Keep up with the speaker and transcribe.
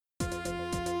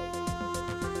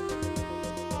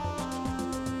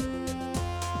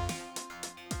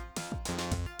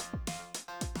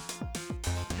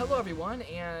Hello, everyone,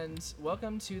 and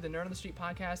welcome to the Nerd on the Street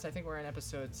podcast. I think we're in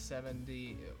episode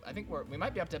 70. I think we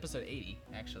might be up to episode 80,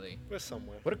 actually. We're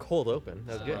somewhere. What a cold open.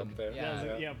 That was good.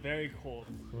 Yeah, very cold.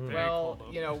 Mm. Well,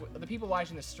 you know, the people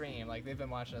watching the stream, like, they've been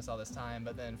watching us all this time,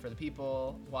 but then for the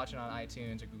people watching on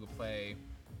iTunes or Google Play,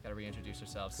 gotta reintroduce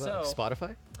yourselves. What, So,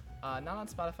 Spotify? not on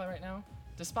Spotify right now.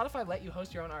 Does Spotify let you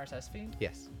host your own RSS feed?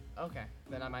 Yes. Okay,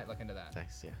 then I might look into that.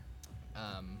 Nice, yeah.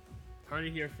 Heard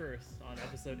it here first on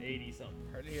episode 80 something.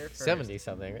 Heard it here first. 70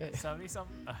 something, right? 70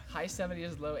 something? High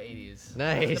 70s, low 80s.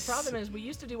 Nice. The problem is, we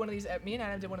used to do one of these. Me and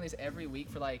Adam did one of these every week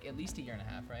for like at least a year and a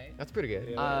half, right? That's pretty good.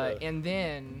 Yeah. And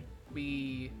then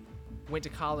we went to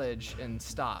college and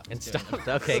stopped. And doing stopped.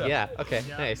 them. Okay, So- yeah. Okay,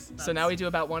 Yeah. nice. So now we do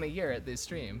about one a year at this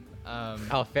stream.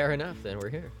 Oh, fair enough. Then we're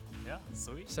here. Yeah,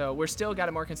 sweet. So we're still got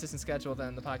a more consistent schedule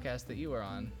than the podcast that you were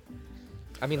on.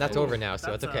 I mean, that's Ooh, over now,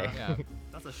 so it's that's okay. Yeah.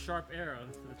 That's a sharp arrow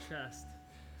to the chest.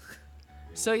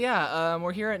 So yeah,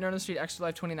 we're here at Nerd on the Street Extra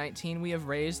Life 2019. We have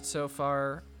raised so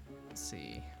far, let's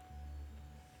see,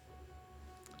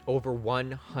 Over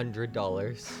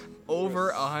 $100.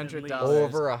 over $100.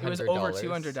 Over It was over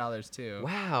 $100. $200 too.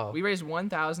 Wow. We raised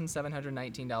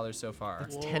 $1,719 so far,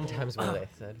 That's 10 times more than I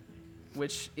said.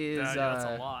 which is Yeah, that's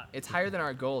a lot. It's higher than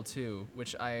our goal too,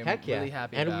 which I am Heck yeah. really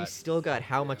happy And about. we still got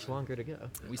how much longer to go?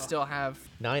 We still have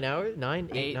 9 hours?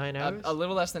 9 hours? a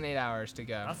little less than 8 hours to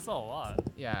go. That's still a lot.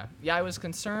 Yeah. I was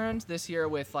concerned this year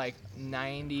with like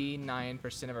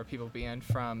 99% of our people being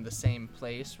from the same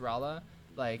place, Raleigh.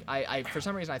 Like I for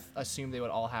some reason I assumed they would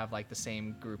all have like the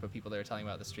same group of people they were telling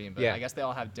about the stream, but Yeah. I guess they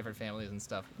all have different families and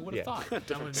stuff. Who would have Yeah. thought?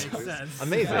 That would make sense.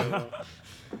 Amazing.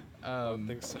 I don't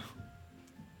think so.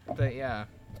 But yeah,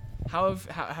 how's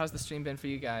the stream been for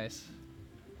you guys?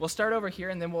 We'll start over here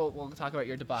and then we'll talk about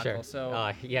your debacle. Sure.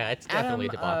 So Yeah, it's Adam, definitely a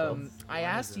debacle. I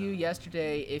asked you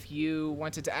yesterday if you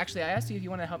wanted to. Actually, I asked you if you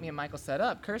wanted to help me and Michael set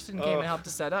up. Kirsten came and helped to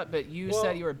set up, but you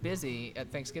said you were busy at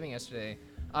Thanksgiving yesterday.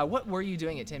 What were you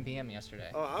doing at 10 p.m. yesterday?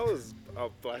 Oh, I was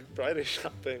Black Friday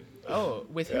shopping. Oh,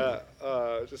 with who?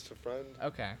 Yeah, just a friend.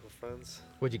 Okay. With friends.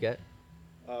 What'd you get?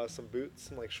 Some boots,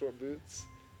 some like short boots.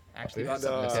 Actually, Boots?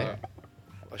 got something And,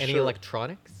 this year. Any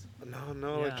electronics? No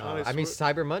Yeah. electronics. I mean,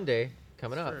 Cyber Monday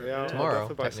coming up. Sure. yeah, tomorrow, I'll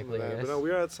definitely buy some of technically, that. I But guess. no, we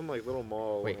were at some like little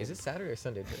mall. Wait, is it Saturday or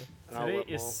Sunday today? an Today outlet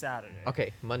is mall. Saturday.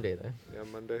 Okay, Monday then. Yeah,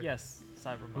 Monday. Yes,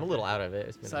 Cyber Monday. I'm a little out of it.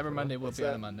 It's been Cyber Monday will What's be on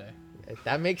that? a Monday.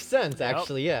 That makes sense,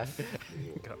 actually. Yeah.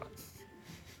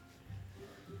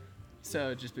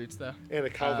 So just boots though. And a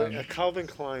Calvin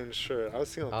Klein shirt. I was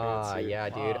seeing on Ah, Fancy. yeah,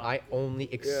 dude. Wow. I only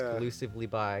exclusively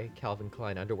buy Calvin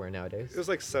Klein underwear nowadays. It was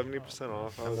like 70%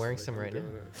 off. I I'm was wearing like, some right doing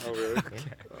now. it. Oh really?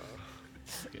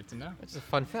 Yeah. Good to know. That's a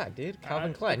fun fact, dude.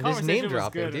 Calvin The Klein. This conversation name was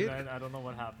dropping, good, dude. and then I don't know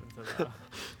what happened to that.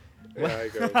 Yeah, I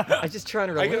go. I was just trying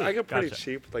to I relate. got pretty Gotcha.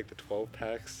 cheap with like the 12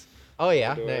 packs. Oh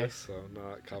yeah, underwear, nice. So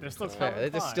not Calvin They're still Klein.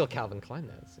 Calvin There's Klein. still Calvin Klein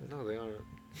though. No, they aren't.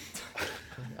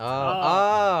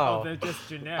 Oh. They're just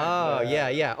generic. Oh,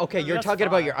 yeah. Okay, you're That's talking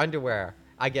about fine. your underwear.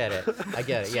 I get it.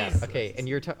 Yeah. Jesus. Okay, and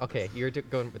you're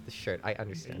going with the shirt. I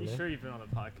understand. Are you that. sure you've been on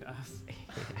the podcast?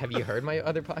 Have you heard my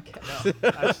other podcast? No,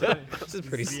 actually. This is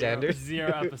pretty Zero- standard.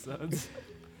 0 episodes.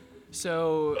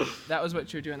 So that was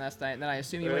what you were doing last night, and then I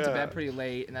assume you went to Yeah. bed pretty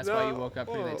late, and that's why you No, woke up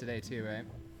pretty late well- today too, right?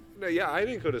 No, yeah, I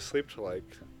didn't go to sleep till like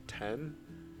 10,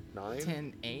 9.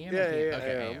 10 a.m. Yeah, or p.m.? yeah,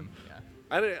 Okay, AM. a.m. Yeah.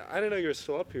 I didn't know you were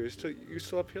still up here. You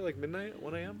still up here like midnight,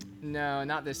 1 a.m. No,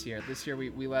 not this year. This year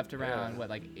we left around Yeah. what,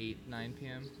 like 8, 9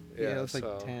 p.m. Yeah, it was like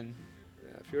so, 10. Yeah,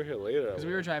 if you were here later. Because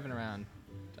we were driving around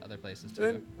to other places too.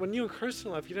 Then when you and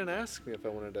Kirsten left, you didn't ask me if I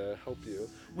wanted to help you.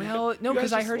 Well, no, You guys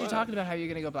because I just heard you left. talking about how you're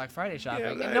gonna go Black Friday shopping.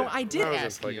 Yeah, And no, I did I was ask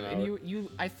just like you, an and hour.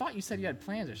 I thought you said you had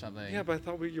plans or something. Yeah, but I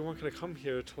thought you weren't gonna come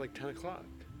here till like 10 o'clock.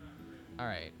 All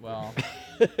right. Well,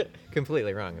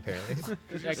 Completely wrong, apparently.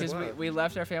 yeah, because left. we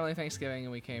left our family Thanksgiving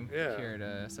and we came Yeah. here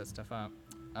to set stuff up.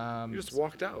 You just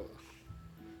walked out.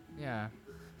 Yeah.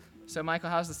 So Michael,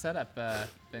 how's the setup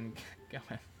been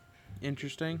going?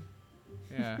 Interesting.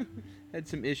 Yeah. Had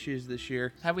some issues this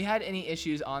year. Have we had any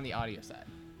issues on the audio side?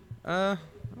 I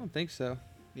don't think so.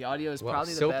 The audio is Well,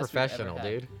 probably the so best we've ever professional, had.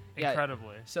 dude. Yeah.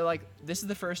 Incredibly. So like, this is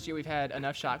the first year we've had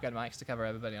enough shotgun mics to cover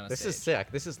everybody on a This stage. is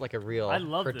sick. This is like a real I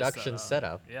love this production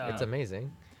setup. setup. Yeah. It's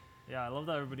amazing. Yeah, I love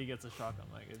that everybody gets a shotgun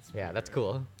mic. It's Yeah, pretty that's rare.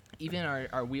 cool. Even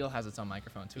our wheel has its own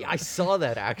microphone too. Yeah, I saw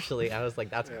that actually. I was like,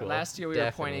 that's Yeah. cool. Last year we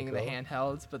Definitely were pointing cool. the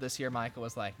handhelds, but this year Michael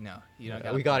was like, "No, you don't Yeah,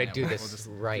 got. we gotta point do it. this We'll just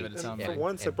right. give it its And own Yeah. for thing."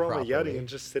 once, I and brought my properly. Yeti and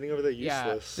just sitting over there Yeah.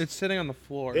 useless. It's sitting on the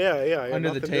floor. Yeah, I got under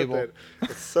the nothing to do with table. it.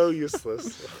 It's so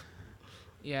useless.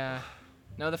 Yeah.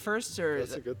 No, That's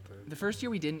a good thing. the first year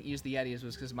we didn't use the Yetis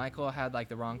was because Michael had like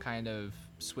the wrong kind of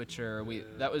switcher.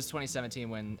 That was 2017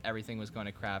 when everything was going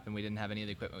to crap and we didn't have any of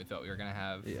the equipment we thought we were gonna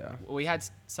have. Yeah. Well, we had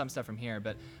some stuff from here,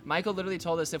 but Michael literally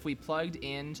told us if we plugged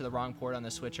into the wrong port on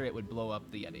the switcher, it would blow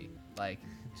up the Yeti. Like,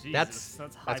 Jesus,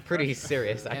 That's high pretty pressure.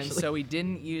 serious, and actually. so we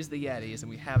didn't use the Yetis, and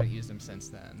we haven't used them since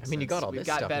then. I mean, you got all we've this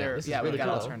got stuff now. better. This is Yeah, we've really got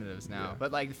cool. alternatives now. Yeah.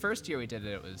 But like the first year we did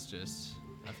it, it was just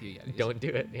a few Yetis. Don't do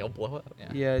it. He'll blow up.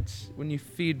 Yeah. Yeah, it's when you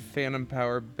feed phantom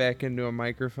power back into a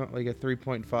microphone like a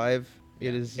 3.5.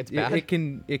 It is. It's it, bad?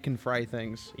 it can fry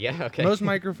things. Yeah. Okay. Most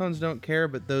microphones don't care,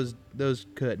 but those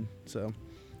could. So,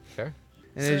 Fair.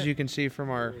 and So- as you can see from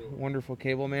our wonderful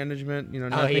cable management, Oh,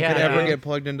 nothing yeah, could ever yeah. get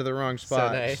plugged into the wrong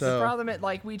spot. nice. The problem is,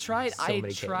 like, we tried. So I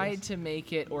many tried cables. to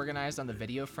make it organized on the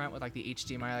video front with like the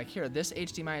HDMI. Like, here, this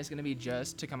HDMI is gonna be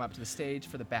just to come up to the stage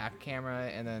for the back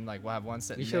camera, and then like we'll have one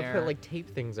sitting You should there. have put like tape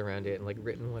things around it and like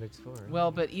written what it's for.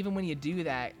 Well, but even when you do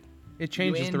that, it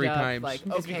changes you 3 end up, times. Like,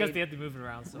 It's okay, because they have to move it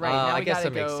around. So right now I we guess gotta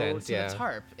that makes go sense, to yeah. the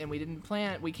tarp, and we didn't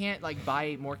plan. We can't like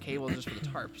buy more cables just for the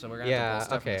tarp, so we're gonna yeah. have to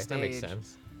pull stuff Okay. from the That makes stage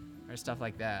sense. or stuff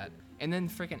like that. And then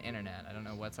freaking internet. I don't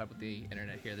know what's up with the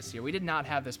internet here this year. We did not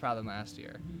have this problem last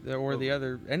year. Or the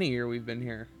other any year we've been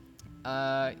here.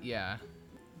 Yeah.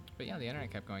 But yeah, the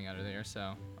internet kept going out of there,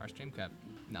 so our stream kept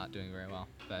not doing very well.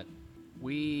 But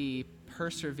we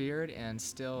persevered and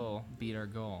still beat our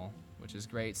goal, which is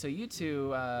great. So you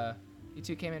two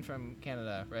came in from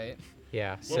Canada, right?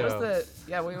 Yeah. What So. was the?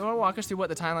 Yeah, we want to walk us through what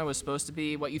the timeline was supposed to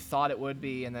be, what you thought it would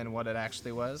be, and then what it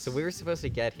actually was. So we were supposed to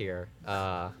get here,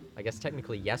 I guess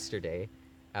technically yesterday,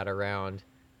 at around,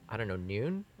 I don't know,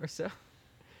 noon or so.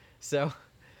 So,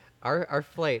 our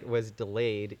flight was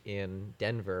delayed in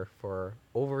Denver for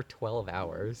over 12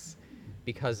 hours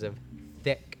because of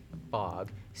thick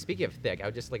fog. Speaking of thick, I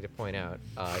would just like to point out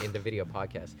in the video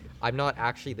podcast, I'm not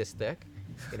actually this thick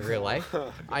in real life.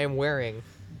 I am wearing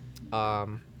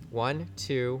I'm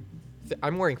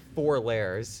wearing 4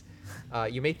 layers.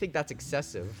 You may think that's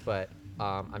excessive, but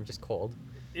I'm just cold.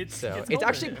 it's So cold it's in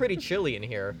actually here. pretty chilly in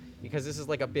here because this is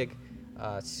like a big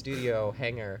studio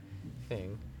hangar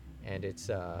thing, and it's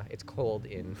cold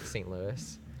in St.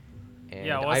 Louis. And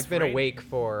Yeah, well, it's I've been rain- awake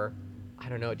for, I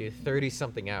don't know, dude, 30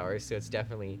 something hours, so it's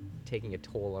definitely taking a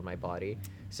toll on my body.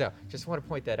 So just want to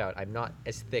point that out. I'm not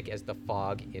as thick as the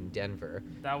fog in Denver.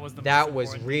 That was the That most was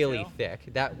important really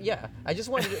detail. thick. I just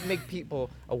wanted to make people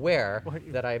aware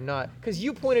that I'm not, because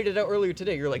you pointed it out earlier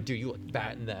today. You're like, dude, you look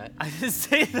fat in that. I didn't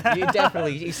say that.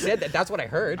 You said that. That's what I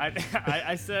heard.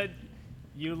 I said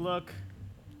you look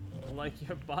like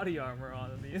your body armor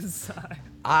on the inside.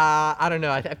 I don't know.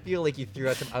 I feel like you threw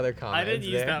out some other comments. I didn't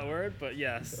use there. that word, but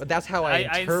yes. But that's how I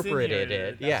interpreted insinuated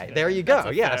it. That's Yeah, fair. there you That's go.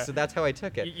 a Yeah, fair- so that's how I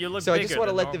took it. You look so I just bigger want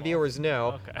to than let the normal. viewers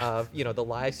know Okay. of the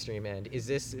live stream end. Is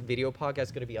this video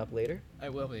podcast going to be up later?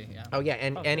 It will be. Yeah. Oh yeah,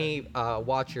 and Okay. any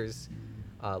watchers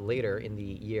later in the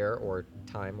year or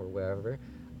time or wherever.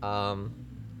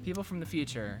 People from the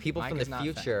future. People Mike from is the not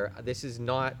fat. future, this is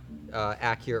not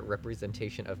accurate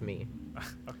representation of me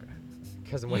Okay.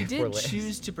 because I'm You wearing 4 did layers.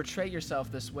 choose to portray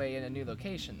yourself this way in a new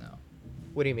location, though.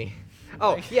 What do you mean?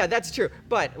 Oh, yeah, that's true.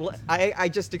 But I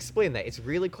just explained that. It's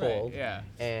really cold. Right, yeah.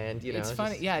 And, you know. It's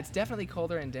funny. just- Yeah, it's definitely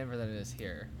colder in Denver than it is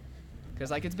here. Because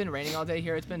like it's been raining all day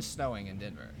here. It's been snowing in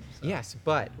Denver. So. Yes,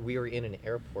 but we were in an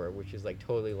airport, which is like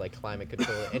totally like climate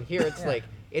control. And here it's Yeah. like,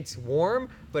 it's warm,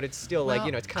 but it's still like, Well,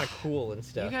 you know, it's kind of cool and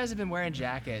stuff. You guys have been wearing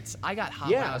jackets. I got hot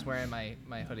when Yeah. I was wearing my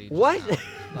hoodie. just What? now.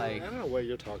 I Like, don't know what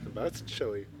you're talking about. It's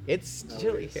chilly. It's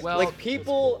chilly. Well, Well, like that's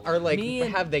people are like Me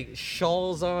and- have they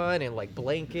shawls on and like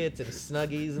blankets and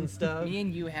snuggies and stuff. me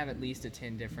and you have at least a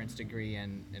 10 difference degree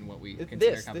in what we consider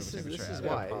This comfortable is temperature. at.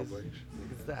 why. probably.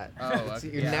 It's that. Oh, It's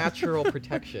okay, your yeah. natural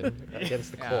protection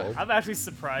against the Yeah. cold. I'm actually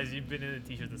surprised you've been in a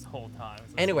t-shirt this whole time.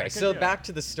 So Anyway, it's like, so yeah. back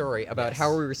to the story about how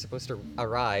we were supposed to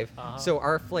arrive. Uh-huh. So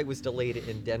our flight was delayed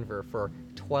in Denver for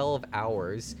 12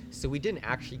 hours. So we didn't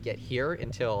actually get here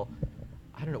until,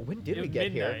 I don't know, when did Yeah, we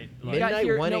get here? midnight, like- We got Midnight,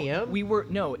 here- 1 no, a.m.? We were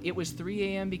no, it was 3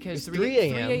 a.m. because It was 3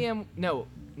 a.m.? 3 a.m. No.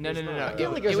 No, It's no, no, no. not. I It,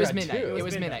 feel like it was around midnight. 2. It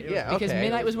was midnight. Yeah, Because okay.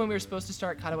 midnight was when we were supposed to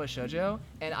start Katawa Shoujo,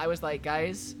 and I was like,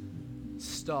 guys,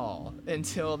 stall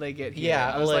until they get here.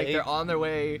 Yeah, I was like, like, they're on their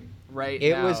way right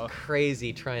It now. was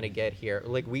crazy trying to get here.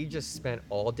 Like, we just spent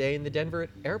all day in the Denver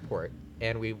airport.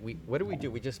 And we what did we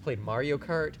do? We just played Mario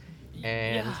Kart.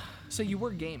 And Yeah. So you were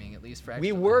gaming at least for we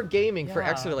extra were gaming for Yeah.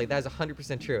 extra. Like, that is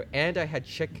 100% true. And I had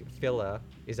Chick-fil-A.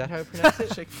 Is that how I pronounce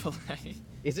it? Chick-fil-A.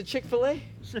 Is it Chick-fil-A?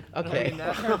 Okay. I've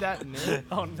never heard that name.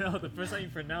 Oh no, the first time you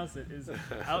pronounce it is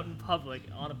out in public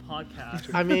on a podcast.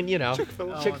 I mean, you know,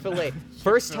 Chick-fil-A. Chick-fil-A.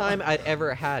 First time I'd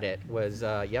ever had it was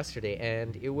yesterday,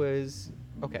 and it was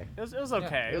okay. It was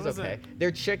okay. It was wasn't- okay.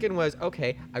 Their chicken was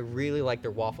okay. I really like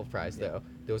their waffle fries though.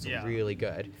 Those Yeah. are really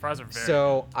good. Fries are very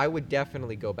So I would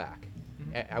definitely go back.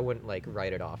 I wouldn't like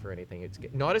write it off or anything. It's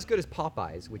good. Not as good as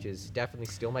Popeyes, which is definitely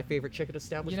still my favorite chicken You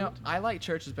establishment. know, I like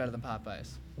Church's better than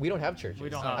Popeyes. We don't have churches. We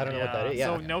don't I don't know what that is. Yeah.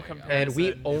 So no And comparison. And we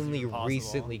is only impossible.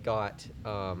 recently got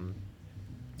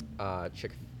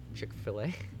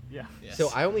Chick-fil-A. Yeah. Yes. So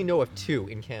I only know of 2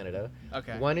 in Canada.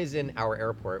 Okay. One is in our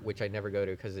airport, which I never go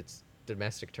to because it's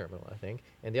domestic terminal, I think.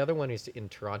 And the other one is in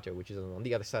Toronto, which is on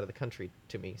the other side of the country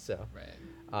to me. So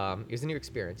Right. it was a new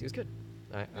experience. It was good.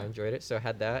 I enjoyed it. So I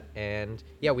had that. And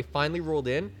yeah, we finally rolled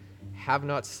in. Have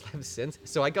not slept since.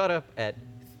 So I got up at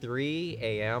 3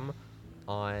 a.m.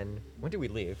 on... When did we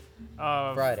leave?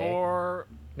 Friday.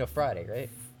 No, Friday, right?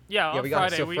 Yeah, Yeah, on we got it.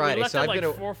 Friday. So we Friday. left So at I've like been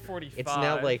a- 4:45. It's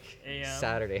now like a.m.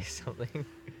 Saturday something.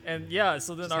 And yeah,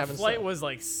 so then Just our haven't flight slept. was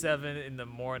like 7 in the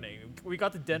morning. We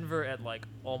got to Denver at like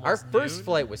almost Our first noon.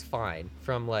 flight was fine.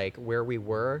 From like where we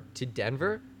were to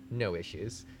Denver, no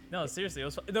issues. No, seriously, it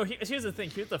was. No, here's the thing.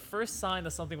 Here's the first sign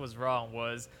that something was wrong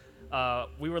was,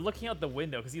 we were looking out the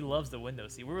window because he loves the window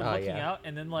seat. We were Oh, looking yeah. out,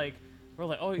 and then like we're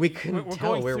like, oh, We couldn't we're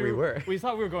tell going where we through- were. We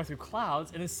thought we were going through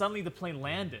clouds, and then suddenly the plane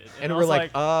landed, And I we're was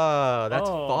like, oh, that's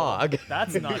 "Oh, fog.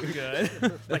 That's not good.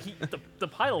 Like the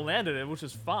pilot landed it, which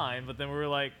was fine, but then we were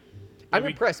like, I'm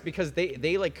we- impressed because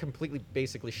they like completely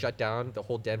basically shut down the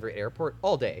whole Denver airport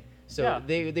all day. So Yeah.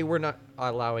 they were not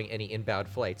allowing any inbound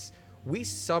flights. We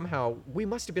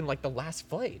must have been like the last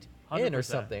flight in or 100%.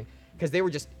 something because they were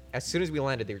just as soon as we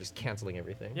landed they were just canceling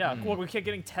everything. Yeah, well, we kept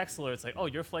getting text alerts like, oh,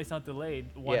 your flight's not delayed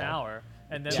 1 Yeah. hour,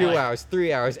 and then 2 like, hours,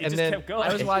 3 hours, it and just then kept going.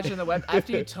 I was watching the web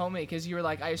after you told me because you were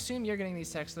like, I assume you're getting these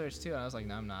text alerts too, and I was like,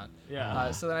 no, I'm not.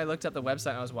 Yeah. So then I looked up the website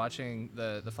and I was watching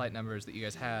the flight numbers that you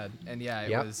guys had, and yeah,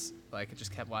 it Yep. was like it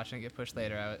just kept watching it get pushed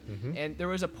later out. Mhm. And there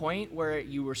was a point where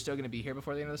you were still going to be here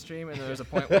before the end of the stream, and there was a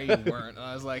point where you weren't, and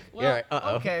I was like, well, Yeah, right.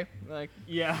 Uh-oh. okay, like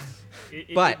Yeah,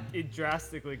 But- it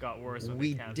drastically got worse when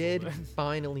we they canceled did it.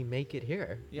 finally make it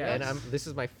here. Yes. And this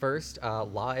is my first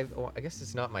live. Well, I guess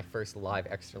it's not my first live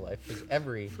Extra Life because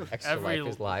every Extra Life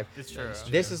is live. It's true. That's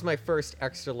This is my first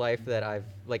Extra Life that I've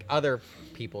like other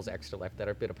people's Extra Life that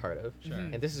I've been a part of. Sure.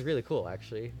 And this is really cool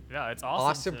actually. Yeah, it's awesome.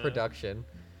 Awesome to- production.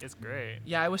 It's great.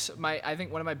 yeah, I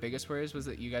think one of my biggest worries was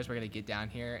that you guys were going to get down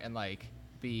here and like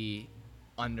be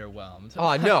underwhelmed.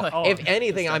 Oh no! Oh, if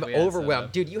anything, the I'm stuff we had set overwhelmed,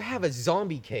 up. dude. You have a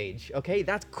zombie cage, okay?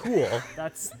 That's cool.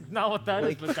 That's not what that is,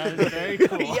 Like- but that is very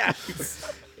cool. yeah,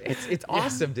 it's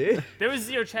awesome, dude. There was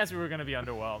zero chance we were gonna be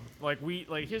underwhelmed.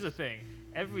 Here's the thing.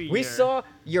 Every We year, saw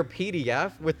your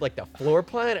PDF with like the floor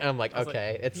plan, and I'm like, I was like,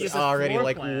 okay, "Here's it's a already floor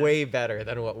like plan." way better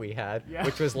than what we had, Yeah.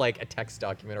 which was like a text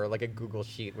document or like a Google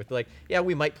sheet with like, yeah,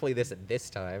 we might play this at this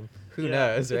time. Who Yeah,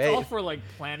 knows, it's right? all for like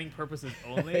planning purposes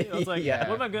only. I was like, Yeah.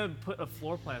 what am I gonna put a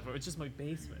floor plan for? It's just my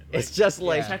basement. It's Like, just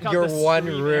like check out your the one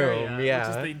street room, area, yeah.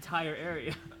 which is the entire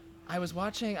area. I was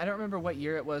watching, I don't remember what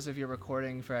year it was of your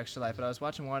recording for Extra Life, but I was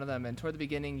watching one of them, and toward the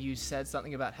beginning you said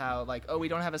something about how, like, oh, we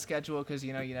don't have a schedule because,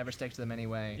 you know, you never stick to them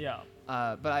anyway. Yeah.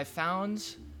 But I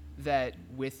found that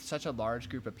with such a large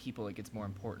group of people, it gets more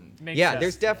important. Makes Yeah, sense.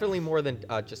 there's definitely more than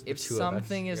just the If two of us.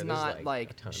 something is Yeah, there's, not, a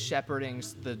like, ton. shepherding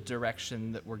the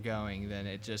direction that we're going, then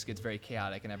it just gets very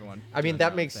chaotic and everyone I mean, doing their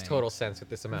that own makes thing. total sense with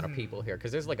this amount of people here,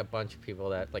 because there's like a bunch of people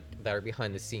that are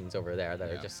behind the scenes over there that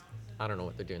are Yeah. just, I don't know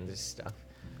what they're doing. This stuff,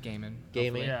 Gaming.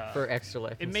 gaming Yeah. for Extra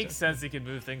Life. It and makes stuff. sense. You can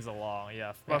move things along.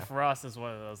 Yeah. But Yeah. for us, it's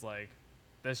one of those like,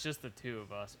 that's just the two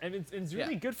of us, and it's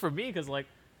really Yeah. good for me because like,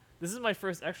 this is my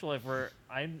first Extra Life where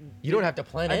You don't have to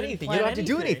plan I didn't anything. plan You don't have to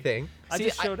do anything. I See,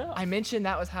 just showed up. I mentioned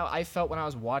that was how I felt when I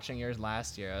was watching yours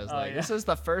last year. I was Oh, like, yeah. this is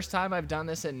the first time I've done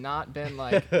this and not been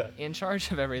like in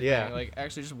charge of everything. Yeah. Like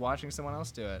actually just watching someone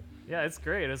else do it. Yeah, it's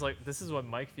great. It's like this is what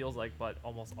Mike feels like, but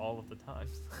almost all of the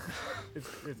times.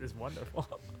 it's wonderful.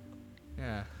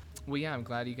 Yeah. Well, yeah, I'm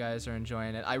glad you guys are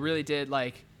enjoying it. I really did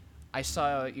like. I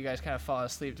saw you guys kind of fall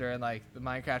asleep during like the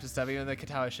Minecraft and stuff. Even the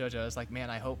Katawa Shoujo, I was like, man,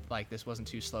 I hope like this wasn't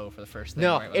too slow for the first thing.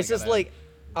 No, right when it's I just got in.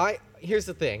 like, here's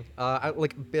the thing.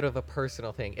 Like a bit of a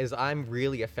personal thing is I'm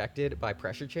really affected by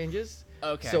pressure changes.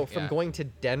 Okay, So from yeah. going to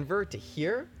Denver to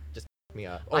here, just me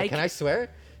up. Oh, I can c- I swear?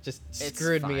 Just It's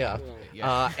screwed me fine. up.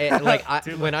 Yeah. And like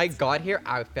Too when I late. got here,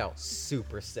 I felt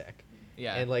super sick.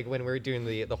 Yeah. And like when we were doing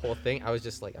the whole thing, I was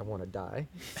just like, I want to die,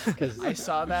 because I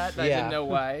saw that. And I Yeah. didn't know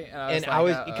why. And I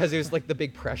was uh-oh. because it was like the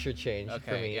big pressure change for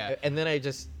Okay, me. yeah. And then I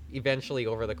just eventually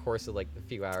over the course of like a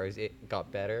few hours, it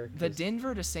got better. The 'cause-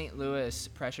 Denver to St. Louis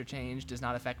pressure change does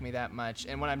not affect me that much,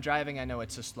 and when I'm driving, I know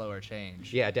it's a slower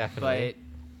change. Yeah, definitely.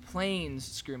 But planes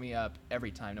screw me up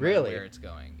every time, no Really? matter where it's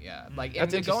going. Yeah, like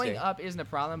That's and the going interesting. up isn't a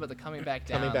problem, but the coming back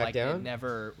down, Coming back like down? it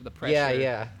never the pressure. Yeah,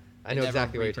 yeah. I know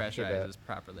exactly what you're talking about. Repressurizes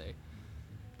properly.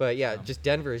 But yeah, So. just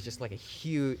Denver is just like a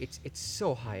huge. It's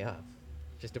so high up,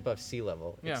 just above sea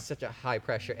level. Yeah. It's such a high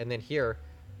pressure, and then here,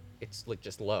 it's like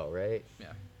just low, right? Yeah.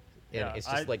 And Yeah, it's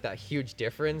just like that huge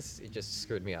difference. It just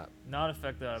screwed me up. Not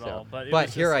affected at So- all. But it but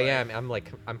was here just I like-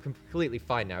 am. I'm completely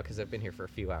fine now because I've been here for a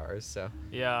few hours. So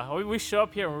Yeah, we show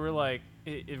up here and we're like,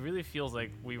 it really feels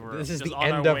like we were. This is just the on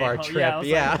end our of way our home. trip, Yeah, I was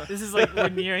yeah. like, this is like we're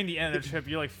nearing the end of the trip.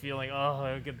 You're like feeling, oh,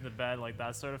 I'll get into bed, like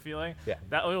that sort of feeling. Yeah.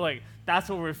 That we're like, that's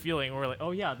what we're feeling. We're like,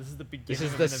 oh yeah, this is the beginning this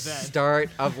is of the an event. start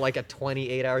of like a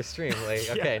 28-hour stream. Like,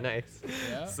 Yeah. okay, nice.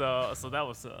 Yeah. So that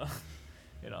was,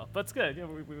 but it's good. Yeah,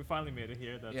 we finally made it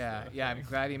here. That's, Yeah, I'm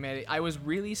glad you made it. I was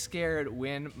really scared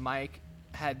when Mike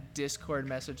had Discord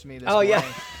messaged me this Oh morning.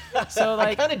 yeah. So like,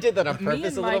 I kind of did that on me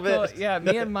purpose and a little Michael, bit. yeah,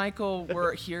 me and Michael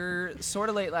were here sort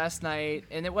of late last night,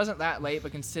 and it wasn't that late,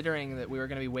 but considering that we were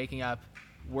going to be waking up,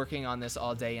 working on this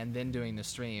all day, and then doing the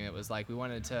stream, it was like we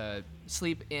wanted to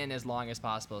sleep in as long as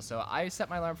possible. So I set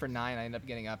my alarm for 9. I ended up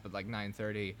getting up at like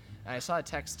 9:30, and I saw a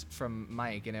text from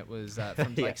Mike, and it was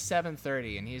from Yeah. like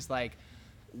 7:30, and he's like,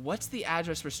 "What's the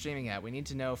address we're streaming at? We need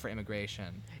to know for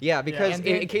immigration." Yeah, because And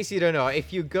in then- case you don't know,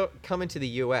 if you come into the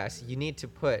U.S., you need to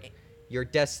put your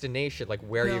destination, like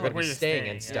where No, you're going to where be you're staying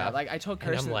staying, and yeah. stuff. Yeah, like I told And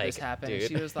I'm Kirsten that this like, happened, and dude.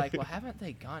 she was like, "Well, haven't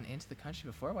they gone into the country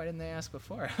before? Why didn't they ask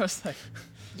before?" I was like,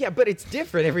 Yeah, but it's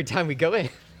different every time we go in.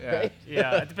 Yeah. Right?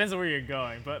 Yeah, it depends on where you're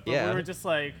going. But Yeah. we were just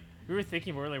like, we were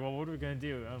thinking, we were like, well, what are we gonna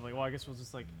do? And I was like, well, I guess we'll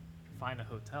just like find a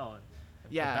hotel and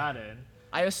Yeah. put that in.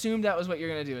 I assumed that was what you're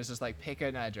gonna do, is just like pick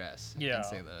an address Yeah. in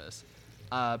St. Louis.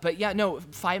 But yeah, no.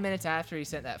 5 minutes after he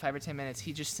sent that, 5 or 10 minutes,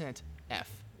 he just sent F.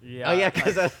 Yeah. Oh yeah,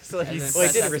 because I was like, And then well, I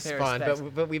that's didn't up to respond,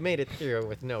 respect. but we made it through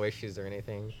with no issues or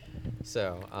anything.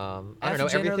 So I F don't know,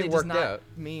 generally everything does worked not out.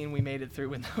 mean we made it through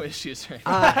with no issues or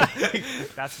anything.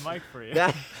 That's Mike for you.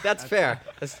 That's fair.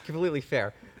 That's completely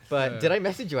fair. But did I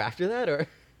message you after that or?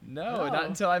 No, No. not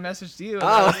until I messaged you. And Oh.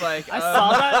 I was like, I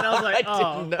saw that and I was like, I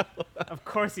oh, didn't know. of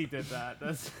course he did that.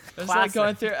 That's It was classic. like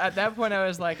going through. At that point, I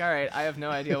was like, all right, I have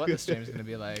no idea what the stream's gonna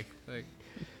be like. Like,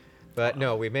 But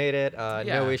no, we made it. Yeah.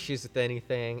 No issues with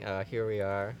anything. Here we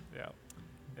are. Yeah.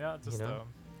 Yeah, just know?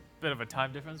 a bit of a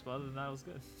time difference, but other than that, it was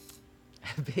good.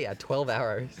 But yeah, 12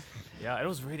 hours. Yeah, it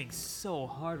was raining so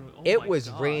hard. Oh It my was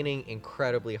God. raining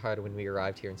incredibly hard when we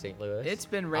arrived here in St. Louis. it's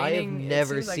been I have raining.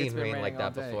 never it seems like it's seen been rain like raining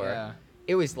all that day, before. Yeah.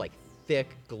 It was like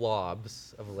thick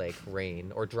globs of like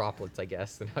rain or droplets, I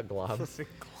guess, they're not globs.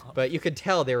 But you could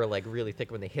tell they were like really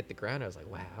thick when they hit the ground. I was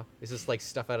like, wow, this is like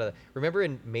stuff out of the. Remember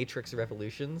in Matrix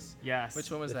Revolutions? Yes. Which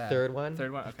one was The that? third one.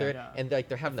 Third one. Okay. Third, Yeah. and like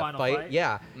they're having The the final fight. fight?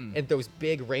 Yeah. Mm. And those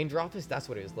big rain droplets. That's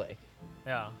what it was like.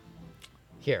 Yeah.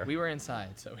 Here. We were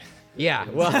inside, so. Yeah.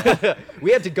 Well,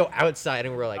 we had to go outside,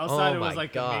 and we were like, Outside oh it was my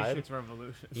like the god. Matrix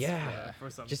Revolutions. Yeah. For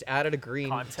some Just added a green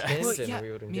context. tint, Well, and yeah,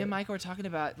 we would me and Michael were talking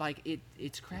about like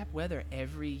it's crap weather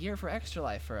every year for Extra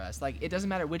Life for us. Like it doesn't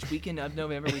matter which weekend of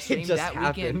November we stream just that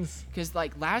weekend, happens. because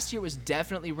like last year was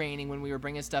definitely raining when we were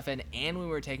bringing stuff in and we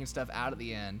were taking stuff out at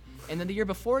the end. And then the year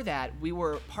before that, we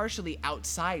were partially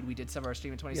outside. We did some of our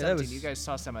stream in 2017. was- You guys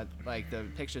saw some of like the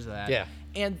pictures of that. Yeah.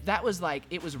 And that was like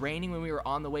it was raining when we were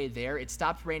on the way there. It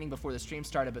stopped raining before the stream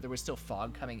started, but there was still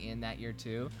fog coming in that year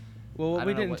too. Well, I what don't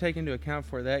we know didn't what- take into account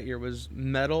for that year was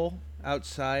metal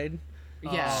outside,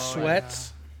 Yeah. Oh,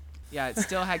 sweats. Yeah, it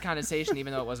still had condensation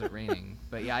even though it wasn't raining.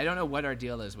 But yeah, I don't know what our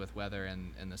deal is with weather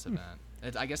in this event.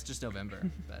 It's, I guess just November.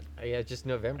 But Yeah, just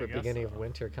November, I guess beginning of so.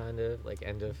 winter, kind of like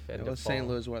end of Well, fall. St.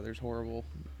 Louis weather's horrible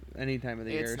any time of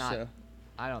the It's year, not so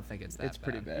I don't think it's that it's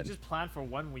pretty You bad. just plan for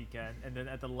one weekend and then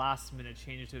at the last minute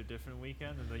change it to a different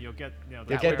weekend and then you'll get You'll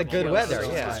That get way the it good won't weather. feel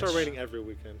so Yeah. It'll much. start raining every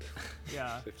weekend.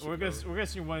 Yeah, If we're you gonna go. we're gonna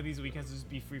stream one of these weekends just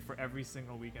be free for every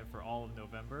single weekend for all of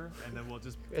November, and then we'll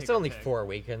just. It's pick our only pick. 4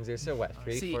 weekends. Or so what?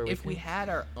 3, See, 4 if we weekends? had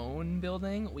our own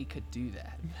building, we could do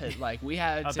that. But like we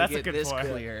had Oh, to that's a get good this point.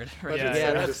 cleared. But Right? Yeah, it's yeah,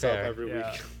 set that's itself fair. every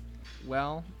Yeah. week.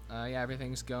 Well, yeah,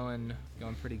 everything's going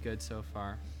pretty good so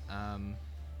far.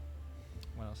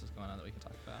 What else is going on that we can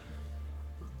talk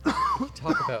about?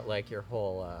 Talk about like your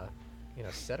whole,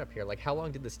 setup here. Like, how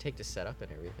long did this take to set up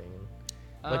and everything?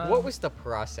 And, like, what Um, was the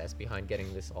process behind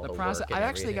getting this all the to process? work? And I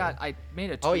actually everything? I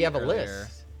made a tweet. Oh, you have a earlier.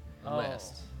 list. A Oh.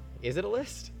 list. Is it a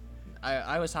list?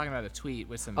 I was talking about a tweet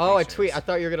with some. Oh, a pictures. tweet. I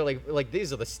thought you were gonna like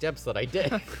these are the steps that I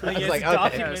did. I was it's like, okay. Yeah,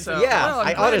 documented. so, Yeah, well, I'm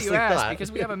I glad honestly you asked thought.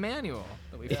 because we have a manual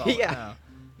that we follow. Yeah.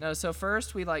 No, so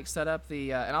first we like set up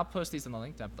the, and I'll post these on the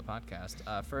link up the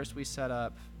podcast. First we set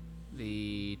up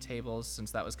the tables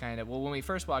since that was kind of when we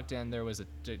first walked in there was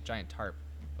a giant tarp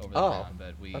over the Oh, ground,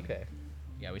 but we Okay.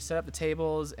 yeah we set up the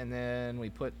tables and then we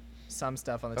put some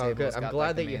stuff on the Oh, tables. good. I'm got, glad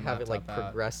like, the that you main have it like laptop out.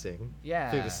 progressing Yeah.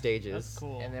 through the stages. That's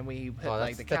cool. And then we put Oh,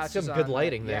 like that's the couches some good on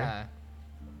lighting there. Yeah.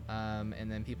 and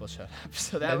then people showed up.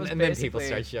 So that was and then basically people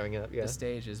start showing up. Yeah. the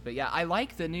stages. But yeah, I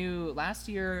like the new. Last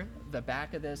year, the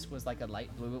back of this was like a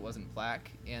light blue. It wasn't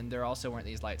black, and there also weren't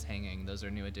these lights hanging. Those are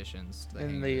new additions to the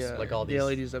And hangers. the Like all the these-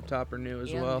 LEDs up top are new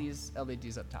as and well. these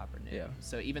LEDs up top are new. Yeah.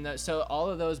 So even though, so all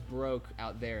of those broke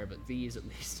out there, but these at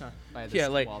least by this Yeah,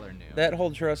 like wall are new. that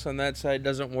whole truss on that side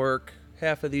doesn't work.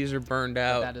 Half of these are burned But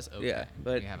out. that is okay. Yeah,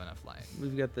 but we have enough light.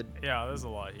 we've got the Yeah, there's a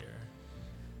lot here.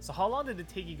 So how long did it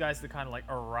take you guys to kind of like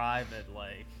arrive at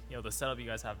like, you know, the setup you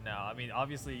guys have now? I mean,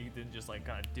 obviously you didn't just like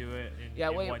kind of do it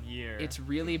in Wait, 1 year. It's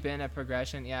really been a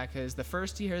progression, yeah, because the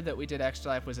first year that we did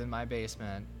Extra Life was in my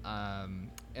basement, and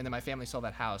then my family sold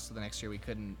that house, so the next year we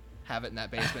couldn't have it in that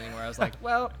basement anymore. I was like,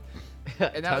 well,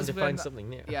 and that Time was to when, find something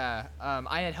new. Yeah,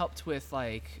 I had helped with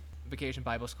like Vacation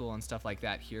Bible School and stuff like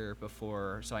that here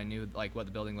before, so I knew like what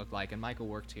the building looked like, and Michael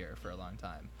worked here for a long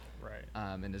time, right.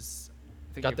 and his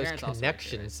I think Got your those parents also worked here, right?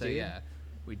 connections, So dude. yeah,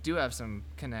 we do have some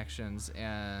connections,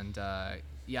 and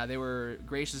yeah, they were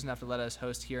gracious enough to let us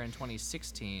host here in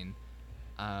 2016,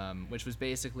 which was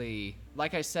basically,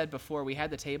 like I said before, we had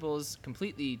the tables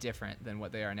completely different than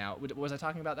what they are now. Was I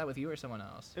talking about that with you or someone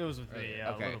else? It was with me,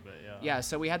 yeah, Okay. a little bit, yeah. Yeah,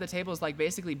 so we had the tables like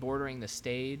basically bordering the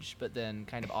stage, but then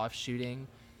kind of off shooting,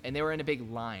 and they were in a big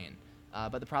line.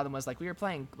 But the problem was like we were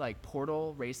playing like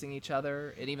Portal, racing each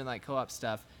other, and even like co-op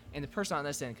stuff, and the person on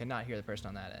this end could not hear the person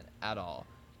on that end at all.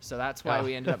 So that's why Oh.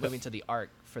 we ended up moving to the Arc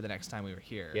for the next time we were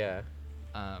here. Yeah.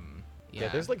 Yeah.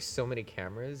 There's like so many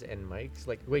cameras and mics.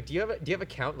 Like, wait, do you have a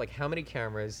count? Like, how many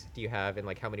cameras do you have, and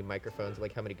like how many microphones,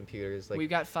 like how many computers? Like, we've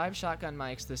got 5 shotgun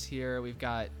mics this year. We've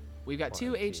got 2 One,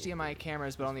 two, HDMI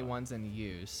cameras, but only one's in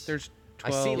use. there's I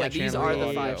 12 see yeah, like these channels are of the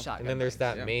audio. 5 shotgun and then there's mics.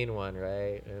 that yeah. main one,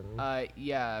 right? And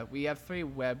Yeah, we have 3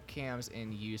 webcams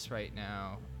in use right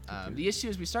now. The issue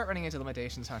is we start running into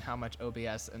limitations on how much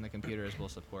OBS and the computers will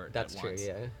support. that's at true. once.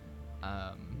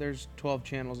 Yeah. There's 12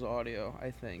 channels of audio, I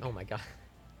think. Oh my god.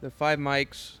 The 5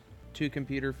 mics, 2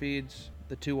 computer feeds,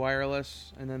 the 2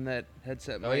 wireless, and then that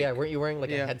headset mic. Oh yeah, weren't you wearing like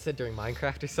Yeah. a headset during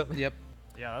Minecraft or something? Yep.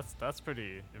 Yeah, that's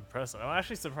pretty impressive. I'm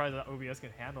actually surprised that OBS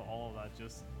can handle all of that,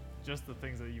 just the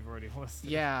things that you've already listed.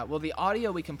 Yeah, well, the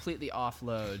audio we completely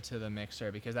offload to the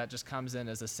mixer because that just comes in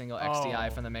as a single XDI Oh.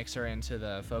 from the mixer into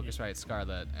the Focusrite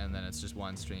Scarlett, and then it's just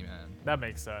one stream in. That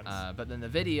makes sense. But then the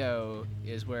video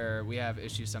is where we have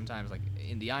issues sometimes, like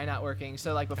NDI not working.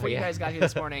 So like before Oh, you yeah. guys got here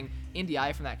this morning,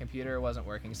 NDI from that computer wasn't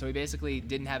working. So we basically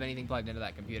didn't have anything plugged into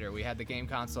that computer. We had the game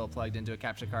console plugged into a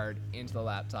capture card into the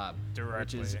laptop,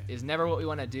 Directly. which is never what we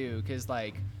want to do because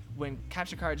like when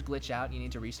capture cards glitch out, you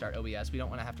need to restart OBS. We don't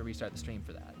want to have to restart the stream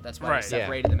for that. That's why Right. we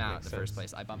separated them out in Makes the first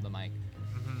sense. place. I bumped the mic.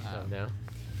 Oh no.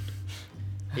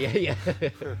 Yeah, yeah.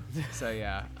 So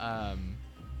yeah,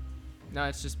 no,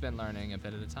 it's just been learning a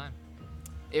bit at a time.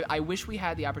 I wish we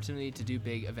had the opportunity to do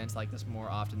big events like this more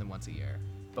often than once a year,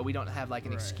 but we don't have like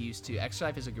an Right. excuse to. Extra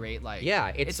Life is a great like.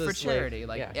 Yeah, it's for just, charity.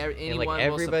 Like, yeah. anyone and like will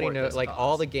everybody support knows, this like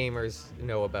all the cause. gamers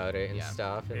know about it and Yeah.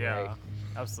 stuff, and yeah, like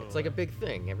absolutely. it's like a big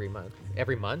thing every month, But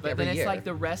every then it's year. like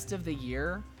the rest of the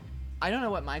year. I don't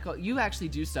know what Michael. You actually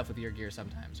do stuff with your gear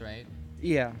sometimes, right?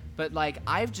 Yeah. But like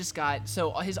I've just got so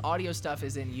his audio stuff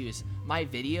is in use. My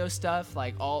video stuff,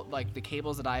 like all like the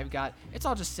cables that I've got, it's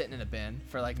all just sitting in a bin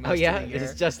for like most Oh yeah, of the year.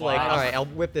 it's just like, Wow. all right, I'll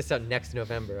whip this out next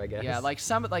November, I guess. Yeah, like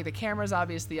some like the cameras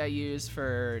obviously I use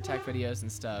for tech videos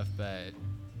and stuff, but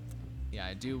yeah,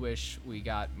 I do wish we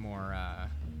got more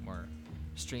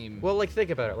stream. Well, like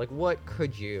think about it. Like, what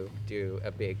could you do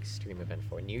a big stream event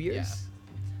for? New Year's?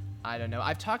 I don't know.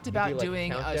 I've talked about do, like,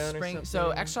 doing a countdown or spring. So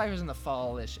something? Extra Life is in the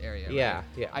fall-ish area. Right? Yeah,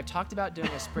 yeah. I've talked about doing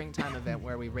a springtime event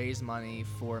where we raise money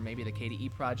for maybe the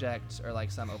KDE project or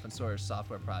like some open source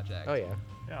software project. Oh yeah.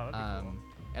 yeah, that'd be cool.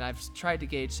 And I've tried to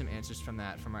gauge some answers from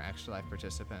that from our Extra Life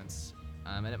participants.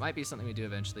 And it might be something we do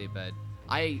eventually, but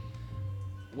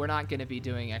we're not going to be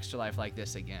doing Extra Life like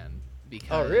this again because.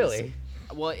 Oh really?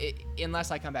 Well, unless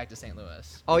I come back to St.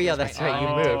 Louis. Oh yeah, Because that's right right. now You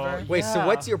I'm in moved. Denver. Wait, so Yeah.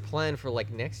 what's your plan for like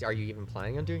next? Are you even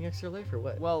planning on doing Extra Life or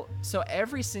what? Well, so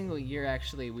every single year,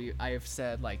 actually, I have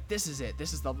said like, this is it.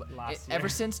 This is the Last ever year.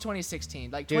 since 2016.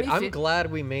 Like, dude, I'm 2015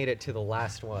 glad we made it to the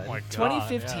last one. Oh my God,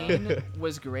 2015 yeah.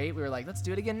 was great. We were like, let's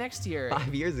do it again next year.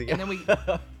 5 years ago.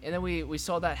 And then we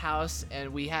sold that house,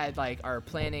 and we had like our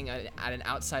planning at an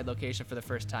outside location for the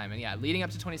first time. And yeah, leading up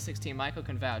to 2016, Michael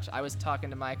can vouch. I was talking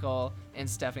to Michael and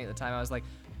Stephanie at the time. I was like,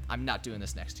 I'm not doing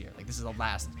this next year. Like, this is the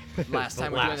last The time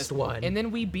we're doing last this. one. And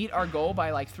then we beat our goal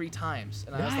by like 3 times.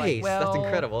 And I was like, Nice, well, that's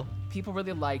incredible. People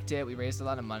really liked it. We raised a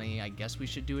lot of money. I guess we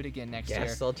should do it again next year.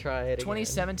 Guess I'll try it again.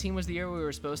 2017 was the year we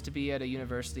were supposed to be at a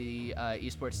university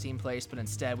esports team place, but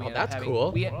instead we Oh, ended up that's having,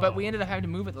 cool. but we ended up having to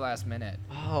move at the last minute.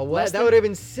 Oh, what? Less That than- would have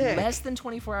been sick. Less than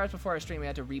 24 hours before our stream, we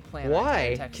had to replan. our Why?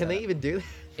 entire tech Can they setup. even do that?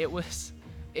 It was.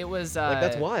 Like,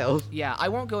 that's wild. Yeah, I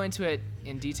won't go into it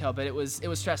in detail, but it was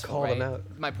stressful. Call right? them out.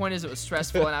 My point is, it was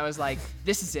stressful, and I was like,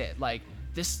 this is it. Like,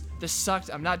 this sucked.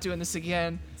 I'm not doing this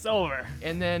again. It's over.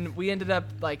 And then we ended up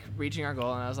like reaching our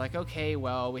goal, and I was like, okay,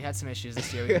 well, we had some issues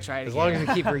this year. We can try it As again. long as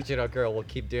we keep reaching our goal, we'll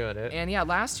keep doing it. And yeah,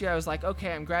 last year I was like,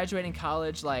 okay, I'm graduating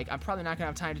college. Like, I'm probably not gonna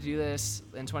have time to do this.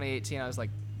 In 2018, I was like,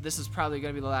 this is probably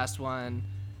gonna be the last one.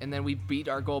 And then we beat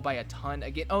our goal by a ton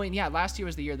again. Oh, and yeah, last year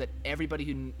was the year that everybody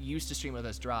who used to stream with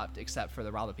us dropped, except for the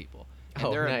Rala people. And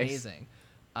Oh, they're nice. amazing.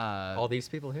 All these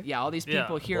people here? Yeah, all these Yeah.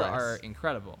 people here Bless. are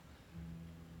incredible.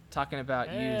 Talking about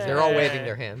Hey. using. They're all waving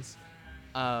their hands.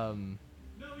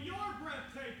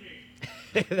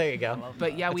 There you go.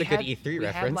 But yeah, That's we a good had E3 we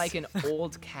had reference. like an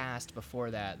old cast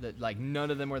before that like none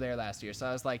of them were there last year. So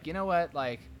I was like, you know what,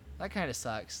 like that kind of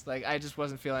sucks. Like I just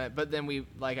wasn't feeling it. But then we,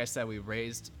 like I said, we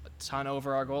raised a ton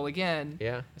over our goal again.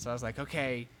 Yeah. So I was like,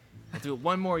 okay, we'll do it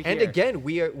one more year. And again,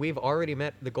 we've already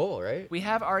met the goal, right? we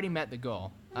have already met the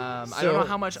goal. I don't So- know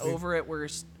how much over it we're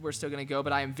still gonna go,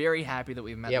 but I am very happy that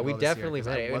we've met. Yeah, the we goal this year, definitely 'cause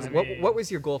met I it. wasn't- What was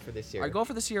your goal for this year? Our goal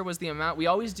for this year was the amount we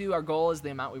always do. Our goal is the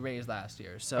amount we raised last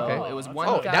year. So Okay. it was Oh, one.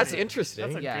 Oh, that's interesting.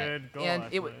 That's a Yeah, good goal, and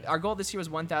actually. our goal this year was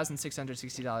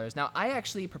 $1,660. Now, I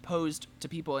actually proposed to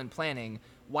people in planning,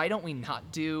 why don't we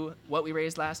not do what we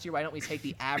raised last year? Why don't we take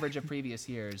the average of previous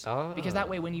years? Because that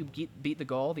way, when you beat the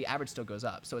goal, the average still goes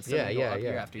up. So it's still Yeah, gonna go yeah, up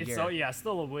year yeah. after It's year. so, yeah,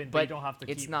 still a win, but, but you don't have to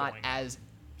it's keep not going. as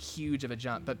huge of a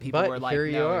jump. But people But were like, here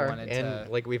you no, we are, wanted and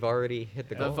to. like we've already hit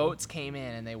the The goal. votes came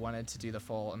in, and they wanted to do the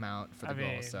full amount for the I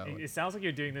mean, goal. So it sounds like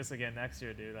you're doing this again next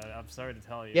year, dude. I'm sorry to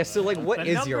tell you. Yeah. So but like, what the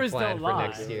is your numbers plan don't for lie.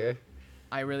 next year?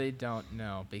 I really don't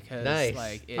know because Nice.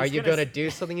 like Are it's you gonna gonna do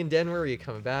something in Denver? Or are you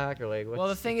coming back, or like? Well, the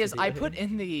what's thing is, deal I here? put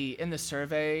in the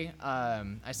survey.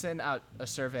 I send out a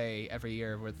survey every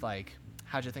year with like,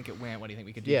 how'd you think it went? What do you think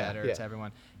we could do Yeah, better yeah. to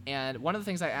everyone? And one of the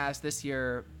things I asked this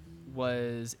year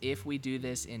was, if we do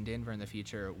this in Denver in the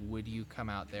future, would you come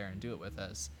out there and do it with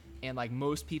us? And like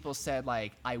most people said,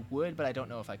 like I would, but I don't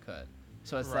know if I could.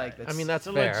 So it's Right. like, I mean, that's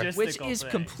It's a fair. logistical which is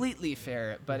thing. completely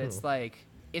fair, but Mm-hmm. it's like,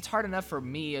 it's hard enough for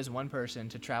me as one person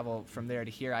to travel from there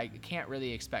to here. I can't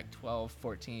really expect 12,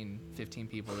 14, 15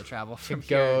 people to travel To from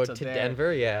go here to there,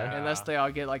 Denver, yeah. unless they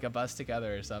all get like a bus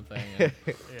together or something. And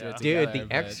do Yeah. it Dude, together, the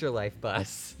but- extra life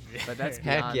bus. But that's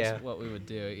Heck beyond yeah. what we would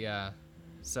do. Yeah.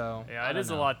 So Yeah, I it don't is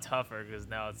a know. lot tougher because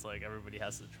now it's like everybody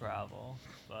has to travel.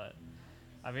 But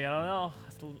I mean, I don't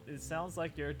know. It sounds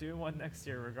like you're doing one next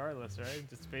year, regardless, right?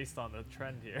 Just based on the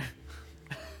trend here.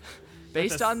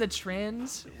 Based That's- on the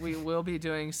trends, we will be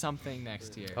doing something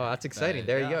next year. Oh, that's exciting. But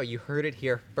There yeah. you go. You heard it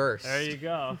here first. There you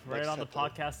go. Right Next on the have to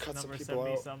podcast cut some number people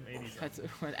 70 out. some 80 some. That's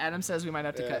when Adam says we might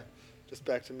have to Yeah. cut. Just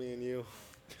back to me and you.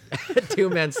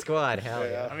 Two-man squad. Hell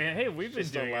yeah. Yeah. I mean, hey, we've been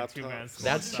Just on doing a laptops. two-man squad.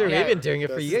 That's stuff. true. Yeah. We've been doing it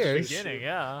for That's years. Beginning,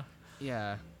 yeah.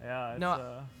 Yeah. Yeah. It's,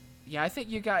 No, Yeah, I think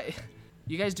you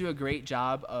guys do a great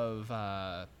job of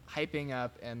hyping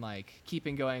up and like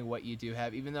keeping going what you do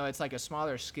have, even though it's like a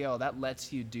smaller scale. That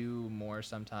lets you do more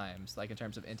sometimes, like in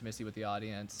terms of intimacy with the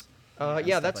audience. and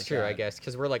Yeah, stuff that's like true, I that. guess,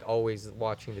 because we're like always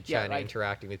watching the chat Yeah, and like,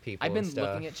 interacting with people. I've been and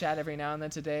stuff. looking at chat every now and then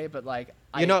today, but like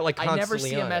You're not, like, I never constantly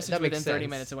see a on it. message That makes within 30 sense.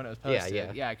 minutes of when it was Yeah,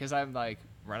 posted. yeah. because I'm like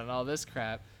running all this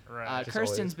crap. Right. Just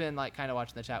Kirsten's always. been like kind of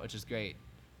watching the chat, which is great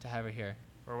to have her here.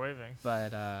 We're waving.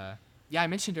 But yeah, I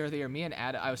mentioned earlier, me and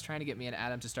Adam. I was trying to get me and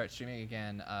Adam to start streaming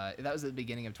again. That was at the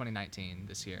beginning of 2019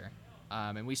 this year,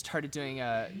 and we started doing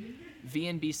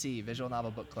VNBC Visual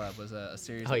Novel Book Club was a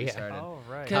series Oh, that we yeah. started. Oh,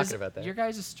 right. 'Cause Talking about that. your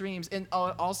guys' streams, and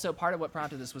also part of what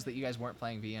prompted this was that you guys weren't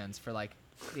playing VNs for like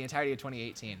the entirety of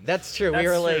 2018. That's true. That's we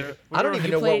were true. like, We I don't were- even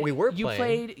You know played- what we were you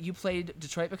playing. You played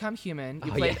Detroit Become Human.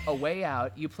 You Oh, played yeah. A Way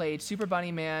Out. You played Super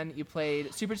Bunny Man. You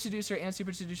played Super Seducer and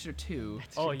Super Seducer 2.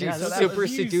 Oh, Dude, yeah. so that Super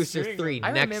was- Seducer string 3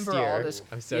 I next remember year. all this-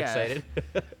 I'm so yeah. excited.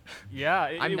 Yeah.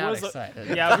 I'm it not was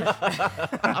excited. Yeah.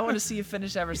 I want to see you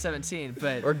finish ever 17,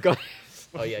 but We're going.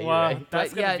 Oh yeah, you're Wow. right.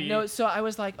 That's but gonna yeah, be- no. So I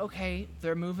was like, okay,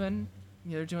 they're moving.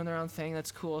 They're doing their own thing.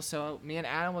 That's cool. So me and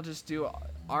Adam will just do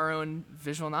our own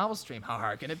visual novel stream. How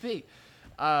hard can it be?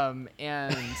 And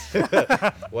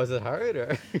Was it hard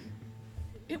or?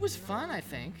 it was fun, I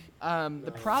think.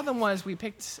 The problem was we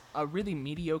picked a really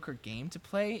mediocre game to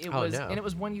play. It Oh, was, no. and it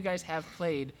was one you guys have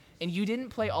played, And you didn't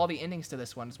play all the endings to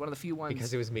this one. It's one of the few ones.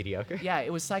 Because it was mediocre. Yeah,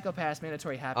 it was Psycho Pass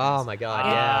Mandatory Happiness. Oh my god.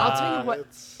 And Yeah. I'll tell you what.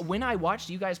 It's- When I watched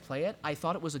you guys play it, I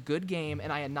thought it was a good game,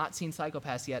 and I had not seen Psycho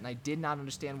Pass yet, and I did not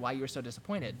understand why you were so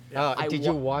disappointed. Did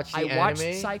you watch the I watched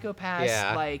anime? Psycho Pass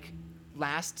Yeah. like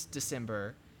last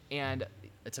December, and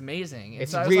it's amazing. And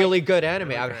It's so I was really like, good anime.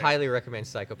 Really I would great. highly recommend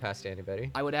Psycho Pass to anybody.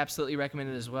 I would absolutely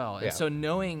recommend it as well. And Yeah. so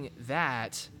knowing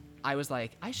that, I was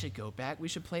like, I should go back. We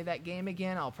should play that game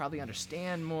again. I'll probably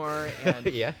understand more. And,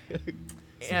 Yeah.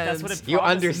 and that's what it You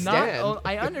promises. understand.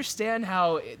 I understand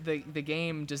how the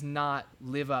game does not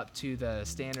live up to the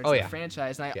standards Oh, of yeah. the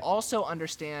franchise, and I Yeah. also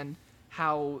understand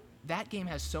how that game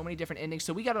has so many different endings.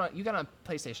 So you got it on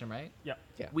PlayStation, right? Yeah.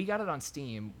 Yeah. We got it on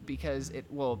Steam because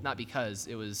not because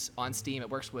it was on Steam. It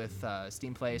works with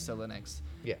Steam Play, so Linux.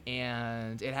 Yeah.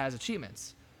 And it has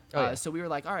achievements. Oh, yeah. So we were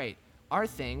like, all right, our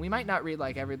thing, we might not read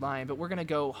like every line, but we're gonna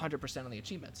go 100% on the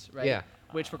achievements, right? Yeah.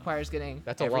 Which requires getting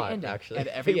That's a every lot, ending actually. and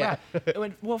every Yeah.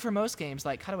 route. Well, for most games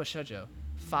like Katawa Shoujo,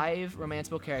 5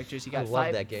 romanceable characters. You I got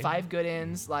love that game. 5 good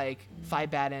ends, like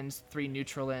 5 bad ends, 3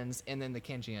 neutral ends, and then the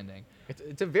Kenji ending.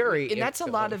 It's a very And that's a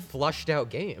lot of- flushed out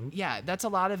game. Yeah, that's a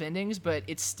lot of endings, but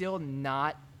it's still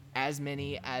not as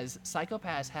many as Psycho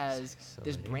Pass has. So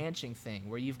This many. branching thing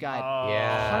where you've got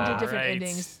Yeah. 100 different right.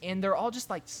 endings, and they're all just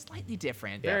like slightly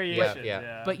different. Yeah. Variations. yeah.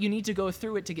 Yeah. But you need to go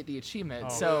through it to get the achievement.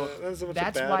 Oh. So Yeah, that's a bunch of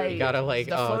that's bad why endings. You gotta, like,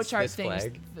 the oh, it's flowchart this things,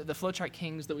 flag. the flowchart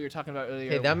kings that we were talking about earlier.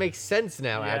 Hey, that makes sense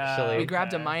now, Yeah. actually. we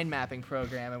grabbed a Okay. mind mapping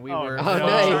program and we Oh, were no. Oh,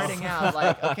 nice. charting out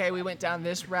like, okay, we went down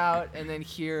this route and then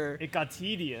here. It got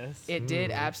tedious. It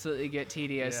did absolutely get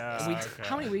tedious. Yeah, We, okay.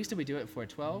 How many weeks did we do it for?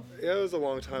 12? Yeah, it was a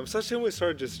long time. Especially when we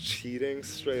started just cheating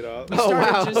straight up. We Oh,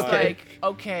 started wow. just Okay. like,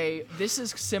 okay, this is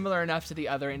similar enough to the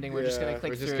other ending. We're just gonna Yeah.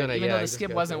 click We're just through gonna- it, even yeah, though the just skip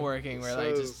go wasn't through it. working. We're So like,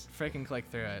 it just freaking click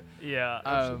through it. Yeah.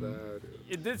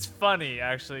 It's funny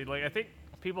actually. Like I think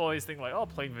people always think like, oh,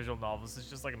 playing visual novels is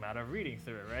just like a matter of reading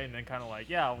through it, right? And then kind of like,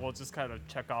 yeah, we'll just kind of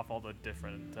check off all the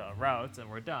different routes and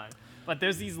we're done. But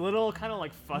there's these little kind of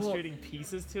like frustrating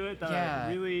pieces to it that Yeah. are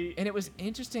really. And it was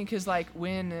interesting because like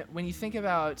when you think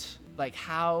about like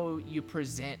how you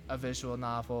present a visual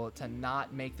novel to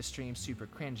not make the stream super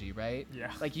cringy, right?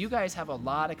 Yeah. Like you guys have a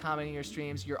lot of comedy in your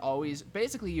streams. You're always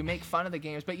basically you make fun of the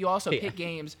games, but you also Yeah. pick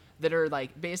games that are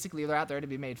like basically they're out there to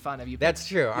be made fun of. You That's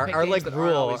true. Our pick our games like that aren't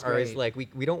rule always is great. like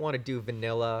we don't want to do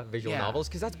vanilla visual Yeah. novels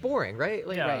because that's boring, right?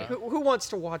 Like Yeah. Right. who wants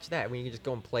to watch that when you can just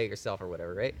go and play it yourself or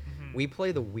whatever, right? We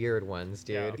play the weird ones,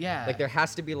 dude. Yeah. Like there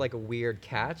has to be like a weird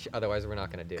catch, otherwise we're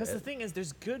not gonna do Because the it. thing is,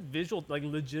 there's good visual, like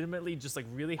legitimately just like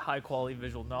really high quality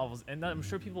visual novels, and that I'm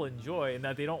sure people enjoy, and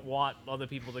that they don't want other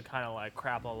people to kind of like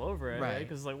crap all over it, right? Right.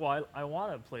 Because like, well, I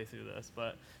want to play through this,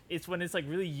 but it's when it's like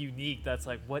really unique that's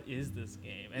like, what is this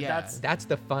game? And Yeah. That's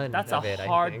the fun that's of a it. I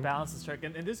hard think. balance to strike,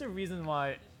 and there's a reason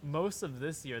why most of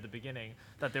this year at the beginning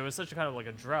that there was such a kind of like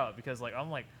a drought because like I'm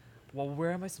like, well,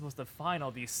 where am I supposed to find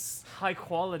all these high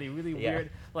quality, really Yeah. weird?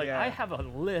 Like Yeah. I have a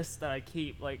list that I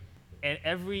keep like, and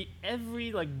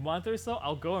every like month or so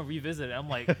I'll go and revisit it. I'm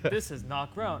like, this has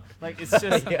not grown. Like it's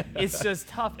just Yeah. it's just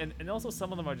tough, and also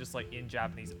some of them are just like in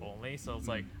Japanese only, so it's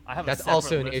like I have. That's a separate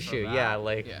also an list for issue. that. Yeah,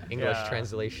 like Yeah. English Yeah.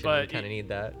 translation, But you kind of it- need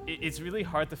that. It's really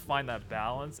hard to find that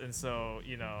balance, and so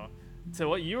to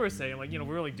what you were saying, like we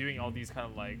were like doing all these kind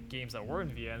of like games that were in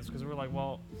VNs because we were like,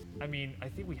 well, I mean, I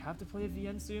think we have to play a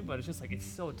VN soon, but it's just like it's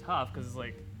so tough because it's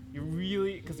like you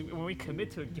really because when we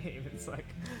commit to a game, it's like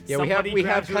Yeah, somebody we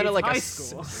have kind of graduates like high a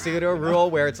school. pseudo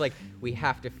rule where it's like we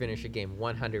have to finish a game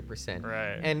 100%.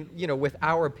 Right. And with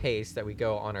our pace that we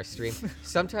go on our stream,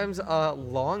 sometimes a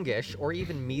longish or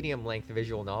even medium length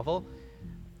visual novel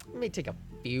may take a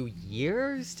few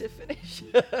years to finish.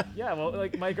 Yeah, well,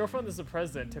 like My Girlfriend is the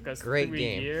President took us Great 3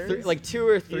 game. years. Like 2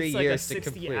 or 3 it's like years a to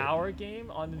complete. 60-hour game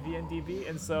on the VNDB,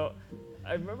 and so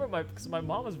I remember because my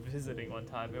mom was visiting one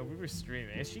time and we were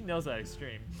streaming, and she knows that I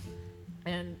stream.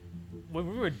 And when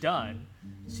we were done,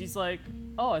 she's like,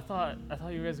 "Oh, I thought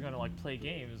you guys were gonna like play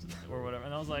games or whatever."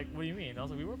 And I was like, "What do you mean?" I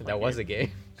was like, "We were playing." That was a games."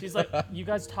 game. She's like, "You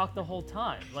guys talked the whole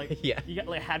time, like Yeah. you got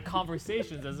like had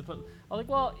conversations as opposed." I was like,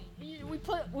 "Well, we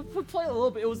play a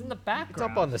little bit. It was in the background."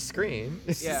 It's up on the screen.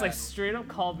 She Yeah. just like straight up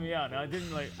called me out, and I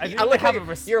didn't like. I I didn't like have how a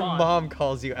response. your mom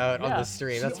calls you out on Yeah, the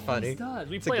stream. she That's funny. always does.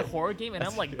 We It's a play a good- horror game, and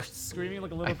that's I'm like good. screaming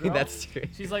like a little I girl. mean, that's true.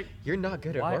 She's like, You're not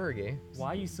good at Why- horror games.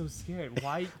 "Why are you so scared?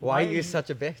 Why? Why are are you such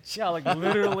a bitch? Yeah, like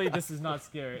literally, this is not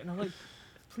scary." And I'm like,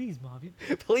 "Please, mom,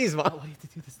 Please, why mom. do you have to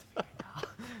do this to me right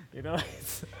now?" You know?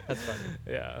 It's, That's funny.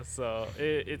 yeah. So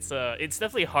it's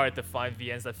definitely hard to find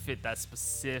VNs that fit that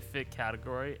specific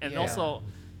category, and Yeah. also.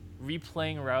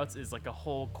 replaying routes is like a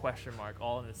whole question mark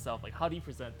all in itself. Like, how do you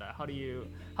present that? How do you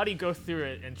go through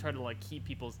it and try to like keep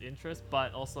people's interest,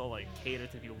 but also like cater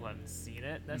to people who haven't seen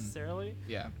it necessarily?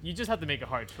 Yeah. You just have to make a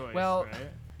hard choice. Well, right?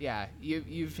 yeah,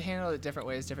 you've handled it different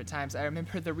ways, different times. I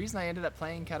remember the reason I ended up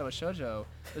playing Katawa Shoujo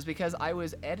was because I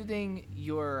was editing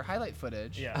your highlight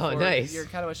footage Yeah. Oh, for nice. your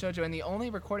Katawa Shoujo, and the only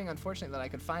recording, unfortunately, that I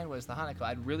could find was the Hanako.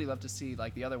 I'd really love to see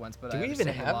like the other ones, but Do I we even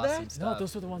understand we have lost that? some No, stuff.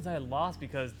 those were the ones I had lost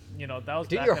because that was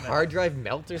Did back your in hard the, drive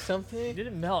melt or It something?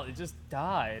 didn't melt. It just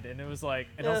died, and it was like,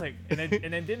 and I Yeah. was like, and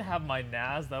it didn't have my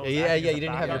NAS. That was Yeah, acting yeah, as a you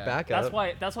didn't have your backup.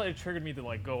 backup. That's why it triggered me to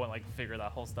like go and like figure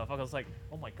that whole stuff out. I was like,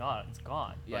 oh my god, it's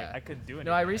gone. Yeah. Like I couldn't do anything.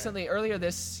 No, I recently, earlier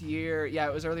this year,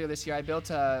 I built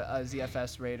a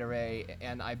ZFS RAID array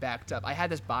and I backed up. I had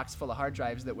this box full of hard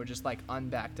drives that were just like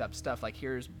unbacked up stuff. Like,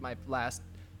 here's my last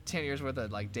 10 years worth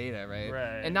of like data, right?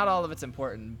 Right. And not all of it's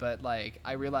important, but like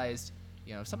I realized,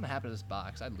 if something happened to this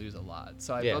box, I'd lose a lot.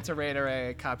 So I Yeah. built a RAID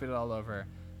array, copied it all over.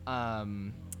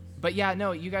 But yeah,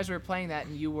 no, you guys were playing that,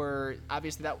 and you were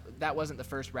obviously that wasn't the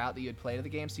first route that you had played of the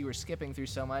game, so you were skipping through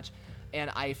so much, and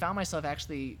I found myself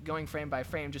actually going frame by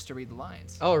frame just to read the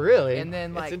lines. Oh, really? And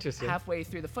then That's like interesting. halfway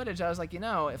through the footage, I was like, if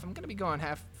I'm gonna be going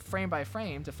half frame by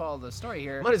frame to follow the story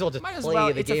here, Might as well just play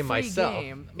the it's a game free myself.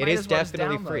 game. It Might is as well just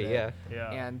definitely download free, it.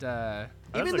 yeah. Yeah. And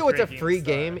That's Even a though it's a great game free to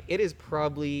start. game, it is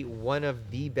probably one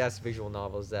of the best visual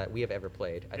novels that we have ever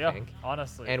played, I Yeah, think.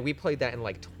 honestly. And we played that in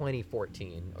like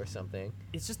 2014 or something.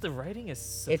 It's just the writing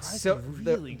is It's so surprisingly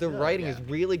the really good. writing yeah. is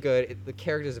really good. The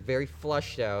characters are very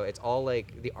flushed out. It's all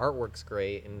like the artwork's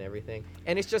great and everything.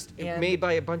 And it's just And- made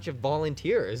by a bunch of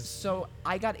volunteers. so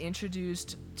I got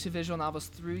introduced to visual novels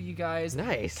through you guys.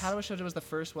 Nice. Katawa Shoujo was the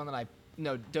first one that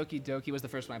Doki Doki was the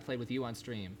first one I played with you on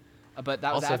stream. But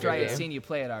that was Also a after good I had game. seen you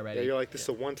play it already. Yeah, you're like, this is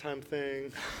a one-time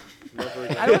thing. Never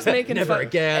again. I was making Never fun.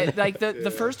 again. Like the Yeah.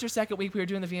 first or second week we were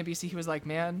doing the VNBC, he was like,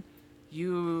 "Man,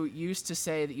 you used to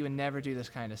say that you would never do this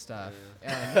kind of stuff."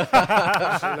 And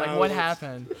like, what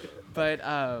happened? But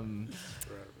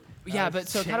yeah, but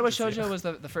so Katawa Shoujo was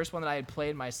the first one that I had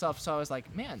played myself, so I was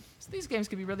like, man, these games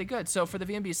could be really good. So for the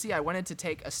VNBC, I wanted to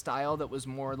take a style that was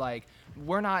more like,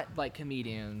 we're not like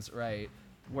comedians, right?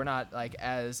 We're not like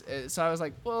so I was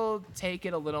like, well, take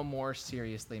it a little more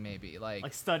seriously, maybe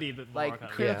like study a bit more. like kind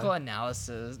of. critical Yeah.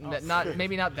 analysis. Oh. Not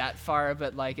maybe not that far,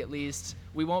 but like at least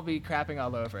we won't be crapping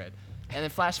all over it. And then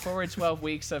flash forward 12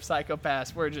 weeks of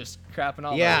Psychopaths, we're just crapping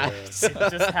all Yeah. over it.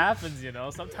 It just happens,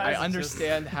 Sometimes I it's just-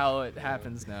 understand how it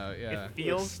happens now. Yeah. It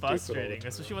feels stupid all the frustrating, time.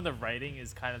 especially when the writing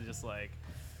is kind of just like,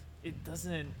 it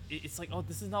doesn't. It's like, oh,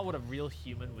 this is not what a real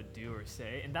human would do or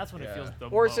say, and that's when it Yeah. feels the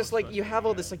Or it's most just like you have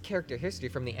all frustrating. this like character history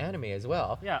from the anime as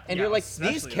well. Yeah, And yeah, you're like, these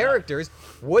especially that. characters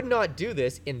would not do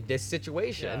this in this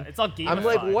situation. Yeah, it's all gamified. I'm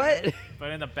like, what? right?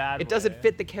 But in a bad It way. doesn't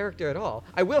fit the character at all.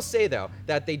 I will say though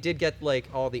that they did get like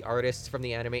all the artists from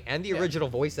the anime and the Yeah. original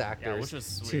voice actors which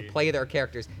was to sweet. play their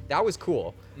characters. That was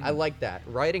cool. I like that.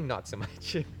 Writing, not so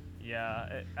much.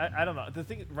 Yeah, I don't know. The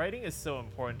thing, writing is so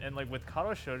important, and like with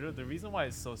Katawa Shoujo, the reason why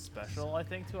it's so special, I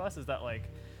think, to us is that like,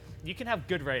 you can have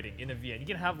good writing in a VN. You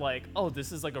can have like, oh,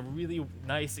 this is like a really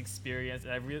nice experience,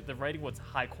 and the writing was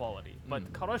high quality.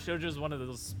 But Katawa Shoujo is one of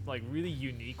those like really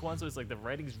unique ones. So it's like the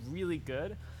writing's really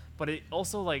good, but it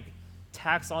also like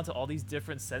tacks onto all these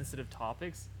different sensitive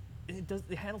topics. And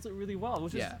it handles it really well,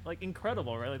 which Yeah. is like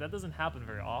incredible, right? Like that doesn't happen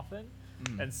very often.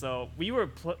 And so we were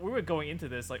going into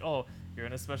this like, oh, you're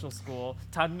in a special school,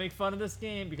 time to make fun of this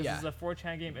game because Yeah. this is a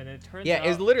 4chan game, and it turns Yeah, out. it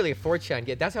was literally a 4chan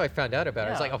game. That's how I found out about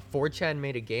it. It's Yeah. like a 4chan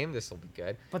made a game. This will be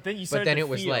good. But then you But started then to it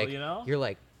was feel, like, you're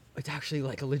like, it's actually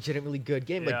like a legitimately good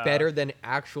game, Yeah. like better than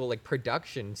actual like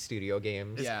production studio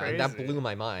games. It's Yeah. And that crazy. blew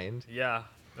my mind. yeah.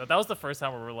 That was the first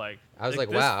time where we're like, I was like,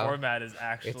 this wow, format is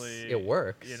actually it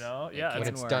works. Yeah, can When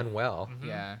Doesn't it's work. done well.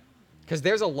 Yeah. Because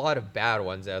there's a lot of bad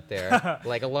ones out there.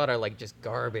 Like a lot are like just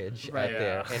garbage Right. out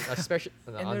there, Yeah. and especially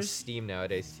on there's- Steam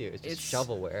nowadays too. It's just It's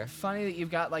shovelware. funny that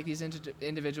you've got like these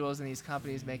individuals and these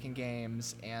companies making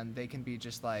games, and they can be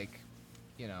just like,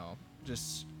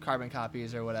 just carbon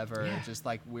copies or whatever, Yeah. just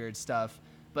like weird stuff.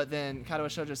 But then Katawa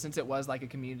Shoujo, since it was like a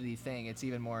community thing, it's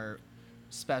even more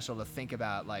special to think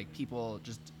about. Like people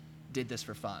just did this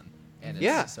for fun, and it's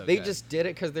Yeah, so they good. just did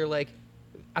it because they're like,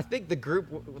 I think the group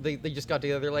they just got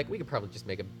together. They're like, we could probably just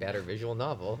make a better visual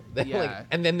novel. They're like- Yeah.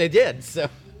 and then they did. So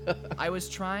I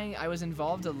was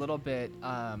involved a little bit.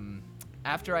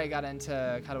 After I got into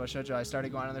Katawa Shoujo, I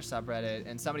started going on their subreddit,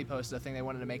 and somebody posted a thing they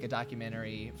wanted to make a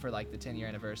documentary for like the 10-year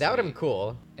anniversary. that would have been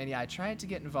cool. And yeah, I tried to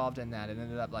get involved in that. It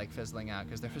ended up like fizzling out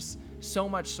because there was so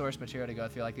much source material to go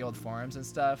through, like the old forums and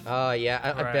stuff. Oh yeah,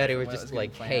 I Right. bet it was when just getting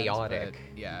like planned, chaotic.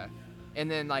 but yeah. and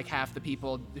then like half the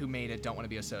people who made it don't want to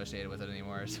be associated with it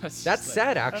anymore. So it's That's just, like,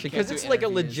 sad actually, because can't it's do like a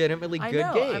interviews. legitimately I good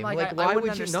know, game. I'm like, Like, I why wouldn't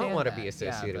would you not understand want to be that. Yeah,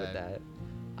 associated with but- that?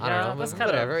 Yeah, I don't know, that's but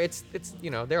kinda- whatever. It's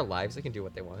their lives. They can do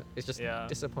what they want. It's just Yeah.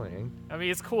 disappointing. I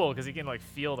mean, it's cool because you can like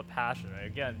feel the passion.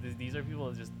 Again, these are people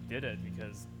that just did it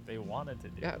because they wanted to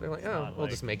do. Yeah, it. they're like, It's oh, not we'll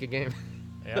like- just make a game.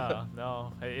 Yeah,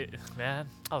 no, man,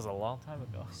 that was a long time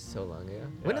ago. So long ago.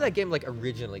 When did Yeah. that game like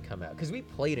originally come out? Because we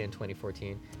played it in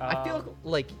 2014. I feel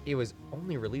like it was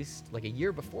only released like a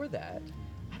year before that.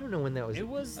 I don't know when that was. It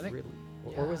was- I think-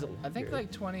 really, or was it? I think later?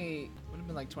 like 20 would have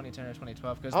been like 2010 or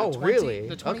 2012 because Oh, really?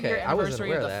 the 20 Okay, year I wasn't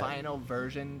anniversary of the aware of that. final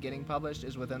version getting published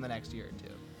is within the next year or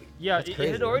two. Yeah, That's it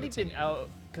crazy. had already been out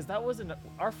because that wasn't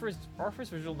our first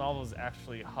visual novel was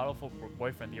actually Hatoful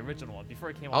Boyfriend, the original one, before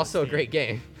it came out. on Also a Steam. great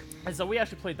game. And so we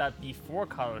actually played that before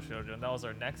Karo Shoujo, and that was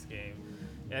our next game.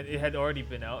 And it had already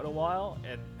been out a while,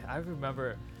 and I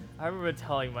remember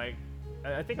telling Mike,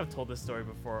 I think I've told this story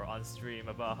before on stream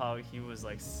about how he was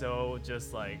like so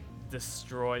just like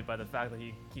destroyed by the fact that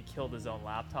he killed his own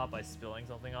laptop by spilling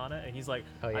something on it, and he's like,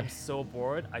 Oh, yeah. I'm so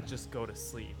bored, I just go to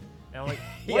sleep. And I'm like,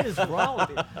 what is wrong with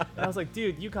you? And I was like,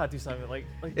 dude, you gotta do something. Like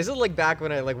This is like back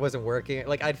when I like wasn't working.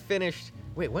 Like I'd finished.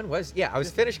 Wait, when was? Yeah, I was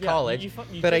finished yeah, college, you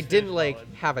but I just didn't finished like college.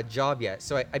 have a job yet.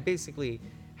 So I basically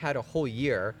had a whole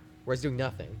year where I was doing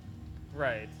nothing,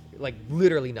 right. like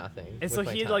literally nothing. And with so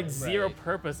my he had like time. zero Right.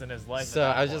 purpose in his life. at So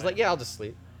that I was just point. like, yeah, I'll just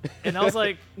sleep. And I was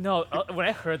like, no. When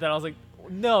I heard that, I was like,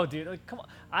 no, dude. Like, come on.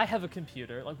 I have a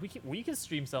computer. Like, we can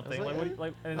stream something. like,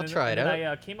 Like, "Eh, and I'll then, try it and then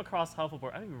out." I came across Huffleboard.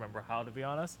 I don't even remember how, to be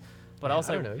honest. But I Yeah, was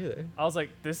like, don't know either. I was like,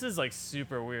 this is like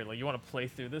super weird. Like, you want to play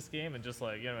through this game and just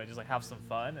like, just like have some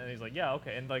fun. And he's like, yeah,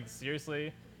 okay. And like,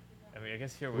 seriously, I mean, I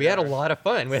guess here We had a are, lot of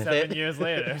fun with 7 it. years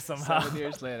later somehow. 7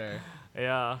 years later.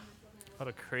 Yeah. What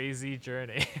a crazy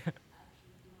journey.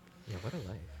 Yeah, what a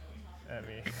life. I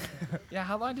mean. Yeah,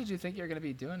 how long did you think you were gonna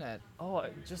be doing it? Oh,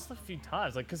 just a few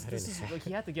times. Like, cause this didn't is like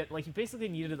he had to get like he basically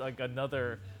needed like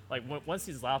another like once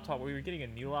his laptop. We were getting a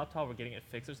new laptop or getting it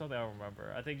fixed or something. I don't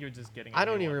remember. I think you were just getting. I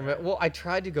don't even remember. Well, I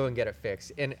tried to go and get it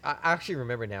fixed, and I actually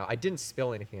remember now. I didn't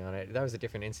spill anything on it. That was a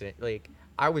different incident. Like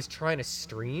I was trying to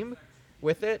stream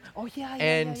with it, Oh yeah,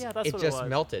 and That's it what just it was.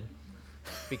 melted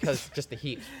because just the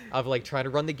heat of like trying to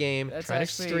run the game, That's trying to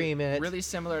actually stream it. really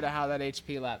similar to how that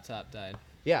HP laptop died.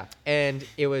 Yeah, and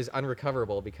it was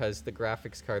unrecoverable because the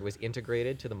graphics card was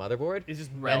integrated to the motherboard. It's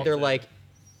just And melted. they're like,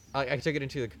 I took it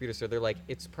into the computer store. They're like,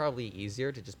 it's probably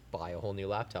easier to just buy a whole new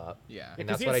laptop. Yeah. And because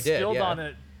that's he what had I did. spilled Yeah. on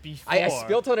it before. I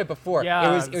spilled on it before.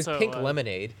 Yeah, it was so, pink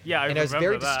lemonade. Yeah, I and I was very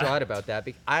remember that. distraught about that.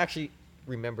 I actually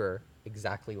remember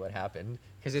exactly what happened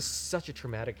because it's such a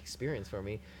traumatic experience for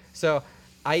me. So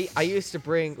I used to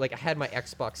bring like I had my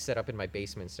Xbox set up in my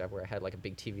basement and stuff where I had like a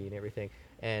big TV and everything,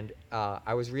 and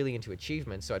I was really into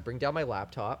achievements. So I'd bring down my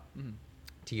laptop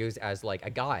to use as like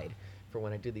a guide for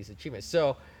when I did these achievements.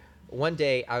 So one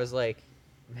day I was like,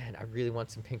 man, I really want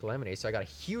some pink lemonade. So I got a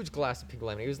huge glass of pink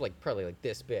lemonade. It was like probably like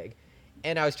this big.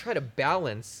 And I was trying to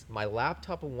balance my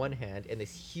laptop in one hand and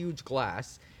this huge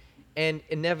glass. And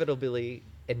inevitably,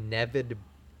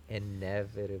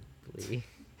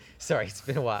 sorry, it's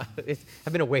been a while.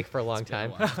 I've been awake for a long It's been a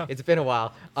time. while. It's been a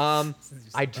while.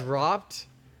 I dropped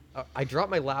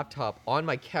my laptop on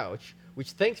my couch,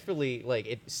 which thankfully like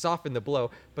it softened the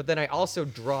blow. But then I also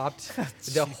dropped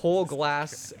the whole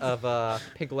glass of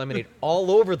pink lemonade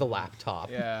all over the laptop.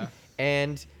 Yeah.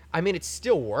 And I mean, it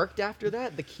still worked after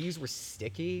that. The keys were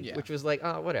sticky, Yeah. which was like,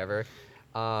 oh, whatever.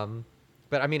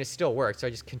 But I mean, it still worked, so I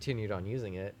just continued on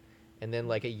using it. And then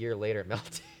like a year later, it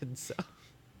melted. So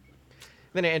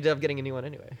then I ended up getting a new one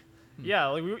anyway. Yeah,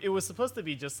 like it was supposed to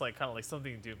be just like kind of like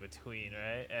something to do in between,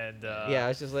 right? And Yeah,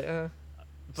 it's just like,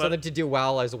 something to do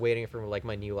while I was waiting for like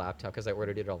my new laptop because I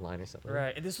ordered it online or something.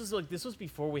 Right, and this was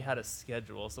before we had a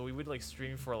schedule, so we would like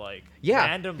stream for like Yeah,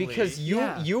 randomly. because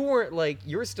you weren't like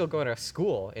you were still going to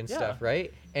school and Yeah. stuff,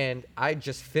 right? And I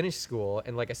just finished school,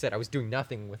 and like I said, I was doing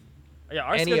nothing with yeah,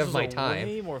 our any of schedules my are time.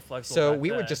 way more flexible. So back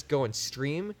we would then. just go and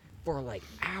stream for like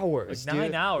hours, Like 9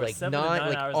 dude. hours, like 7 to 9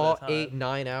 like hours at all a time.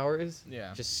 8-9 hours.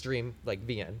 Yeah. Just stream like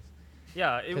VN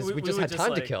yeah, because we just would had time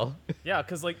to like- kill. Yeah,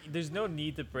 because like there's no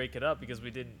need to break it up because we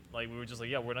didn't like we were just like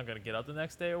yeah we're not gonna get up the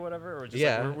next day or whatever or just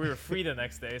Yeah. like, we were free the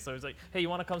next day, so it was like hey you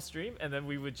want to come stream, and then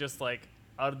we would just like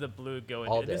out of the blue go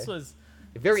All and this day. was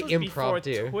Very this was before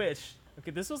impromptu. Twitch.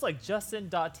 Okay, this was like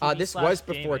Justin.tv. This was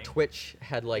before gaming. Twitch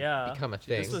had like Yeah. become a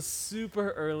thing. This was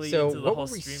super early So into the what whole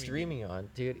were we streaming. streaming on,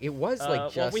 dude? It was like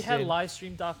just well, we had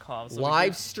livestream.com. So we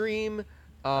live did- stream.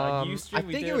 Ustream I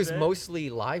we think did it a was bit. mostly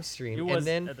live stream, It and was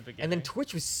then at the and then beginning.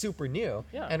 Twitch was super new.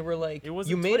 Yeah. And we're like, It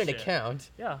wasn't you made an Twitch yet. account.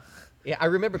 Yeah. Yeah, I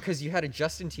remember because you had a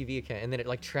Justin TV account, and then it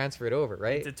like transferred over,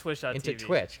 right? Into Twitch.tv. Into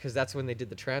Twitch, because that's when they did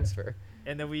the transfer.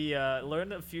 And then we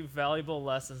learned a few valuable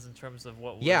lessons in terms of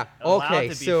what Yeah. was allowed Okay.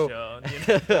 to be So shown. You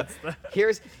know, that's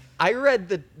the- I read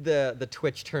the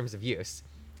Twitch terms of use,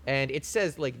 and it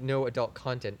says like no adult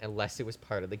content unless it was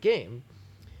part of the game.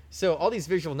 So all these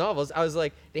visual novels, I was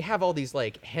like, they have all these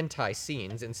like hentai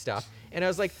scenes and stuff, and I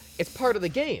was like, it's part of the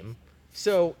game,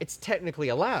 so it's technically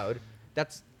allowed.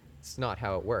 It's not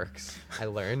how it works. I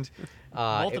learned.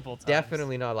 Multiple times.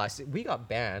 Definitely not allowed. We got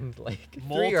banned like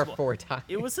 3 or Multiple. 4 times.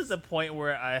 It was to the point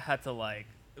where I had to like,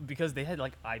 because they had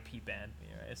like IP banned me,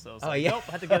 right? So it's Oh, like, yeah. nope,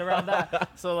 I had to get around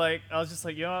that. So like, I was just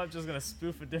like, I'm just gonna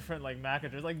spoof a different like MAC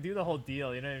address, like do the whole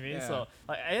deal, you know what I mean? Yeah. So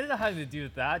like, I ended up having to do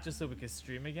that just so we could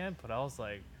stream again. But I was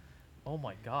like, oh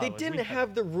my god. They like, didn't we had-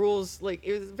 have the rules, like,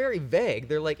 it was very vague.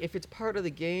 They're like, if it's part of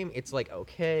the game, it's like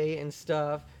okay and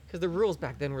stuff. Because the rules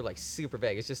back then were like super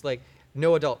vague. It's just like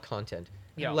no adult content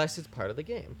Yeah. unless it's part of the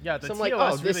game. Yeah, the so I'm like,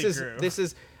 TOS oh, this really is grew. this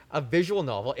is a visual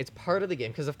novel. It's part of the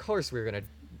game because of course we were gonna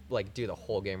like do the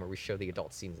whole game where we show the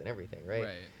adult scenes and everything, right?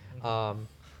 Right.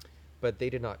 But they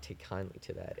did not take kindly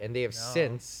to that, and they have No.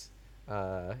 since,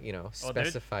 Oh,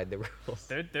 specified the rules.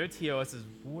 Their TOS is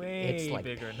way It's like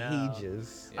bigger now.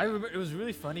 pages. I remember it was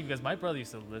really funny because my brother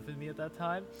used to live with me at that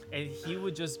time, and he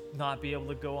would just not be able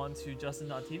to go onto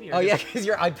Justin.tv. Oh yeah, because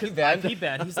you're IP banned. IP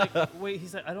ban. He's like, wait.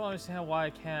 He's like, I don't understand why I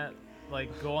can't like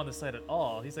go on the site at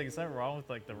all. He's like, is something wrong with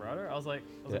like the router? I was like,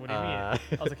 what do you mean? I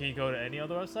was like, can you go to any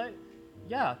other website?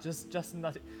 Yeah, just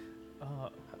Justin.tv.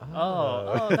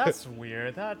 Oh, that's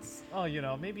weird. That's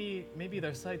maybe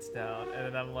their site's down. And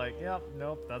then I'm like, yep,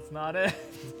 nope, that's not it.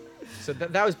 So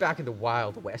that was back in the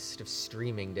wild west of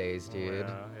streaming days, dude.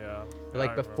 Yeah.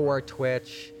 Like I before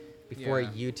Twitch, before Yeah.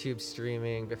 YouTube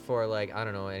streaming, before like I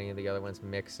don't know any of the other ones,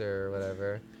 Mixer or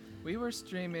whatever. We were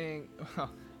streaming.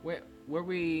 Were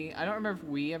we? I don't remember if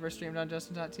we ever streamed on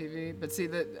Justin.tv. But see,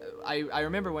 I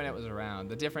remember when it was around.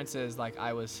 The difference is like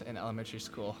I was in elementary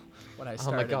school when I Oh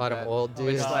started. my god, I'm but old,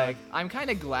 dude. It's like I'm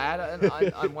kind of glad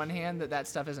on one hand that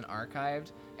stuff isn't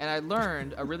archived, and I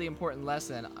learned a really important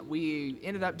lesson. We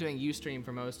ended up doing Ustream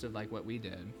for most of like what we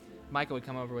did. Michael would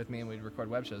come over with me and we'd record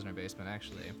web shows in our basement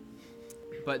actually,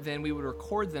 but then we would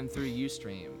record them through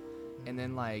Ustream, and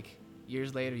then like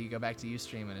years later you go back to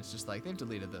Ustream and it's just like they've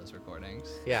deleted those recordings.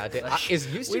 Yeah, dude, Like, is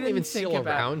we Ustream didn't even think still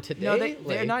about- around today? No, they're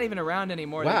Like- not even around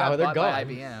anymore. Wow, they they're got bought gone.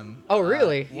 by IBM. Oh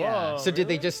really? Yeah. Whoa. So did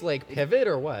they just like pivot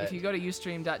or what? If you go to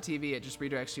Ustream.tv, it just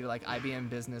redirects you to like IBM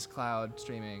Business Cloud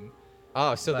streaming.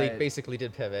 Oh, so they but basically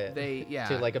did pivot.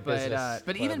 To like a business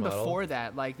but cloud even model. before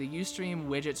that, like the Ustream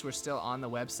widgets were still on the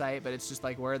website, but it's just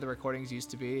like where the recordings used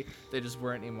to be, they just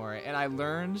weren't anymore. And I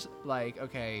learned like,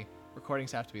 okay,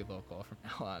 recordings have to be local from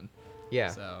now on. Yeah.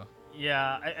 So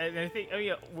Yeah, I think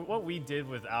what we did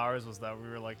with ours was that we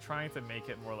were like trying to make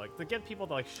it more like to get people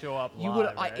to like show up live. you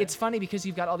would. Right? It's funny because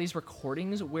you've got all these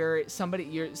recordings where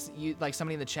somebody like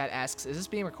somebody in the chat asks, "Is this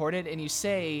being recorded?" And you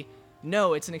say,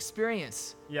 "No, it's an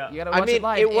experience." Yeah. You gotta watch I mean, it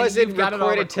live. it and wasn't you've got it all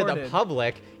recorded to the recorded.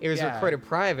 public. It was Yeah. recorded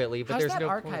privately, but How's there's that no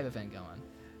archive point. event going?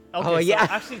 Okay, Oh, so yeah.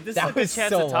 actually, this That is a good was chance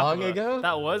so to talk long about it. ago.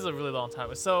 That was a really long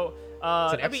time. So It's an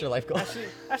I extra mean, life goal.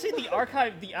 Actually,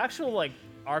 the actual like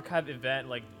archive event,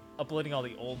 like uploading all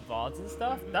the old VODs and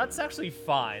stuff, that's actually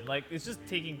fine. Like it's just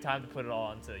taking time to put it all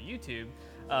onto YouTube.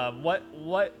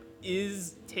 What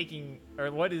is taking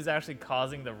or what is actually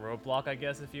causing the roadblock, I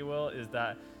guess, if you will, is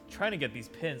that trying to get these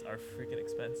pins are freaking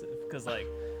expensive because like.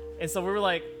 And so we were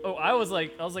like, I was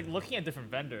like looking at different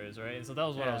vendors, right? And so that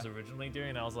was what I was originally doing.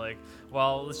 And I was like,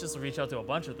 well, let's just reach out to a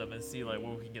bunch of them and see like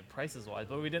what we can get prices wise.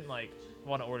 But we didn't like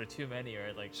want to order too many,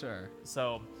 right? Like, Sure.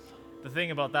 So the thing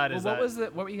about that is What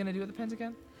were you gonna do with the pins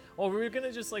again? well, we were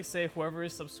gonna just like say whoever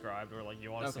is subscribed or like you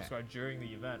want to Okay. subscribe during the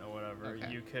event or whatever, Okay.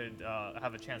 you could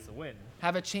have a chance to win.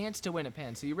 Have a chance to win a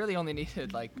pin. So you really only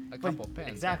needed like a couple pins.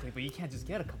 Exactly, but you can't just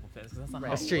get a couple pins because that's not Right.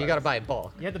 how That's it true. You works. gotta buy in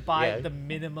bulk. You have to buy Yeah. the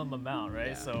minimum amount, right?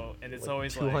 Yeah. So and it's Like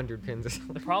always 200 pins or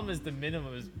something. The problem is the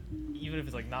minimum is, even if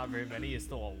it's like not very many, it's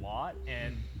still a lot,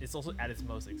 and it's also at its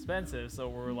most expensive. So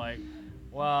we're like,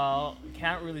 well,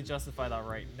 can't really justify that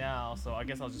right now. So I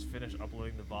guess I'll just finish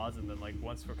uploading the VODs, and then like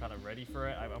once we're kind of ready for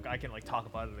it, I can like talk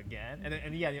about it again.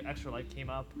 And yeah, the Extra Life came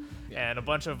up, and a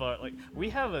bunch of like we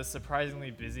have a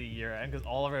surprisingly busy year end because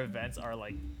all of our events are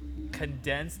like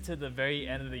condensed to the very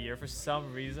end of the year for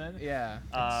some reason. Yeah.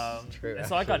 true, And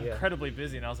so I got actually, yeah. incredibly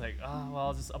busy, and I was like, oh, well,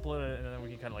 I'll just upload it, and then we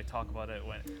can kind of like talk about it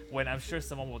when I'm sure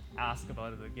someone will ask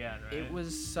about it again, right? It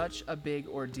was such a big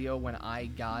ordeal when I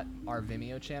got our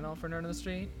Vimeo channel for Nerd on the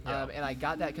Street. Yeah. And I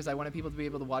got that because I wanted people to be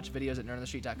able to watch videos at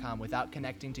nerdonthestreet.com without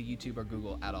connecting to YouTube or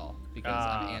Google at all because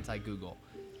I'm anti-Google.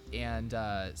 And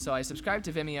so I subscribed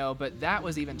to Vimeo, but that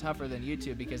was even tougher than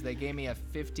YouTube because they gave me a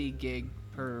 50 gig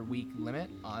per week limit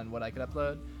on what I could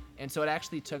upload. And so it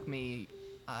actually took me,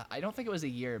 I don't think it was a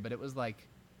year, but it was like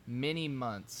many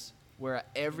months where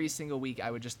every single week I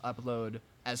would just upload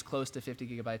as close to 50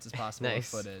 gigabytes as possible of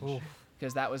Nice. footage.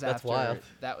 Because that was That's after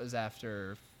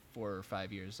wild. 4 or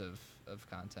 5 years of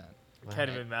content. Can't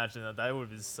even imagine that. That would have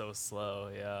been so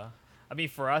slow. Yeah. I mean,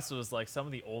 for us, it was like some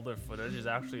of the older footage is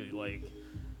actually like,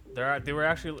 they were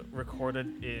actually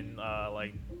recorded in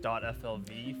like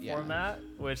 .flv Yeah. format,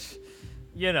 which,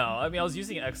 you know, I mean, I was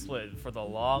using XSplit for the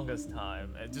longest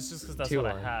time, and just because that's Too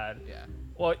what long. I had. Yeah.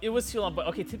 Well, it was too long, but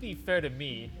okay. To be fair to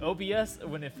me, OBS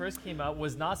when it first came out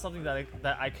was not something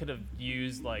that I could have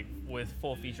used like with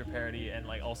full feature parity and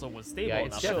like also was stable Yeah, enough.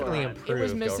 it's to definitely run. improved. It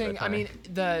was over missing. I time. mean,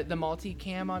 the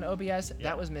multicam on OBS Yeah.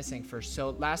 that was missing for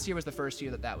last year was the first year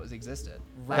that was existed.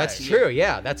 Right. That's Last year. true.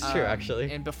 Yeah, that's true.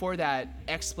 Actually, And before that,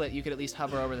 XSplit you could at least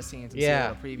hover over the scenes and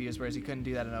Yeah. see little previews, whereas you couldn't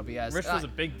do that in OBS. Which was a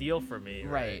big deal for me.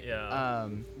 right. Yeah.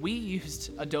 We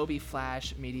used Adobe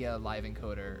Flash Media Live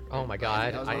Encoder. Oh my I think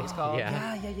God, that was what it was called. yeah.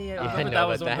 Yeah. I I remember know that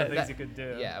was about one of the that. things you could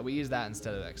do. Yeah, we used that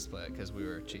instead of XSplit because we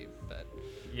were cheap. But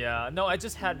Yeah, no, I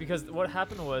just had because what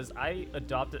happened was I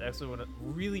adopted XSplit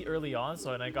really early on,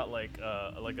 so and I got like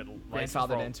a license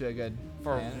grandfathered into a good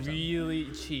for plan or something.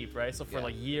 really cheap, right? So for Yeah.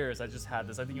 like years, I just had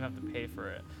this. I didn't even have to pay for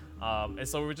it, and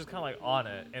so we were just kind of like on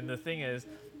it. And the thing is,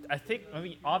 I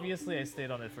mean, obviously I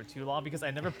stayed on it for too long because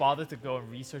I never bothered to go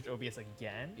and research OBS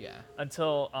again. Yeah.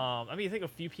 Until I mean, I think a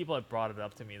few people had brought it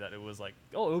up to me that it was like,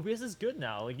 oh, OBS is good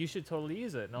now. Like you should totally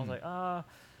use it. And I was like,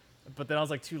 but then I was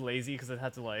like too lazy because I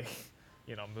had to like,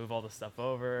 you know, move all the stuff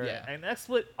over. Yeah. And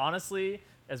XSplit, honestly,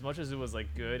 as much as it was like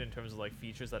good in terms of like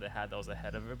features that it had that was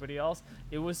ahead of everybody else,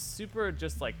 it was super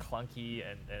just like clunky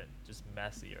and just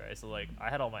messy, right? So like I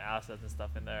had all my assets and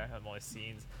stuff in there, had all my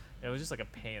scenes. And it was just like a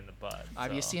pain in the butt.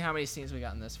 Have you so- seen how many scenes we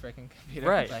got in this freaking computer?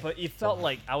 Right, Like, but it felt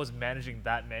like I was managing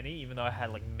that many, even though I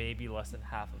had like maybe less than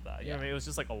half of that. You know what I Yeah. mean? It was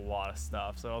just like a lot of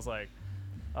stuff. So I was like,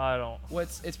 I don't.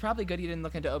 it's probably good you didn't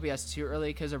look into OBS too early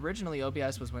because originally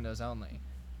OBS was Windows only.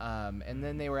 And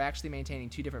then they were actually maintaining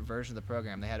two different versions of the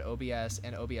program. They had OBS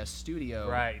and OBS Studio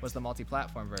Right. was the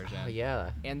multi-platform version. oh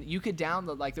yeah. And you could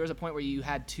download, like, there was a point where you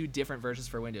had two different versions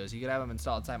for Windows. You could have them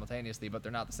installed simultaneously, but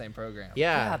they're not the same program.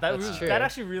 Yeah, that that's was, true. that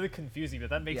actually really confused me,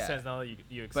 but that makes Yeah. sense now that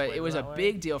you explain But it was a that way.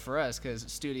 big deal for us because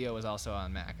Studio was also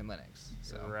on Mac and Linux.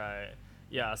 So Right.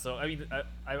 Yeah. So I mean,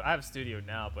 I have Studio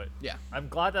now, but yeah. I'm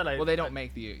glad that Well, they don't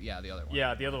make the other one.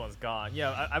 Yeah, the other one's gone.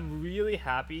 Yeah, I'm really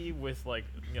happy with like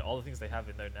all the things they have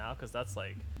in there now because that's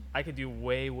like I could do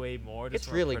way more. Just It's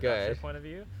from really a production good. point of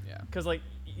view. Yeah. Because like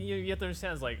you have to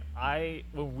understand is like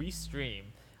when we stream,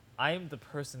 I am the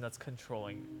person that's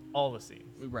controlling all the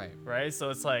scenes, Right. right? So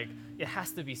it's like it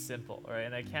has to be simple, right?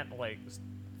 And I can't like just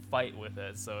fight with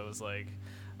it. So it was like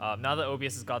now that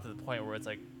OBS has got to the point where it's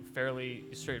like fairly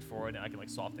straightforward and I can like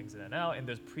swap things in and out. And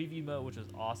there's preview mode, which is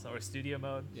awesome, or studio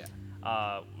mode.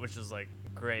 Yeah. Which is like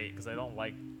great because I don't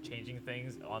like changing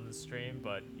things on the stream,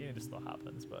 but you know, it just still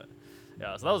happens. But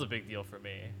yeah, so that was a big deal for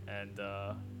me, and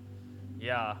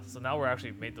yeah, so now we're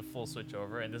actually made the full switch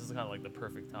over, and this is kind of like the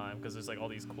perfect time because there's like all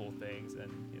these cool things,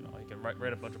 and you know, you can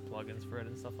write a bunch of plugins for it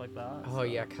and stuff like that. Oh so.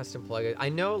 yeah, custom plugins. I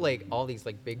know like all these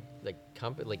like big like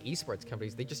esports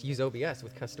companies, they just use OBS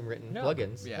with custom written Yeah.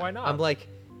 plugins. Yeah. Why not? I'm like,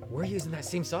 we're using that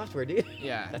same software, dude.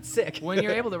 Yeah. That's sick. When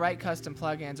you're able to write custom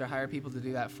plugins or hire people to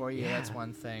do that for you, that's Yeah.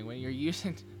 one thing. When you're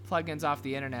using plugins off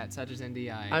the internet, such as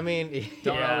NDI, I mean,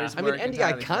 don't Yeah. always I mean, work NDI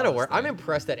entirely kind of works. I'm flawlessly.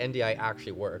 impressed that NDI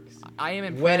actually works. I am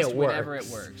when impressed it whenever it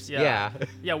works. works. Yeah.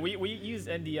 Yeah, we used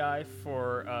NDI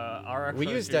for our actual We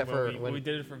used stream that for when when- we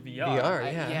did it for VR. VR,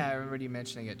 I, yeah. yeah, I remember you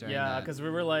mentioning it during Yeah, that. because we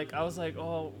were like, I was like,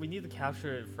 oh, we need to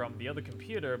capture it from the other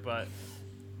computer, but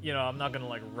you know, I'm not gonna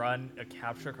like run a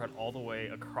capture card all the way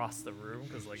across the room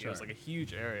because like it was Sure. like a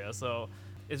huge area. So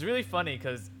it's really funny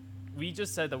because we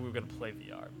just said that we were gonna play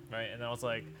VR, right? And I was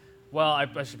like, well, I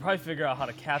should probably figure out how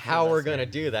to capture How we're this, gonna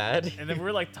right? do that? And then we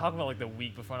were like talking about like the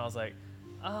week before, and I was like,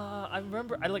 I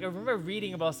remember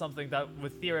reading about something that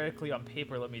would theoretically on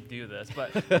paper let me do this,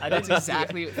 but I That's didn't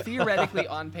exactly theoretically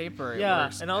on paper. It Yeah,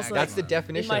 works and also That's the excellent.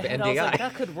 definition in my of head, NDI. I was like,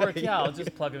 that could work. Yeah, I'll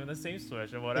just plug it in the same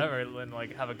switch and whatever, and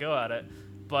like have a go at it.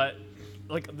 But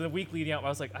like the week leading up, I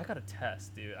was like, I gotta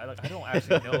test, dude. I don't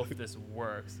actually know if this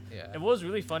works. Yeah. And what was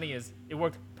really funny is it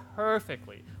worked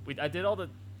perfectly. I did all the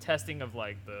testing of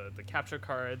like the capture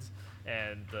cards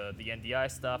and the NDI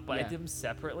stuff, but I Yeah. did them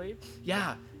separately,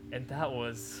 Yeah, and that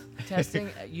was testing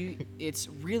it's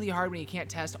really hard when you can't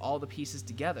test all the pieces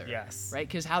together. Yes. Right,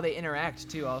 because how they interact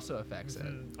too also affects it.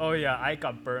 Oh yeah, I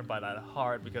got burned by that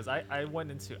hard because I went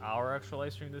into our actual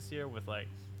live stream this year with like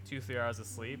 2-3 hours of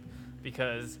sleep,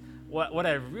 because what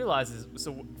I realized is,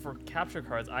 so for capture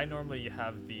cards, I normally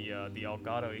have the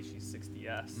Elgato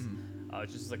HD60S,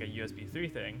 which is like a USB 3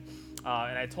 thing,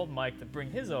 and I told Mike to bring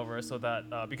his over so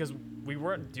that because we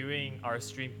weren't doing our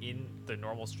stream in the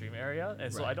normal stream area,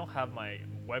 and so I don't have my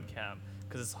webcam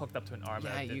because it's hooked up to an arm.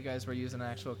 Yeah, you guys were using an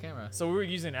actual camera. So we were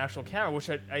using an actual camera, which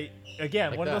I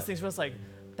again, Like one of those that. things where it's like,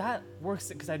 that works,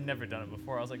 because I'd never done it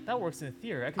before. I was like, that works in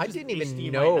theory. I Just didn't even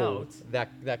HDMI know out.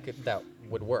 that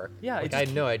would work. Yeah, it like, I just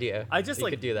had no idea. I just, you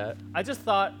like, could do that. I just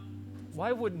thought,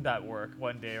 why wouldn't that work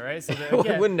one day, right? So then, Why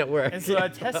again, wouldn't it work? And so I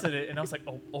tested it, and I was like,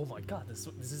 oh my god, this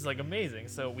is like amazing.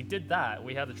 So we did that.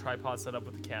 We had the tripod set up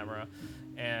with the camera,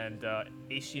 and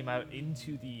HDMI out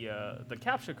into the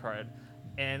capture card.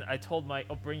 And I told Mike,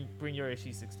 oh, bring your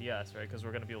HD60S, right? Because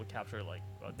we're gonna be able to capture like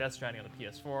Death Stranding on the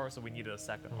PS4, so we needed a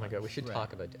second Oh my one. god, we should Right.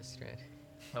 talk about Death Stranding.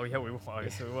 Oh yeah, we will.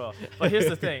 Obviously we will. But here's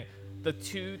the thing: the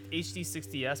two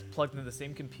HD60S plugged into the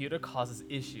same computer causes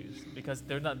issues because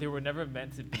they were never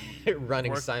meant to be Running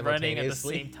running at the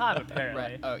simultaneously. same time, apparently.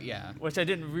 Right. Oh yeah. Which I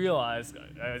didn't realize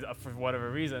for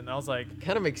whatever reason. I was like,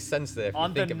 Kind of makes sense there if on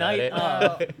you the think about night it.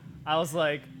 of, I was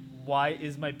like, why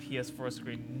is my PS4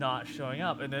 screen not showing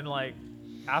up? And then like,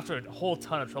 after a whole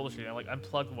ton of troubleshooting, I like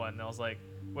unplugged one, and I was like,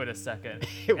 wait a second.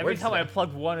 It Every works time I now.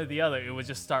 plugged one or the other, it would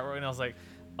just start working. I was like,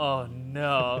 oh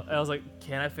no. And I was like,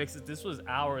 can I fix it? This was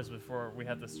hours before we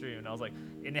had the stream, and I was like,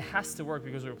 and it has to work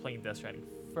because we were playing Death Stranding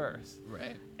first.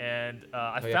 Right. And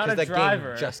I Oh, yeah, found 'cause a that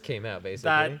driver game just came out, basically.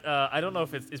 that I don't know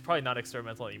if it's probably not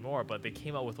experimental anymore, but they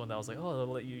came out with one that was like, oh, they'll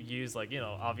let you use, like,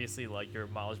 obviously like your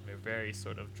mileage may vary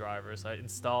sort of driver. So I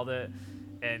installed it,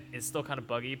 and it's still kind of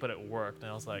buggy, but it worked. And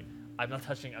I was like, I'm not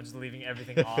touching, I'm just leaving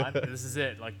everything on. This is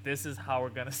it. Like, this is how we're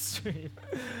gonna stream.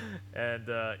 And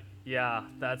yeah,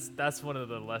 that's one of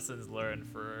the lessons learned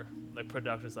for like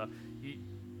production stuff.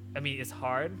 I mean, it's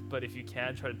hard, but if you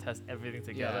can, try to test everything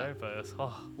together. But it's,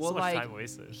 so much time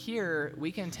wasted. Here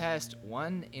we can test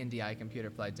one NDI computer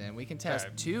plugged in. We can test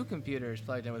Right. 2 computers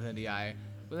plugged in with NDI.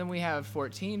 But then we have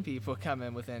 14 people come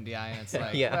in with NDI, and it's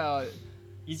like, Yeah. well,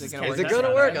 You is just it can't gonna work? Is it this gonna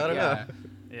time, work? right? I don't know.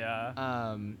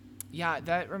 Yeah. Yeah,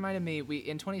 that reminded me.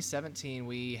 In 2017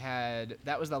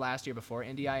 that was the last year before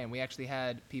NDI, and we actually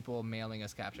had people mailing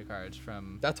us capture cards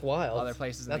from That's wild. other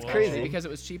places. That's in the country crazy. because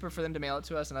it was cheaper for them to mail it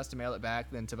to us and us to mail it back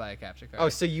than to buy a capture card. Oh,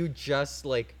 so you just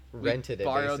like We rented it?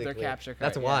 borrowed their basically. capture card.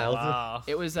 That's yeah. wild. Wow.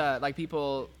 It was like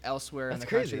people elsewhere in That's the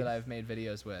country crazy. that I've made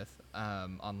videos with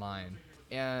online.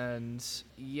 And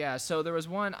yeah, so there was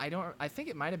one, I think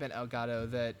it might have been Elgato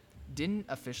that didn't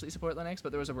officially support Linux,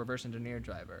 but there was a reverse engineered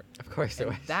driver. Of course it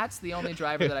And was. that's the only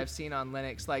driver that I've seen on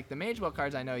Linux. Like the Magewell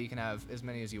cards, I know you can have as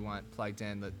many as you want plugged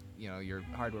in that your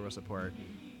hardware will support.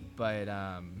 But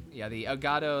yeah, the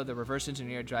Elgato, the reverse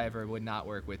engineered driver would not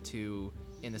work with 2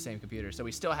 in the same computer. So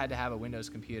we still had to have a Windows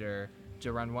computer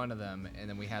to run one of them, and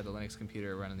then we had the Linux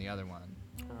computer running the other one,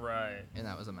 Right. and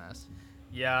that was a mess.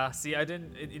 Yeah, see,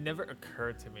 it never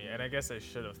occurred to me, and I guess I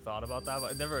should have thought about that,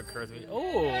 but it never occurred to me.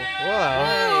 Oh!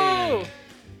 Whoa.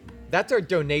 That's our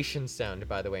donation sound,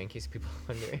 by the way, in case people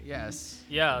are wondering. Yes.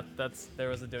 Yeah, there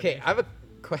was a donation. Okay, I have a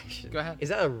question. Go ahead. Is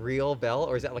that a real bell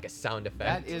or is that like a sound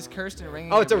effect? That is Kirsten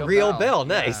ringing. Oh, it's a real bell.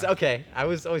 Yeah. Nice. Okay, I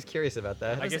was always curious about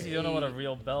that. I guess you don't know what a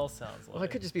real bell sounds like. Well,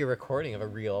 it could just be a recording of a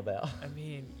real bell. I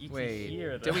mean, you Wait, can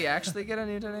hear that. did we actually get a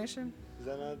new donation? Is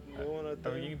that not no one at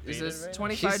Are we the getting Is baited this right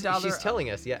now? $25? She's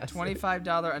telling us, yes.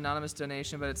 $25 anonymous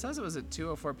donation, but it says it was at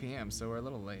 2:04 p.m., so we're a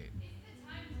little late.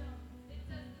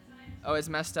 Oh, it's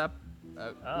messed up.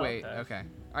 Oh, Wait, okay. okay.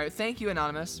 All right, thank you,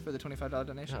 anonymous, for the $25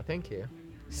 donation. Oh, thank you.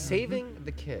 Saving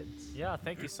the kids. Yeah,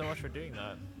 thank you so much for doing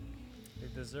that. They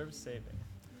deserve saving.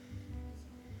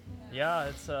 Yeah,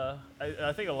 it's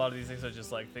I think a lot of these things are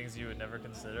just like things you would never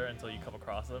consider until you come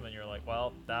across them, and you're like,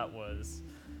 well, that was,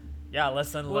 yeah,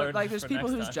 lesson Well, learned. like, there's for people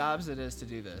next whose time. jobs it is to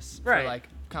do this, Right. For like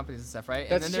companies and stuff, right?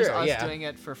 That's and then there's true, us yeah. doing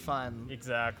it for fun.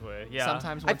 Exactly. Yeah.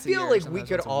 Sometimes I once a year, feel like we sometimes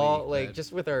could once a all week, like but-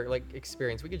 just with our like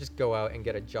experience, we could just go out and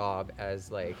get a job as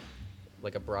like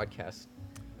a broadcast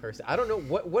person. I don't know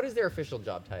what is their official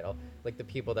job title. Like the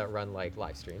people that run like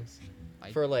live streams.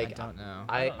 For like I don't know.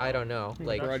 I don't know.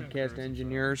 Like Production Broadcast crews,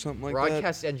 engineer or something like that.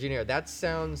 broadcast engineer. That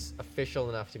sounds official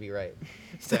enough to be right.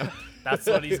 So That's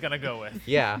what he's gonna go with.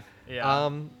 yeah. Yeah.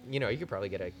 You could probably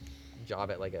get a job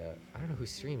at like I don't know who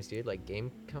streams, dude. Like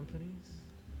game companies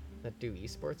that do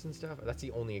esports and stuff. That's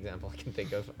the only example I can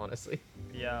think of, honestly.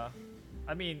 Yeah.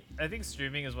 I mean, I think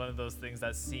streaming is one of those things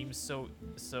that seems so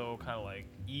kind of like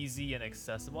easy and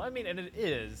accessible. I mean, and it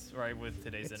is, right, with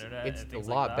today's internet It's and a things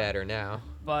lot like that. better now.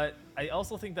 But I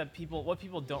also think that what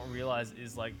people don't realize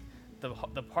is like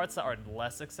the parts that are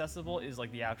less accessible is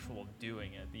like the actual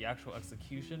doing it, the actual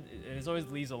execution. It always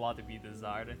leaves a lot to be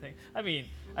desired. I mean,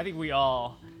 I think we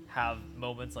all have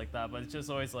moments like that, but it's just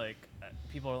always like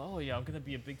people are like, oh yeah, I'm gonna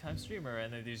be a big time streamer,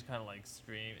 and then they just kind of like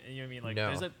stream, and you know what I mean? Like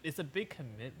No. it's a big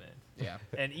commitment. Yeah.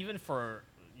 And even for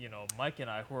Mike and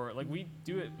I, who are like, we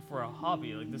do it for a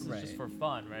hobby, like this is just for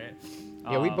fun, right?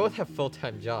 Yeah, we both have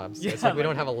full-time jobs, so it's yeah, like we don't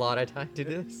like- have a lot of time to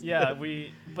do this. Yeah,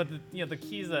 but the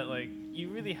key is that like you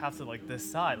really have to like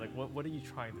decide like what are you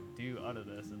trying to do out of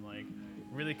this, and like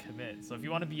really commit. So if you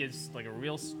want to be a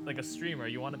streamer,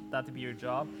 you want that to be your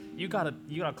job, you gotta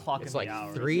clock It's in like the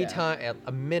hours. three times,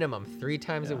 a minimum 3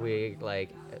 times a Yeah. week,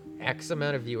 like X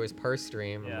amount of viewers per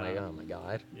stream. Yeah. I'm like, oh my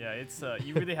god. Yeah, it's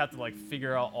you really have to like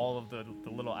figure out all of the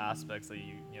little aspects that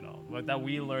like that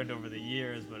we learned over the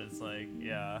years. But it's like,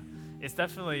 yeah, it's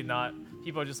definitely not.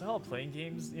 People are just like, oh, playing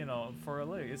games, for a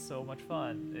living is so much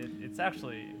fun. It's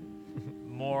actually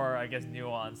more, I guess,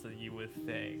 nuanced than you would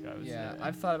think. I would Yeah, say.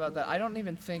 I've thought about that. I don't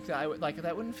even think that I would like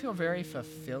that. Wouldn't feel very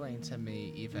fulfilling to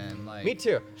me, even like. Me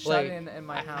too. Shut Like, in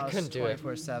my I house couldn't do it.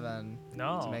 24/7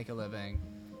 No. to make a living.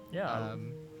 Yeah.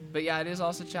 But yeah, it is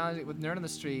also challenging with Nerd on the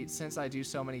Street, since I do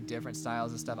so many different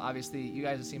styles and stuff. Obviously, you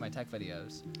guys have seen my tech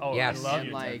videos. Oh, Yes. I love And,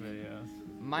 your like, tech videos.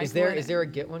 Michael Is there a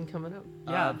get one coming up?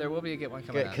 Yeah, there will be a get one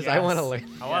coming Good, up. because I want to Yes.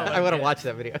 learn. I wanna I learn want to it. watch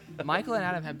that video. Michael and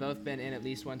Adam have both been in at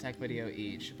least one tech video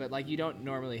each, but like you don't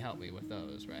normally help me with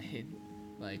those, right?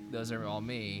 Like those are all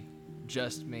me,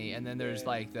 just me. And then there's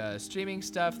like the streaming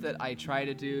stuff that I try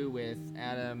to do with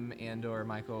Adam and or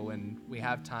Michael when we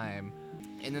have time.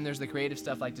 And then there's the creative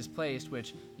stuff like Displaced,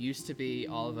 which used to be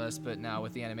all of us, but now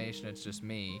with the animation it's just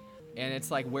me. And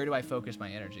it's like, where do I focus my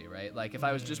energy, right? Like if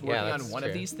I was just Yeah, working on that's one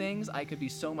of true. these things, I could be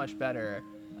so much better.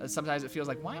 Sometimes it feels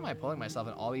like, why am I pulling myself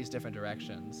in all these different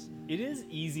directions? It is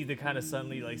easy to kind of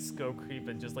suddenly like scope creep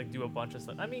and just like do a bunch of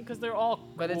stuff. I mean, because they're all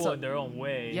But cool it's a- in their own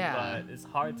way. Yeah. But it's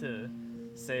hard to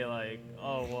say like,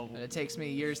 oh well. And it takes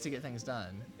me years to get things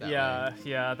done. that way.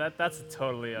 Yeah. That's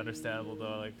totally understandable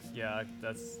though. Like, yeah,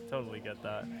 that's totally get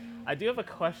that. I do have a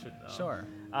question though. Sure.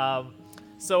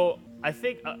 So I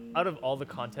think out of all the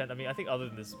content, I mean, I think other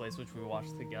than this place, which we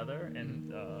watched together,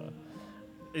 and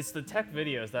it's the tech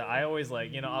videos that I always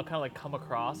like. I'll kind of like come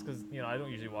across because I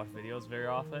don't usually watch videos very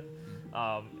often,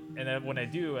 and then when I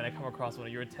do, and I come across one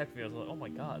of your tech videos, I'm like, oh my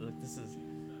god, like this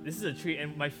is a treat.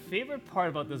 And my favorite part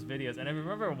about those videos, and I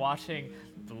remember watching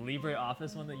the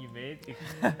LibreOffice one that you made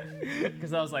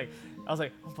because I was like, oh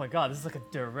my god, this is like a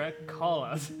direct call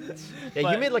out. Yeah,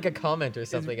 But you made like a comment or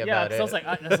something yeah, about 'cause it.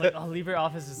 I was like, oh,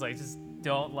 LibreOffice is like, just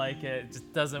don't like it. It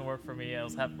just doesn't work for me. I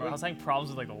was having problems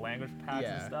with like the language packs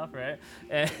and Yeah. stuff, right?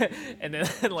 And then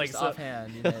like Just so.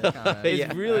 offhand, you made a comment. It's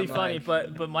Yeah. really I'm funny,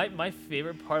 like- but my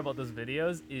favorite part about those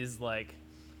videos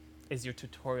is your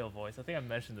tutorial voice. I think I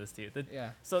mentioned this to you.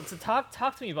 Yeah. So to talk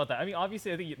to me about that. I mean,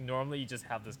 obviously, I think normally you just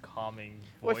have this calming voice.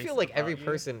 Well, I feel like every about you.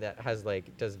 person that has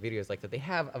like does videos like that, they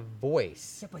have a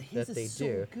voice Yeah, but his that they is so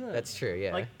do. good. That's true.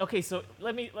 Yeah. Like, okay, so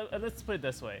let's put it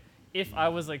this way. If I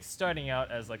was like starting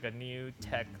out as like a new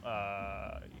tech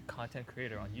content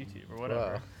creator on YouTube or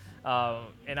whatever,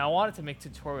 and I wanted to make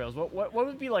tutorials, what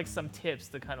would be like some tips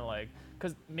to kind of like,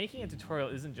 because making a tutorial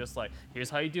isn't just like, here's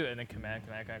how you do it and then command.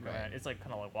 Right. It's like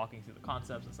kind of like walking through the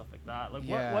concepts and stuff like that. Like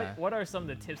Yeah. what are some of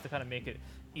the tips to kind of make it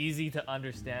easy to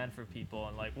understand for people,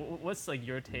 and like what's like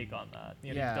your take on that?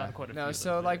 You've done quite a few No, of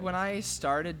so those like videos. when I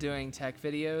started doing tech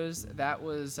videos, that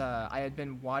was I had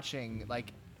been watching,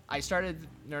 like I started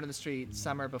Nerd on the Street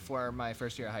summer before my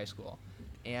first year of high school.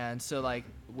 And so like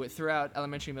throughout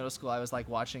elementary, middle school, I was like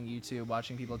watching YouTube,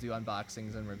 watching people do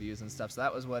unboxings and reviews and stuff. So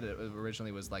that was what it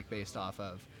originally was like based off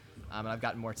of. And I've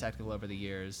gotten more technical over the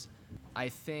years. I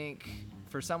think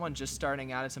for someone just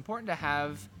starting out, it's important to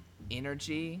have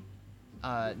energy.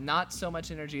 Not so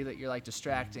much energy that you're like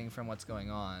distracting from what's going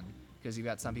on, because you've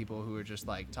got some people who are just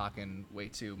like talking way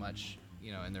too much,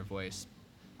 in their voice.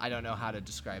 I don't know how to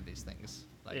describe these things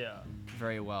like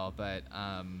very well, but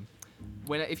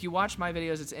if you watch my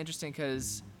videos, it's interesting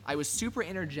because I was super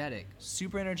energetic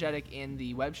in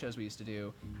the web shows we used to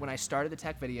do. When I started the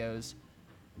tech videos,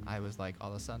 I was like all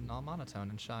of a sudden all monotone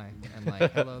and shy and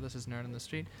like, hello, this is Nerd on the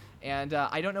Street. And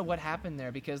I don't know what happened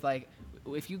there, because like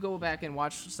if you go back and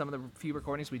watch some of the few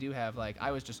recordings we do have, like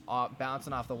I was just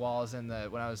bouncing off the walls when I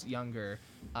was younger.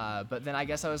 But then I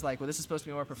guess I was like, well, this is supposed to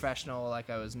be more professional. Like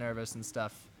I was nervous and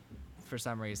stuff for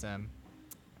some reason.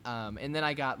 And then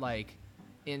I got like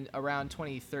in around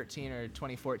 2013 or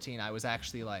 2014, I was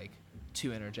actually like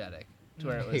too energetic to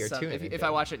where it was You're too if I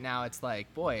energetic. watch it now, it's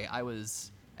like, boy,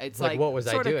 it's Like, like what was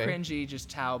I sort of doing? cringy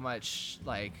just how much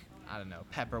like I don't know,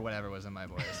 pep or whatever was in my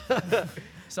voice.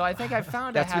 So I think I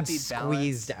found a That's been happy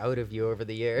squeezed balance. out of you over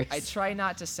the years. I try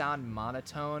not to sound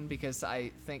monotone because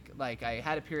I think like I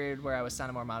had a period where I was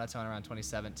sounding more monotone around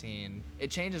 2017.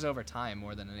 It changes over time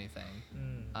more than anything,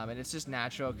 and it's just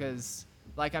natural because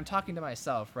like I'm talking to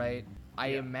myself, right? I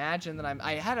imagine that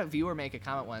I had a viewer make a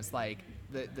comment once like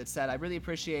that said, I really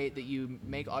appreciate that you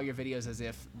make all your videos as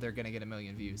if they're gonna get 1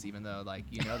 million views, even though like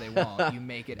they won't. You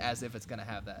make it as if it's gonna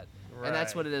have that, and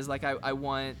that's what it is. Like I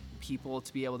want people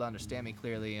to be able to understand me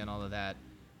clearly and all of that.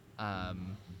 I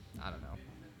don't know.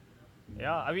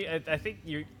 Yeah, I mean, I think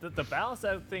the balance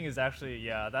out thing is actually,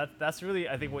 that's really,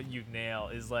 I think, what you nail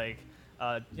is like,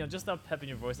 just not pep in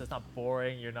your voice. That's not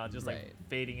boring. You're not just like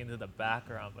fading into the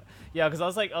background. But yeah, because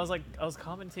I was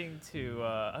commenting to,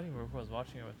 I don't even remember who I was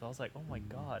watching it with. I was like, oh my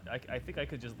god, I think I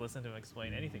could just listen to him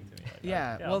explain anything to me.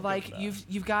 Like, well, like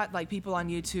you've got like people on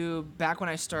YouTube. Back when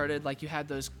I started, like you had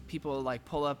those people like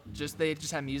pull up they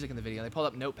just had music in the video. They pulled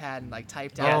up Notepad and like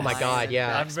typed out. Oh my god,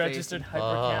 yeah. I'm registered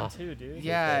hypercam too, dude.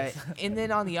 Yeah, and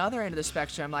then on the other end of the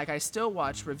spectrum, like I still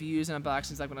watch reviews and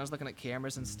unboxings, like when I was looking at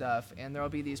cameras and stuff, and there'll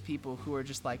be these people who are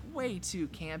just like way too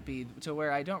campy to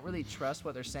where I don't really trust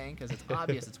what they're saying because it's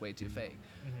obvious it's way too fake.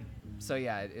 So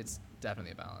yeah, it's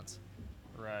definitely a balance.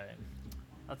 Right.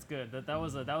 That's good. That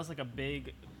was like a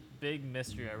big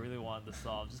mystery I really wanted to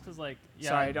solve. Just because like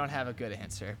Sorry, I don't have a good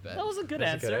answer, but that was a good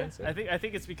answer. I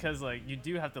think it's because like you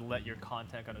do have to let your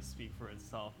content kind of speak for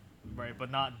itself, right?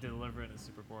 But not deliver it in a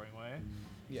super boring way.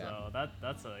 Yeah. So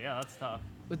that's tough.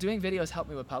 But doing videos helped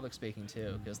me with public speaking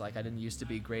too, because like I didn't used to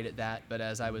be great at that, but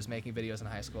as I was making videos in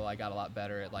high school, I got a lot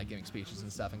better at like giving speeches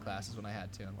and stuff in classes when I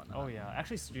had to and whatnot. Oh yeah,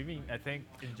 actually streaming, I think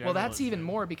in general. Well, that's even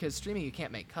more because streaming you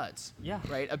can't make cuts. Yeah.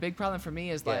 Right. A big problem for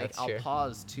me is like I'll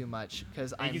pause too much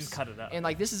because you can just cut it out. And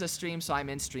like this is a stream, so I'm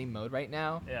in stream mode right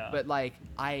now. Yeah. But like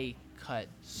I cut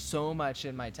so much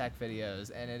in my tech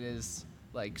videos, and it is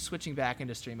like switching back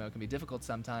into stream mode can be difficult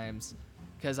sometimes.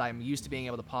 Because I'm used to being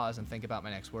able to pause and think about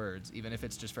my next words, even if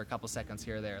it's just for a couple seconds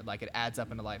here or there. Like it adds up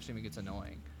into live streaming, it gets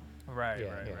annoying. Right.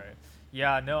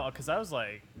 Yeah, no, because I was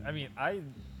like, I mean,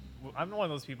 I'm one of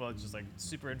those people that's just like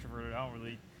super introverted.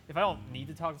 If I don't need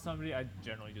to talk to somebody, I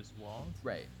generally just won't.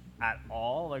 Right. At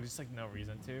all, like just like no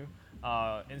reason to.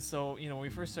 And so when we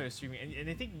first started streaming, and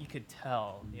I think you could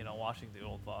tell, watching the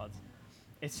old VODs,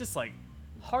 it's just like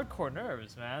hardcore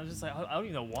nerves, man. It's just like I don't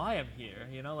even know why I'm here.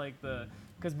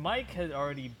 Because Mike had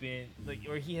already been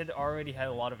he had already had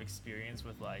a lot of experience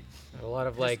with like a lot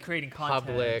of like creating content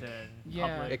public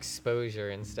public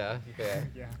exposure and stuff. Yeah.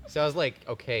 Yeah. So I was like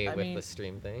okay I with mean, the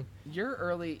stream thing.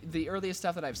 The earliest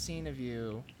stuff that I've seen of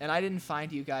you, and I didn't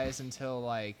find you guys until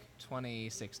like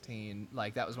 2016.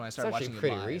 Like that was when I started It's watching actually you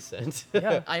pretty live. recent.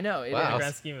 Yeah. I know. It Wow. In the is.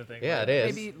 grand scheme of things. Yeah, right? it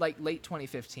is. Maybe like late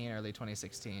 2015, early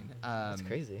 2016. That's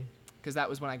crazy. Because that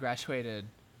was when I graduated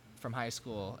from high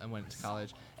school and went to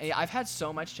college. And yeah, I've had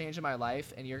so much change in my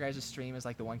life, and your guys' stream is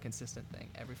like the one consistent thing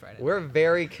every Friday. We're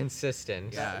very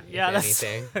consistent. Yeah.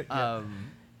 If anything.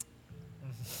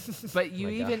 But you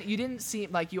My God. you didn't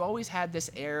seem like you always had this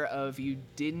air of you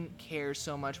didn't care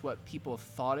so much what people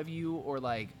thought of you or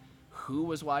like who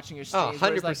was watching your streams.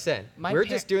 100%. We're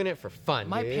just doing it for fun.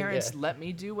 My dude. parents Yeah. let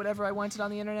me do whatever I wanted on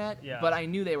the internet, Yeah. but I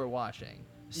knew they were watching.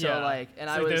 So Yeah. like, and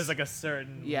so I was there's like a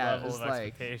certain Yeah, it level was of like-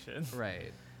 expectation.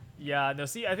 right. Yeah, no,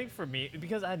 see, I think for me,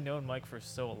 because I had known Mike for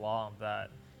so long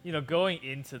that, going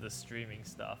into the streaming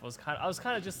stuff, I was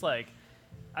kind of just like,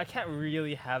 I can't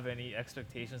really have any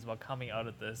expectations about coming out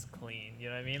of this clean. You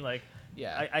know what I mean? Like,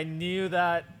 Yeah. I knew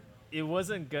that it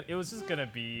wasn't it was just gonna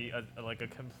be a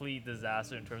complete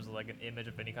disaster in terms of like an image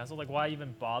of any kind. So like, why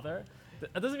even bother?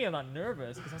 That doesn't mean I'm not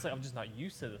nervous, because I was like, I'm just not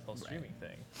used to this whole streaming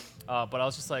thing. But I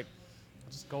was just like,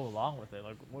 just go along with it.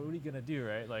 Like, what are you gonna do,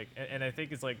 right? Like, and I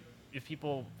think it's like, if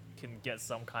people can get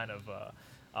some kind of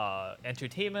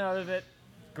entertainment out of it,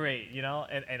 great,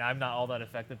 and I'm not all that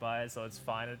affected by it, so it's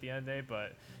fine at the end of the day.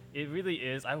 But it really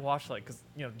is. I watched because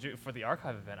for the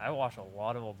archive event, I watched a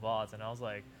lot of old VODs, and I was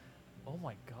like, oh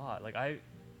my god, like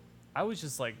I was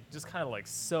just kind of like,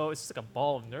 so it's just like a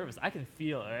ball of nervous. I can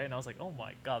feel it, right? And I was like, oh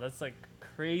my god, that's like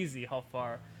crazy how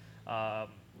far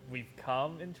we've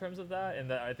come in terms of that, and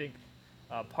that I think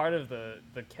part of the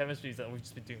chemistry is that we've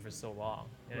just been doing for so long.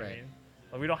 You know what I mean?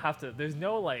 Like, we don't have to. There's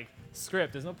no like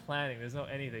script. There's no planning. There's no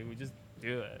anything. We just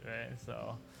do it, right?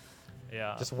 So,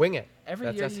 yeah. Just wing it. Every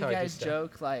That's year how you I do guys stuff.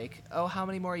 joke like, "Oh, how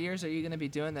many more years are you going to be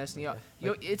doing this?" And it's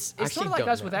Like, sort actually of like don't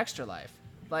us know. with Extra Life.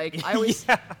 Like I always, it's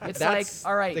like, That's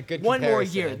all the right, good one more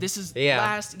year. comparison. This is Yeah.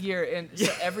 last year, and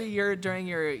so every year during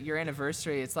your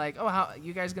anniversary, it's like, oh, how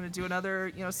you guys gonna do another,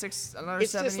 another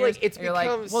It's 7 just years? like, it's And you're like,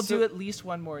 become we'll so- do at least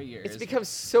one more year. It's It's become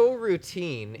so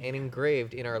routine and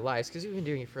engraved in our lives because we've been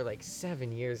doing it for like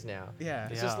 7 years now. yeah.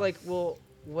 It's Yeah. just like, well,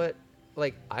 what?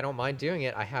 Like, I don't mind doing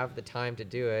it. I have the time to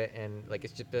do it, and like,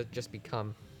 it's just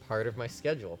become part of my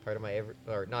schedule, part of my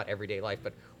or not everyday life,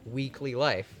 but weekly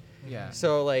life. Yeah.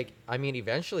 So like, I mean,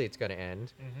 eventually it's gonna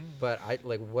end, Mhm. but I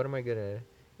like, what am I gonna?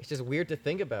 It's just weird to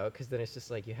think about because then it's just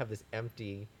like you have this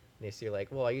emptiness. You're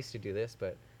like, well, I used to do this,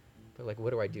 but like, what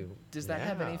do I do? Does that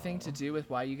have anything to now? do with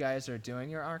why you guys are doing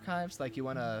your archives? Like you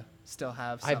want to still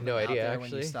have I have something no out idea, there when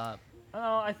you actually. stop?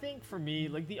 I think for me,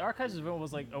 like the archives event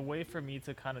was like a way for me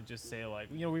to kind of just say like,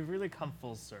 we've really come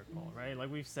full circle, right?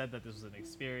 Like we've said that this was an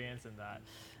experience and that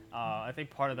I think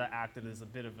part of that acted as a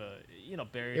bit of a,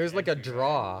 barrier. It was to like a entry,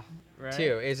 draw, right?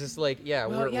 too. It's just like, yeah,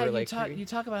 Well, yeah, we're you like, talk you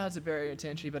talk about how it's a barrier to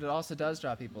entry, but it also does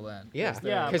draw people in. yeah, 'cause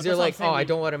they're- Yeah, because but they're that's what I'm like, saying, oh, I we-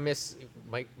 don't want to miss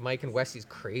Mike and Westy's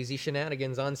crazy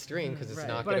shenanigans on stream because it's Right.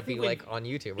 not But I gonna be think like on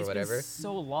YouTube or It's whatever. been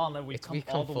so long that we've It's come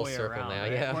become all the full way circle around, now,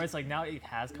 right? yeah. Where it's like now it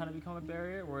has kind of become a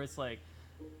barrier where it's like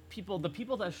the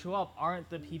people that show up aren't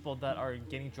the people that are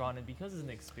getting drawn in because it's an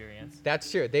experience. That's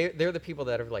true. They're the people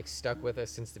that have like stuck with us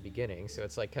since the beginning. So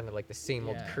it's like kind of like the same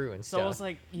old Yeah. crew and So stuff. it's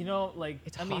like,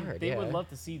 It's I mean, hard, they would yeah. love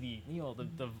to see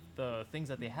the things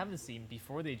that they haven't seen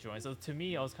before they join. So to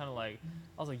me, I was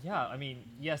like, yeah, I mean,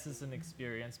 yes, it's an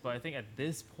experience, but I think at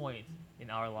this point in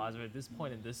our lives, or at this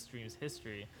point in this stream's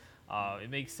history, it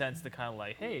makes sense to kind of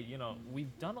like, hey,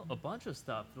 we've done a bunch of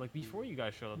stuff like before you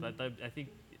guys showed up that I think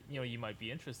you might be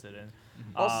interested in.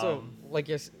 Also, Um, like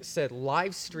you said,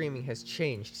 live streaming has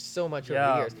changed so much over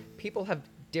Yeah. the years. People have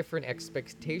different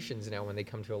expectations now when they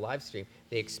come to a live stream.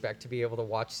 They expect to be able to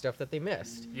watch stuff that they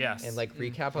missed. Yes. And like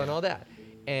recap on all that.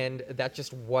 And that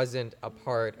just wasn't a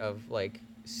part of like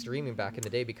streaming back in the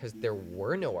day because there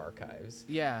were no archives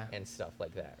Yeah. and stuff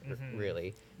like that, Mhm.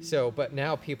 really. So, but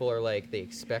now people are like, they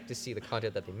expect to see the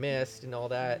content that they missed and all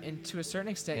that. And to a certain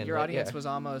extent, And, your like, audience yeah. was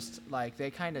almost like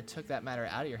they kind of took that matter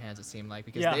out of your hands. It seemed like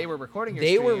because Yeah. they were recording your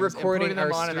They were streams and recording putting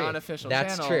them our on stream. an unofficial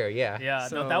That's channel. true, yeah. Yeah,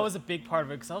 So- no, that was a big part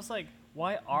of it because I was like,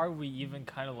 why are we even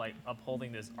kind of like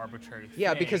upholding this arbitrary Yeah,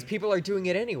 thing? because people are doing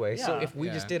it anyway. So Yeah. if we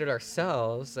just Yeah. did it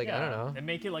ourselves, like, I don't Yeah, know. and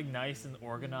make it like nice and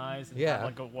organized and Yeah. have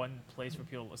like a one place for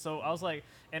people. So I was like,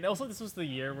 and also this was the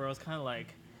year where I was kind of like,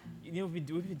 we've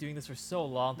been doing this for so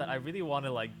long that I really want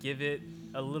to like give it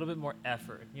a little bit more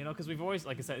effort, because we've always,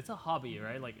 like I said, it's a hobby,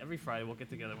 right? Like every Friday we'll get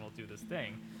together and we'll do this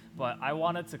thing, but I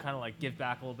wanted to kind of like give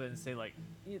back a little bit and say like,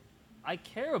 I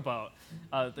care about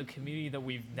the community that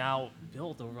we've now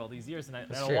built over all these years, and I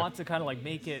true. want to kind of like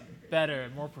make it better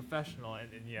and more professional, and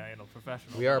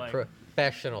professional. We but, are like,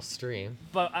 professional stream.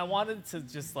 but I wanted to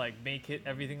just like make it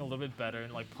everything a little bit better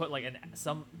and like put like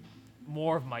some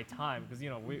more of my time because we,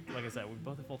 like I said, we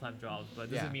both have full-time jobs, but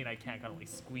it doesn't Yeah. mean I can't kind of like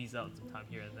squeeze out some time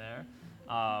here and there.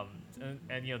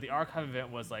 And the archive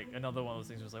event was like another one of those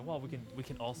things. Where it's like, well, we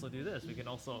can also do this. We can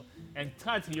also, and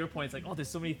kind of to your point, it's like, oh, there's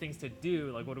so many things to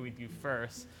do. Like, what do we do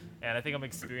first? And I think I'm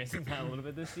experiencing that a little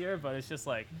bit this year. But it's just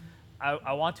like,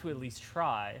 I want to at least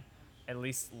try, at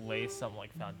least lay some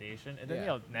like foundation, and then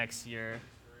Yeah. next year.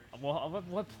 Well,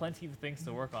 we'll have plenty of things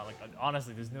to work on. Like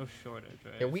honestly, there's no shortage,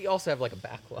 right? Yeah, we also have like a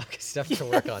backlog of stuff to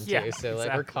work on Yeah, too. So like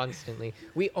we're exactly. constantly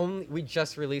we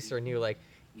just released our new like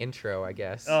intro, I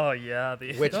guess. Oh yeah,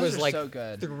 which Those was are like so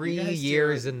good. You 3 guys do-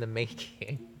 years in the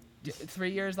making. 3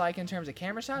 years, like in terms of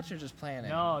camera shots, or just planning?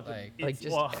 No, like Like It's-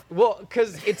 just well-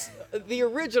 because it's the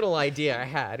original idea I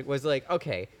had was like,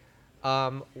 okay,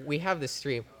 we have this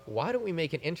stream. Why don't we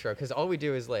make an intro? Because all we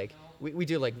do is like we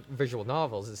do like visual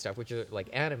novels and stuff, which are like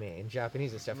anime and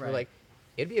Japanese and stuff. We're Right. like,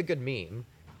 it'd be a good meme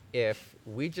if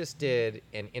we just did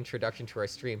an introduction to our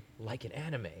stream like an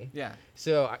anime. yeah.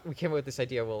 So we came up with this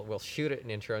idea. We'll shoot it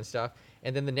an intro and stuff,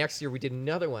 and then the next year we did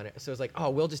another one. So it's like, oh,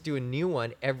 we'll just do a new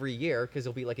one every year because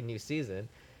it'll be like a new season.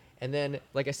 And then,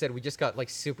 like I said, we just got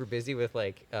like super busy with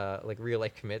like real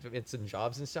life commitments and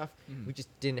jobs and stuff. Mhm. We just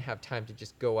didn't have time to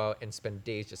just go out and spend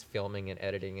days just filming and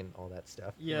editing and all that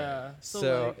stuff. Yeah.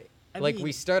 So, I we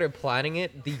mean- started planning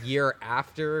it the year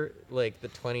after like the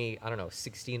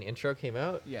 16 intro came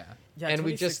out. Yeah. Yeah, And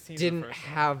we just 2016 's the didn't first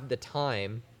one. have the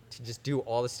time to just do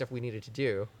all the stuff we needed to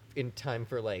do in time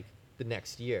for like the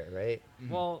next year, right?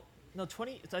 Well, no, so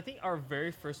I think our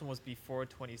very first one was before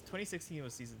 2016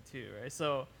 was season 2, right?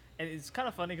 So, and it's kind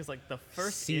of funny because like the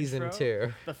first Season intro,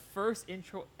 2. the first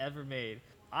intro ever made.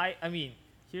 I mean,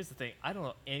 here's the thing. I don't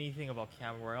know anything about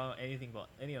camera work. I don't know anything about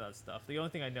any of that stuff. The only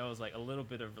thing I know is like a little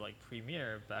bit of like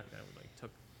Premiere back then. We like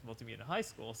took multimedia in high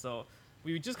school. So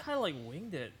we just kind of like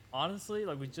winged it. Honestly,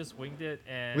 like we just winged it,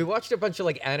 and We watched a bunch of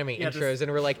like anime Yeah, intros, this-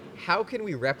 and we're like, how can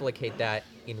we replicate that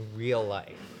in real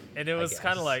life? and it was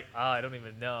kind guess. of like, I don't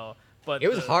even know. But It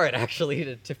was the- hard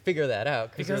actually to figure that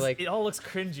out because because we're like, it all looks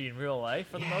cringy in real life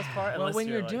for the most part. Well, unless when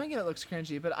you're like, doing it, it looks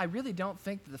cringy, but I really don't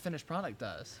think that the finished product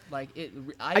does. Like it,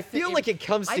 I feel like it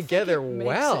comes I think together it makes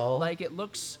well. Like it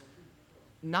looks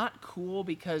not cool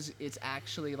because it's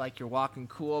actually like you're walking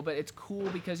cool, but it's cool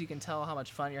because you can tell how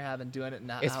much fun you're having doing it.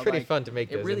 And It's how, pretty like, fun to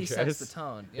make It those really sets intros. the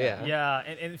tone. Yeah. Yeah,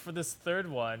 and for this third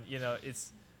one, you know,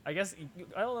 it's I guess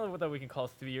I don't know whether we can call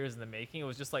it 3 years in the making. It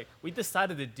was just like we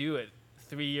decided to do it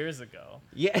 3 years ago.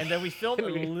 Yeah. And then we filmed a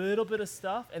little bit of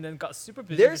stuff, and then got super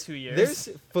busy there's for 2 years. there's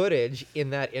footage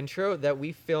in that intro that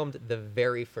we filmed the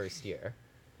very first year,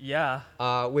 yeah,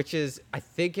 which is I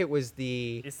think it was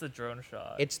it's the drone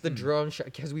shot. it's the drone shot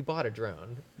because we bought a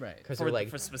drone. Right. Because For we're the- like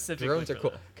for specifically drones are for cool.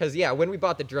 the- Because yeah, when we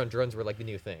bought the drone, drones were like the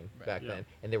new thing back Yeah. then,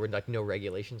 and there were like no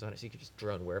regulations on it, so you could just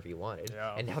drone wherever you wanted.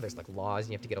 Yeah. And now there's like laws,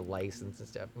 and you have to get a license and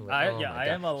stuff. I'm like, oh my I God.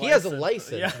 am a He has a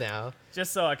licensed- license yeah. now.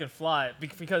 just so I can fly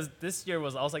because this year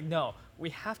was I was like, no, we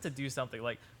have to do something.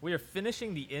 Like we are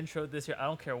finishing the intro this year. I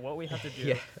don't care what we have to do.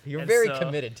 Yeah, you're And very so-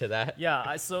 committed to that. Yeah,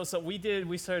 I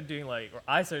started doing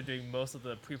I started doing most of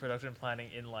the pre-production planning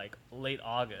in like late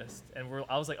August, and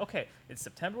I was like, okay, it's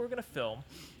September, we're gonna film,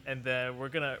 and then we're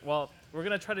gonna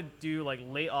try to do like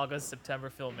late August, September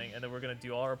filming, and then we're gonna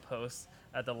do all our posts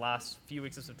at the last few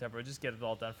weeks of September, just get it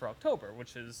all done for October,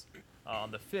 which is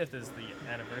on the 5th is the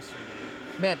anniversary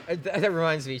date. Man, that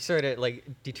reminds me, sorry to like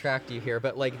detract you here,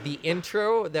 but like the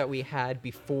intro that we had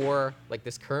before like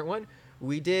this current one,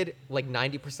 we did like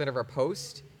 90% of our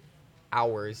post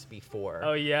hours before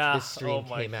Oh, yeah. the stream Oh,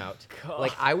 my came out. God.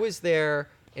 Like I was there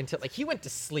until like he went to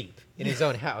sleep in his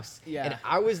own house. Yeah. And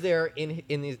I was there in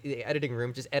the editing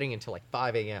room just editing until like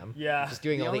 5 a.m. Yeah. Just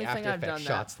doing The all only the thing After I've Effects done that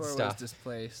shots for and was stuff.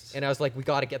 displaced. And I was like, we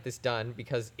got to get this done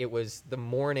because it was the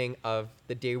morning of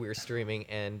the day we were streaming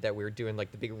and that we were doing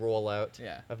like the big rollout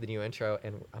Yeah. of the new intro.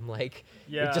 And I'm like,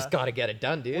 we Yeah. just got to get it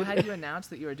done, dude. Well, had you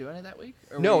announced that you were doing it that week?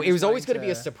 Or were No, you it was just always going wanting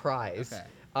to be a surprise. Okay.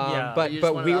 Yeah. But You just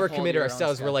but wanted we to were uphold committed your own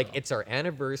ourselves. We're like, schedule. it's our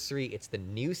anniversary. It's the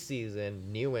new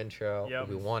season, new intro. Yep.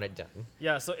 We want it done.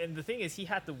 Yeah. So and the thing is, he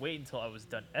had to wait until I was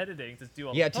done editing to do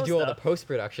all Yeah, the to do all the stuff. post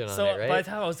production on So it, right? by the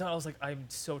time I was done, I was like, I'm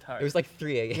so tired. It was like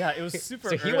 3 a.m. Yeah, it was super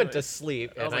So he went to early.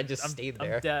 sleep, was and I like, just I'm, stayed I'm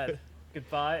there. dead.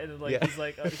 Goodbye. And then like Yeah.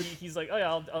 he's like, oh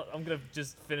yeah, I'm gonna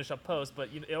just finish up post, but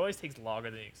it always takes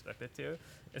longer than you expect it to. And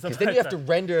Because then you have to sometimes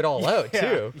render it all out Yeah,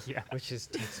 too, yeah. which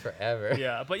just takes forever.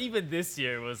 yeah, but even this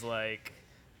year was like,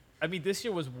 I mean, this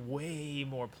year was way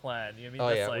more planned. You know what I Oh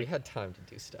mean? yeah, That's we like, had time to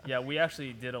do stuff. yeah, we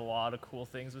actually did a lot of cool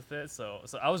things with it. So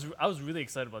I was really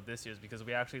excited about this year's because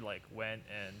we actually like went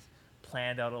and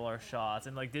planned out all our shots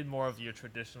and like did more of your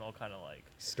traditional kind of like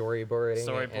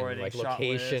Storyboarding, and like shot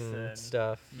lists location and-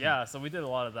 stuff. yeah. So we did a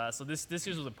lot of that. So this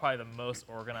year's was probably the most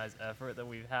organized effort that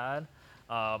we've had,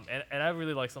 and I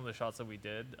really like some of the shots that we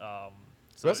did.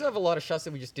 So We also have a lot of shots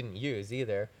that we just didn't use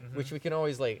either, Mm-hmm. which we can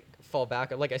always like fall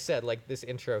back on. Like I said, like this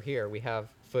intro here, we have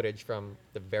footage from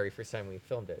the very first time we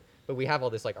filmed it, but we have all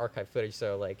this like archive footage.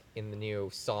 So like in the new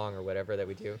song or whatever that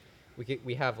we do,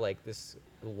 we have like this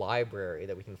library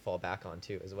that we can fall back on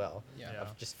too as well. Yeah. Yeah.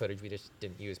 Of just footage we just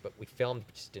didn't use, but we filmed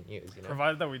but just didn't use. You know.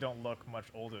 provided that we don't look much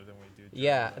older than we do.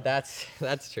 Yeah, during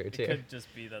that's true it too. could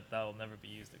just be that will never be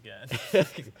used again.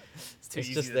 It's It's too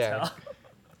easy just to there. tell.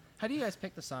 How do you guys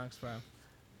pick the songs from?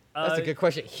 That's a good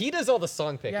question. He does all the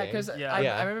song picking. Yeah, because Yeah.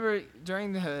 I remember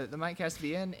during the Mightcast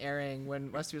VN airing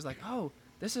when Westy was like, "Oh,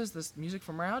 this is this music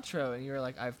from our outro," and you were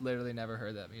like, "I've literally never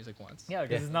heard that music once." Yeah,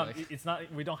 because Yeah. it's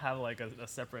not. We don't have like a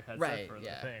separate headset Right, for the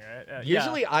yeah. thing, right?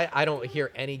 Usually I don't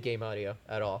hear any game audio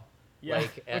at all. yeah,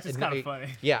 Like, which is no, kind of funny.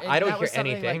 Yeah, And I don't that hear was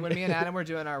something, anything. Like when me and Adam were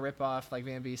doing our rip-off like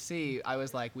VNBC, I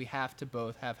was like, we have to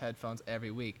both have headphones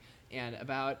every week. And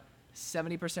about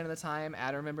 70% of the time,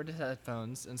 Adam remembered his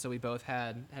headphones, and so we both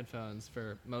had headphones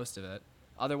for most of it.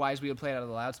 Otherwise, we would play it out of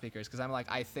the loudspeakers because I'm like,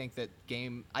 I think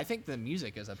the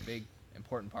music is a big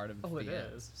important part of Oh, it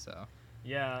VN, is. So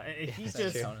Yeah, and he's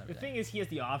that's just true. the thing is he has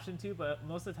the option to, but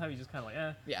most of the time he's just kind of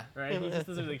like, yeah. right? He just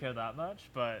doesn't really care that much.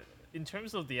 But in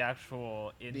terms of the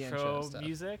actual intro intro stuff.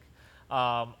 music,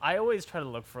 I always try to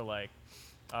look for like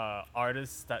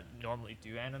artists that normally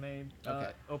do anime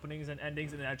Okay. openings and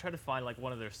endings, and then I try to find like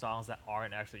one of their songs that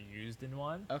aren't actually used in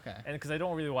one. Okay. And because I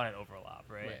don't really want an overlap,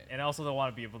 right? Right. And I also don't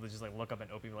want to be able to just like look up an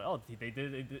OP and be like, oh, they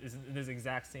did it in this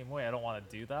exact same way. I don't want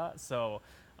to do that. So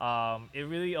it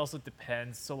really also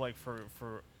depends. So like for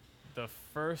the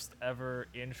first ever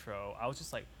intro, I was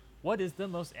just like, what is the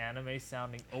most anime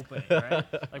sounding opening, right?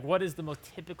 Like, what is the most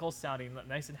typical sounding,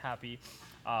 nice and happy?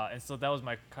 And so that was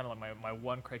my kind of like my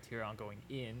one criteria on going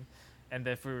in. And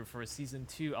then for season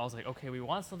 2, I was like, okay, we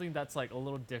want something that's like a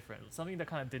little different, something that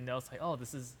kind of denotes like, oh,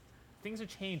 things are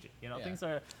changing, you know, Yeah. things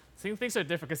are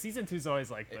different. Because season 2 is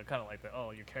always like kind of like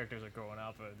oh, your characters are growing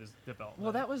up, or there's development.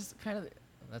 Well, that was kind of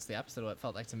that's the opposite of what it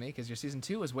felt like to me, because your season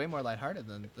 2 was way more lighthearted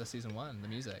than the season 1, the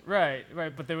music. Right,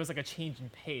 but there was like a change in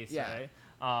pace, Yeah. right?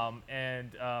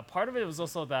 And part of it was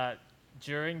also that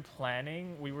during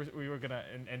planning, we were gonna,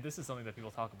 and this is something that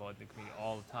people talk about in the community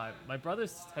all the time. My brother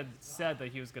had said that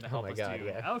he was gonna help my us God, do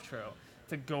yeah. an outro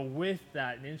to go with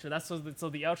that intro. That's so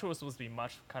the outro was supposed to be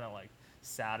much kind of like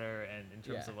sadder, and in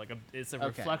terms Yeah. of like it's a Okay.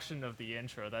 reflection of the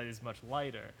intro that is much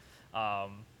lighter.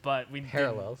 But we didn't-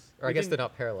 Parallels, or I we guess didn't- they're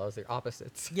not parallels; they're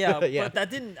opposites. yeah, yeah. but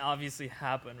that didn't obviously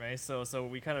happen, right? So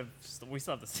we kind of we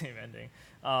still have the same ending.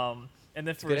 And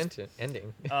then It's a good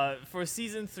ending. for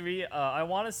season 3, I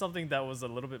wanted something that was a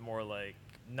little bit more like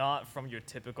not from your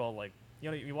typical like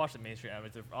you watch the mainstream anime,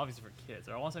 they're obviously for kids.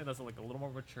 Or I want something that's like a little more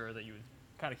mature, that you would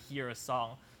kind of hear a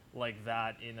song like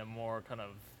that in a more kind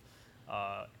of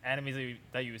animes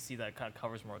that you would see that kind of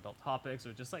covers more adult topics,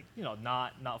 or just like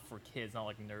not for kids, not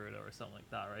like Naruto or something like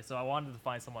that, right? So I wanted to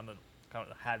find someone that kind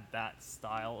of had that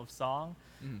style of song.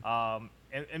 And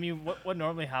I mean, what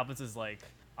normally happens is like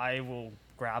I will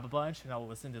grab a bunch and I'll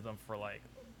listen to them for like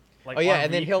Oh yeah, on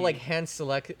and then he'll like repeat. hand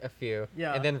select a few,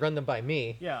 Yeah. and then run them by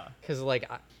me. Yeah. Because like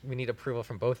we need approval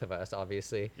from both of us,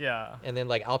 obviously. Yeah. And then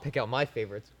like I'll pick out my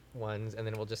favorite ones, and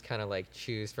then we'll just kind of like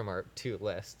choose from our 2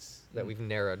 lists that we've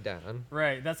narrowed down.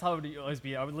 Right, that's how it would always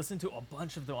be. I would listen to a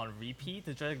bunch of them on repeat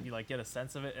to try to be like get a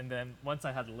sense of it, and then once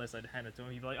I had the list, I'd hand it to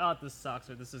him. He'd be like, "Oh, this sucks,"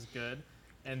 or "This is good."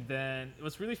 And then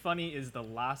what's really funny is the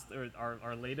last or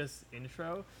our latest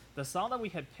intro, the song that we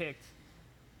had picked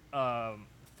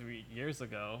 3 years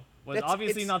ago was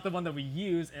obviously it's- not the one that we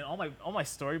used, and all my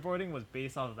storyboarding was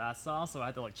based off of that song, so I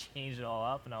had to like change it all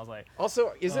up, and I was like,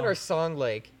 Also, isn't Oh. our song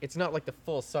like it's not like the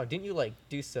full song? Didn't you like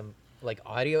do some like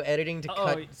audio editing to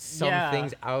cut some yeah.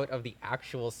 things out of the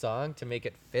actual song to make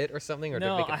it fit or something, or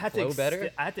no, to make I it had flow to better?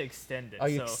 I had to extend it. Oh,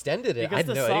 you so- extended it? I because had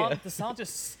the no song idea. the song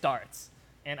just starts.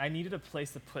 And I needed a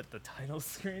place to put the title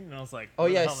screen, and I was like, Oh, where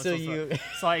the yeah, hell am I so supposed to- you-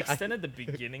 So I extended the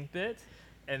beginning bit,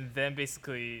 and then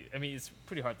basically, I mean, it's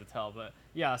pretty hard to tell, but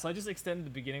yeah, so I just extended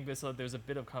the beginning bit so there's a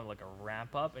bit of kind of like a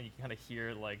ramp up, and you can kind of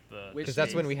hear like the Which Because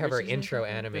that's when we have which our season intro is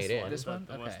it? animated. This the, one?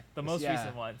 the, Okay. the most Yeah.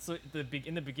 recent one. So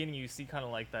in the beginning, you see kind of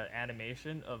like the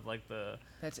animation of like the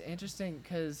That's interesting,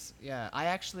 because I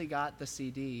actually got the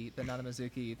CD, the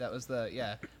Nanamizuki. That was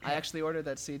I actually ordered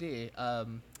that CD a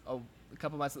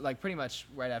couple months, like pretty much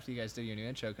right after you guys did your new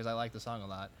intro, because I like the song a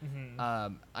lot.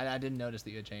 I didn't notice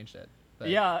that you had changed it. But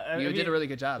Yeah, I you mean- did a really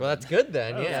good job. Well, that's good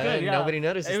then. That was Yeah, good, yeah. nobody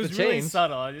notices It the was really change.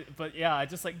 subtle, but yeah, I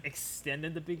just like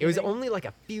extended the beginning. It was only like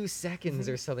a few seconds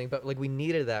or something, but like we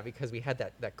needed that because we had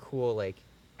that cool like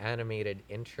animated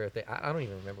intro thing. I don't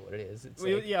even remember what it is. It's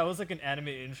like, Yeah, it was like an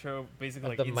animated intro, basically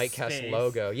like the in Mightcast space.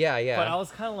 logo. Yeah, yeah. But I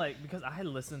was kind of like, because I had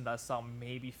listened to that song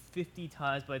maybe 50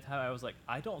 times by the time I was like,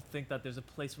 I don't think that there's a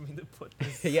place for me to put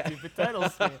this Yeah. stupid title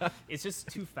screen. It's just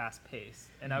too fast paced.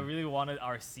 And I really wanted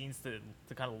our scenes to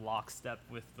kind of lockstep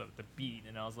with the beat.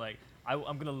 And I was like, I'm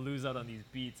going to lose out on these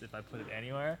beats if I put it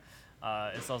anywhere.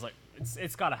 And so I was like,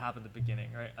 it's got to happen at the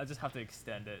beginning, right? I just have to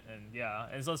extend it. And yeah,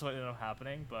 and so that's what ended up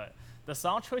happening. But the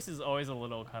song choice is always a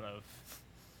little kind of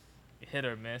hit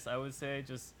or miss, I would say.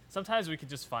 Just sometimes we could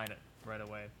just find it right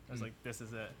away. I was like, this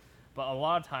is it. But a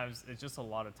lot of times it's just a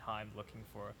lot of time looking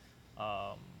for,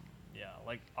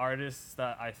 like artists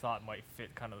that I thought might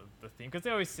fit kind of the theme, because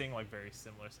they always sing like very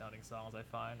similar sounding songs. I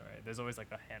find, right? There's always like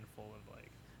a handful of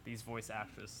like these voice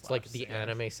actors. It's like the singers.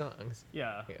 anime songs.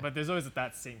 Yeah, Yeah. but there's always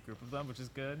that same group of them, which is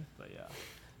good. But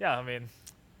yeah. I mean,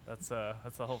 that's the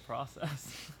whole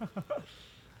process.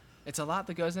 It's a lot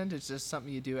that goes into. It's just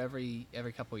something you do every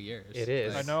couple of years. It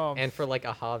is. I know. And for like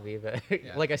a hobby, but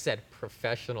Yeah. like I said,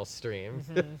 professional stream.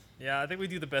 Yeah, I think we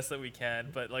do the best that we can,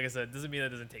 but like I said, it doesn't mean that it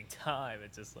doesn't take time.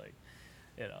 It's just like,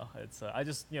 it's I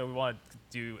just we want to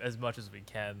do as much as we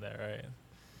can there, right?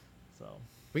 So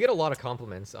We get a lot of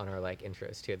compliments on our like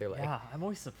intros too. They're like, yeah, I'm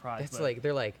always surprised. that's but- like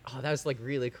they're like, oh, that was like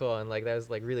really cool, and like that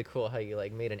was like really cool how you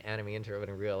like made an anime intro but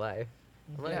in real life.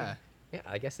 I'm like, Yeah. yeah,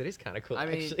 I guess it is kind of cool I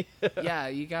mean, actually. yeah,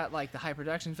 you got like the high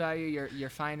production value. You're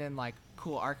finding like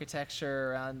cool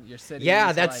architecture around your city.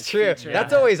 Yeah, that's true.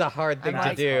 That's always a hard thing I'm to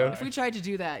like, do. If we tried to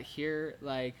do that here,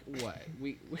 like what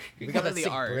we We got that the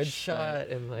sick arch, bridge but- shot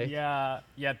and like yeah,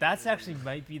 that's actually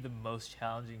might be the most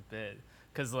challenging bit,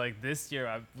 because like this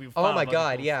year we've. oh found a my bunch of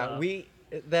god, cool yeah, stuff.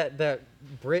 that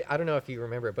bridge. I don't know if you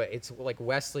remember, but it's like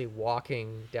Wesley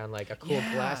walking down like a cool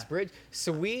Yeah. glass bridge.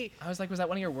 So I was like, was that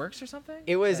one of your works or something?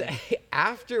 it was Like,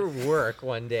 after work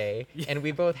one day, and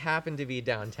we both happened to be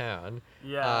downtown.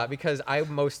 Yeah. Because I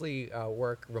mostly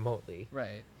work remotely.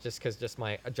 right. Just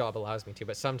my job allows me to,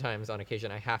 but sometimes on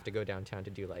occasion I have to go downtown to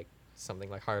do like something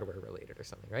like hardware related or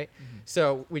something, right?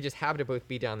 So we just happened to both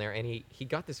be down there, and he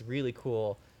got this really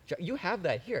cool. You have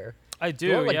that here. I Do do.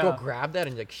 you want to like Yeah. go grab that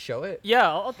and like show it? Yeah,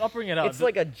 I'll bring it out. It's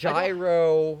like a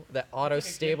gyro, that auto It's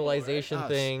like a gimbal, stabilization right? Oh,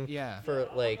 thing yeah. for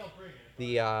like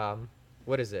the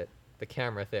what is it? The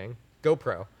camera thing,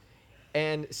 GoPro.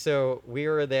 And so we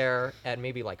were there at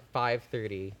maybe like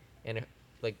 5:30, and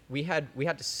like we had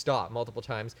to stop multiple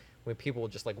times when people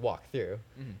would just like walk through,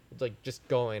 like just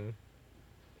going,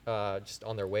 just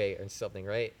on their way or something,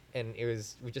 right? And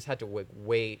we just had to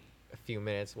wait a few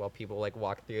minutes while people like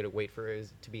walked through to wait for it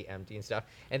to be empty and stuff.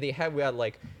 And we had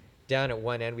like down at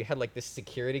one end we had like this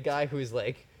security guy who's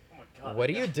like, Oh my God, "What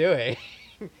are you doing?"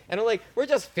 And I'm like, "We're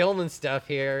just filming stuff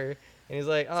here." And he's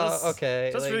like, "Oh, okay."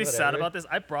 So what's like, really sad whatever. about this,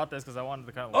 I brought this because I wanted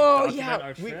to kind of Oh, document yeah,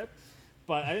 our trip,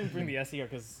 but I didn't bring the SD card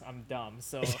because I'm dumb.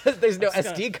 So There's no I'm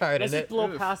just SD card let's in just it. blow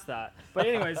Oof. past that. But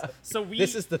anyways, so we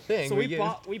This is the thing So we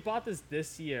we bought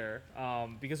this year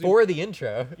because we For the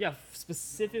intro. yeah,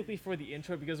 specifically for the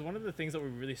intro, because one of the things that we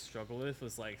really struggled with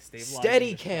was like stabilizing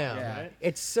Steady the cam. shot, Yeah. right?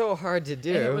 It's so hard to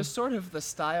do. And it was sort of the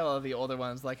style of the older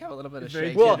ones, like have a little bit of Very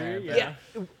shake well, in there. jittery, but-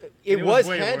 yeah. It It was was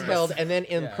way handheld, worse. and then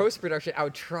in Yeah. post production, I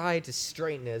would try to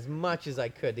straighten it as much as I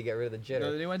could to get rid of the The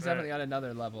jitter. new one's Right. definitely on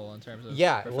another level in terms of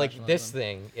Yeah, like this professionalism.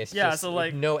 thing. It's Yeah, just so, with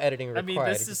like, no editing I required. mean,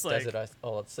 this it just is, does like- it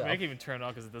all I itself. mean, I can even turn it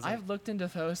off because it doesn't. I've looked into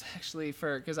those actually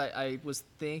because I was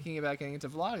thinking about getting into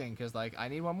vlogging because like I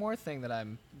need one more thing that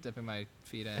I'm dipping my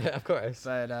feet in. Of course.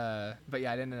 But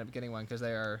yeah, I didn't end up getting one because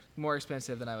they are more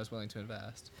expensive than I was willing to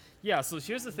invest. Yeah, so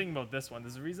here's the thing about this one.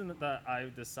 There's a reason that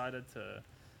I decided to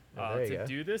Oh, there you go.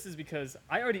 do this is because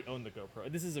I already own the GoPro.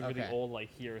 This is a really Okay. old like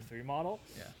Hero 3 model.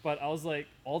 Yeah. But I was like,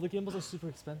 all the gimbals are super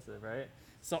expensive, right?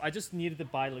 So I just needed to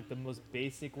buy like the most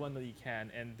basic one that you can,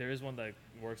 and there is one that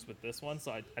works with this one.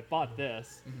 So I bought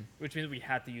this, which means we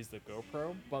had to use the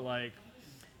GoPro. But like,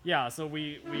 yeah, so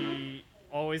we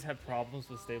always had problems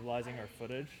with stabilizing our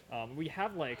footage. We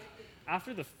have like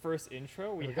after the first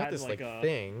intro, we We got had this, like like, a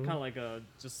thing. kind of like a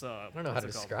just I don't know how what's to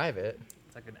it called? describe it.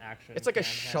 It's like an action. It's like a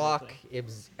cam handle shock thing.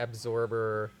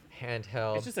 absorber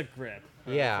handheld. It's just a grip.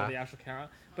 Yeah. For the actual camera.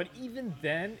 But even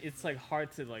then, it's like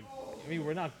hard to like. I mean,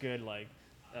 we're not good like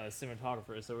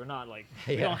cinematographers, so we're not like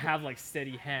we Yeah. don't have like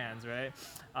steady hands, right?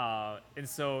 And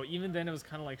so even then, it was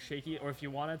kind of like shaky. Or if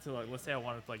you wanted to like, let's say I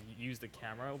wanted to like use the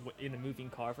camera in a moving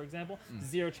car, for example,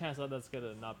 zero chance that that's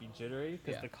gonna not be jittery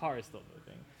because Yeah. the car is still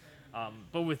moving.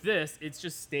 But with this, it's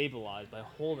just stabilized by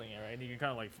holding it, right? And you can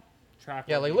kind of like track.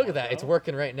 Yeah, where like you look at wanna that. It's go.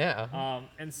 working right now.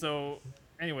 And so,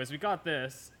 anyways, we got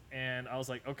this, and I was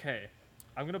like, okay,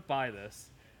 I'm gonna buy this,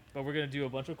 but we're gonna do a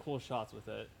bunch of cool shots with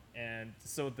it. And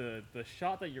so the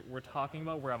shot that we're talking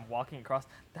about, where I'm walking across,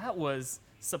 that was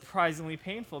surprisingly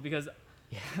painful because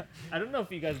I don't know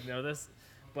if you guys know this,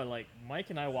 but like Mike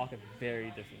and I walk at very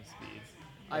different speeds.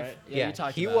 Right? Yeah, you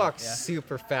talked he about it, walks yeah.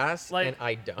 super fast, Like- and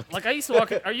I don't. Like I used to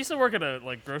walk. I used to work at a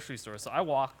like grocery store, so I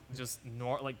walk just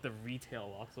like the retail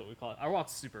walk, is what we call it. I walk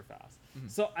super fast.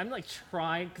 So I'm like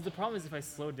trying, because the problem is if I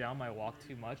slow down my walk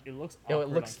too much, it looks awkward It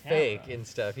looks on camera. fake and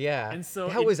stuff. Yeah. And so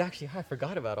that it- was actually. I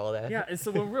forgot about all that. Yeah, and so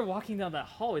when we were walking down that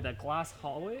hallway, that glass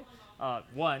hallway,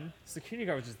 one security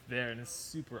guard was just there, and it's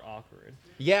super awkward.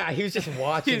 Yeah, he was just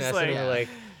watching He's us, like- and we were like,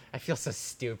 I feel so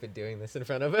stupid doing this in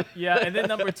front of him. Yeah, and then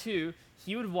number two,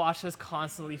 he would watch us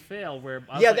constantly fail. Where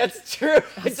I was Yeah, like, that's true.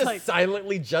 was Just like-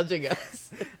 silently judging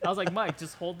us. I was like, Mike,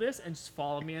 just hold this and just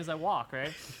follow me as I walk,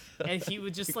 right? And he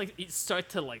would just like start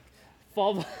to like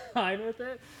fall behind with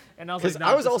it, and I was Because like,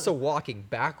 I was this is- also walking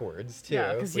backwards too.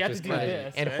 Yeah, 'cause you which had to was do kinda-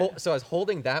 this, And right? so I was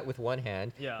holding that with one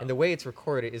hand. Yeah. And the way it's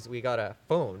recorded is we got a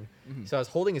phone. So I was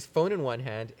holding his phone in one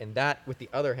hand and that with the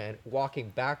other hand, walking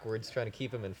backwards, trying to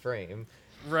keep him in frame.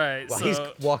 right. While so he's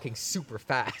walking super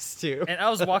fast too. and I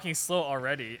was walking slow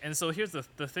already. And so here's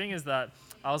the thing is that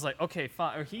I was like, okay,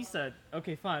 fine. Or he said,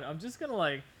 okay, fine. I'm just gonna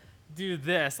like do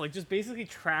this, like just basically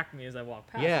track me as I walk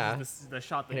past. Yeah. This is the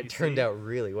shot that And you it turned see. out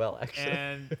really well, actually.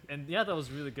 And yeah, that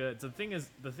was really good. So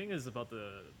the thing is about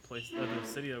the place, the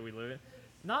city that we live in,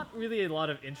 not really a lot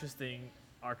of interesting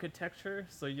architecture.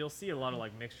 So you'll see a lot of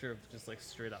like mixture of just like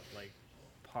straight up like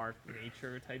park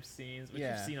nature type scenes, which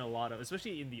Yeah. you've seen a lot of,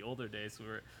 especially in the older days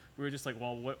where we were just like,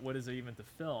 well, what is there even to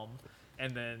film?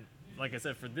 And then, like I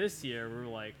said, for this year, we were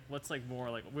like, let's like more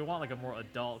like we want like a more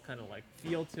adult kind of like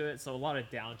feel to it. So a lot of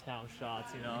downtown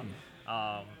shots, you know.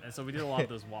 And so we did a lot of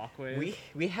those walkways.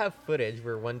 We have footage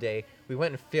where one day we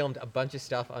went and filmed a bunch of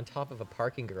stuff on top of a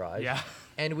parking garage. Yeah.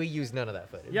 And we used none of that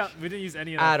footage. Yeah, we didn't use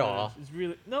any of that At footage. all. It's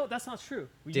really no, that's not true.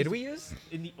 Did we use?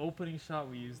 In the opening shot?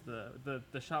 We used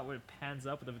the shot where it pans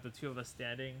up with the two of us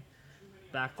standing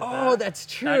back to back. Oh, that's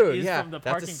That true. is Yeah, from the that's a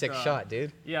parking sick garage. shot,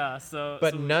 dude. Yeah. So.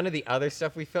 But so none of the other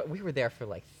stuff we filmed. We were there for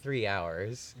like 3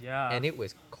 hours. Yeah. And it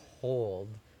was cold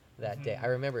that day. I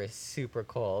remember it's super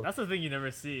cold. That's the thing you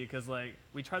never see, because like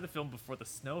we tried to film before the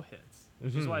snow hits,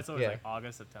 which is why it's always yeah. like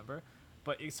August, September.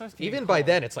 But it starts getting Even by cold.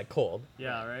 then, it's like cold.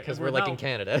 Yeah, right. Because And we're like in not-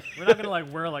 Canada. We're not gonna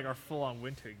like wear like our full-on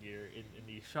winter gear in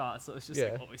these shots, so it's just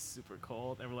Yeah. like always super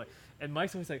cold. And we're like, and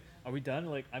Mike's always like, "Are we done?"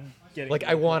 Like I'm getting Like,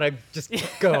 I want to just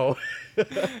go.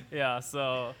 Yeah.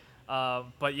 So,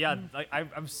 but yeah, like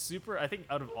I'm super. I think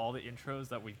out of all the intros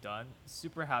that we've done,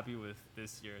 super happy with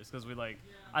this year's, because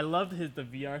I loved the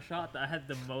VR shot. That I had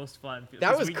the most fun.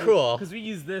 That was cool. Because we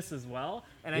used this as well,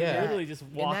 and Yeah. I literally just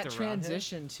And walked that around him.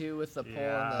 transition too with the pole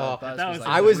Yeah. and the Oh, buzz that was was-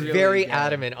 like I was really very good.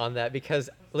 adamant on that because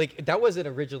like that wasn't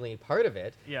originally part of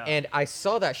it. Yeah. And I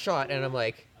saw that shot and I'm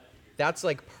like, that's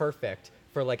like perfect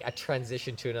for like a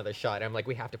transition to another shot. And I'm like,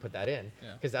 we have to put that in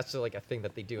Yeah. because that's like a thing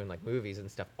that they do in like movies and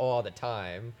stuff all the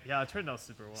time. Yeah, it turned out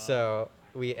super well. So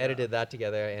we edited that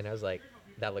together and I was like,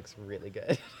 that looks really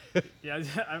good. yeah,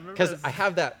 I remember. Because this- I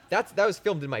have that was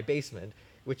filmed in my basement,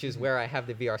 which is where I have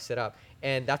the VR set up,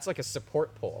 and that's like a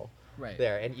support pole Right.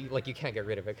 there, and you can't get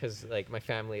rid of it because like my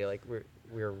family like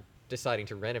we're deciding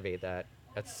to renovate that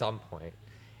at some point,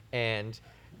 and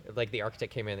like the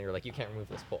architect came in and they were like, you can't remove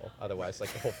this pole, otherwise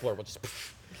like the whole floor will just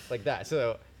like that.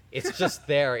 So it's just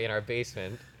there in our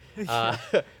basement.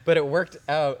 But it worked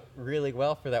out really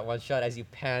well for that one shot as you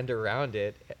panned around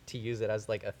it to use it as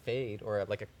like a fade or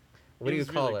like a what It do you was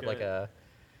call really it like good.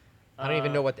 I don't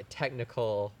even know what the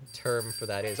technical term for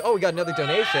that is. Oh, we got another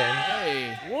donation.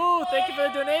 Hey, Woo! Thank you for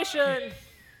the donation.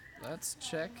 let's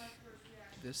check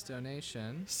this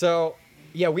donation. So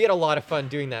yeah, we had a lot of fun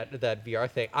doing that VR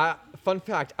thing. Fun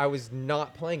fact, I was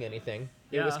not playing anything.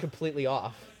 It was Yeah. completely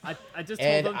off. I just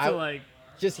And told them to like.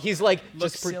 He's like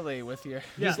Look just silly with your.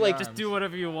 Yeah, He's like- just do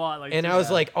whatever you want. Like, and do I was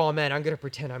that. like, oh man, I'm gonna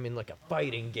pretend I'm in like a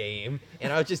fighting game,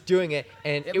 and I was just doing it,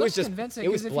 and it was looks just convincing.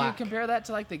 it was 'Cause if black. you compare that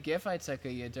to like the GIF I took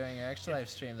of you during your extra live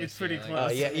stream, It's this pretty year,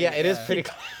 close. Yeah, it is pretty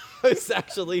close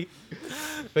actually.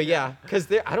 But yeah, because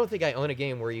I don't think I own a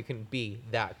game where you can be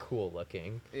that cool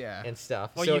looking Yeah. and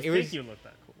stuff. Well, so you it think was you look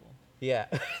that cool. yeah,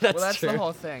 Well, that's true. the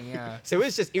whole thing. Yeah. So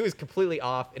it was completely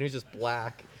off, and it was just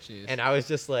black. Jeez. And I was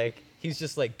just like, he's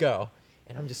just like, go,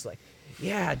 and I'm just like,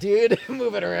 yeah, dude,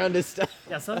 moving around his stuff.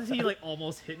 Yeah, sometimes he like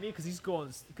almost hit me because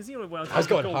when I was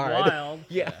going go hard. wild,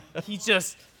 Yeah, he's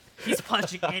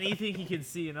punching anything he can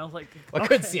see, and I was like, I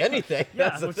couldn't okay. see anything. Yeah,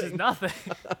 That's the which is thing. nothing.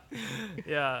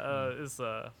 Yeah,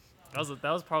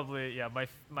 that was probably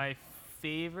my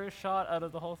favorite shot out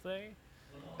of the whole thing.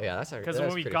 Yeah, that's Because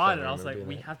when we got it, I was like,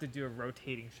 we have to do a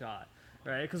rotating shot,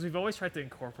 right? Because we've always tried to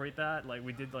incorporate that. Like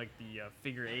we did like the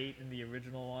figure 8 in the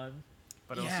original one,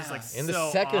 but it was just like In the so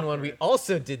second one, we awkward.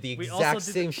 also did the We also exact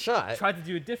did same shot. Tried to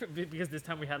do a different because this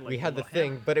time we had like We had the little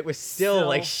thing, hand- but it was still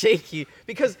like Still- shaky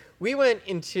because we went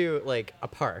into like a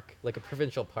park, like a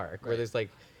provincial park, where Right. there's like,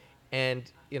 and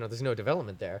there's no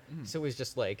development there, Mm-hmm. so it was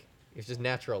just like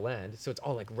natural land, so it's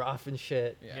all like rough and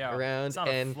shit Yeah, around, it's not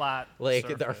a and flat like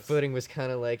our surface. footing was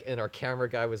kind of like, and our camera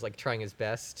guy was like trying his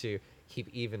best to keep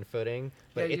even footing,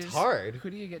 but Yeah, you it's just- hard. Who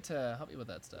do you get to help you with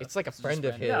that stuff? It's like a Is it just friend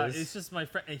of random? Yeah, his. it's just my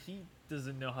friend, and he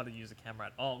doesn't know how to use a camera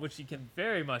at all, which you can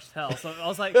very much tell. So I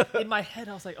was like, in my head,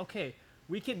 I was like, okay,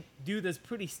 we can do this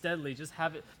pretty steadily, just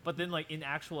have it. But then, like in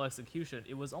actual execution,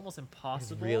 it was almost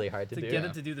impossible. really hard to do. get Yeah.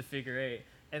 him to do the figure 8,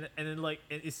 and then like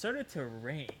it started to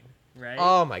rain, right?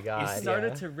 Oh my god! It started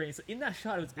yeah. to rain. So in that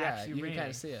shot, it was Yeah, actually you can raining. kind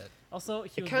of see it. Also, he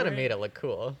It was kind of wearing- made it look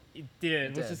cool. It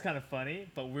did, It which did. is kind of funny.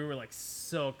 But we were like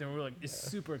soaked, and we were like, it's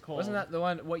super cold. Wasn't that the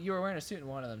one? What you were wearing a suit in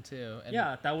one of them too? And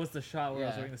Yeah, that was the shot where I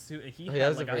was Yeah. wearing the suit, and he Oh, yeah, that had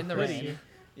was like the a in the first hoodie rain.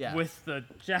 Yeah. with the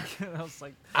jacket. And I was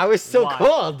like, I was so Why?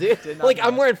 cold, dude. Did not Like know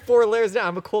I'm that. wearing 4 layers now.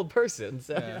 I'm a cold person.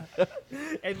 So. Yeah.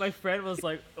 and my friend was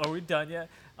like, "Are we done yet?"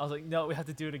 I was like, "No, we have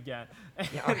to do it again."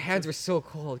 Yeah, our hands were so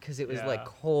cold because it was like Yeah.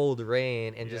 cold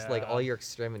rain and just like Yeah. all your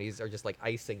extremities are just like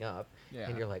icing up. Yeah.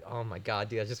 And you're like, oh my god,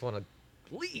 dude, I just want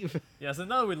to leave. Yeah, so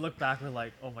now that we look back, we're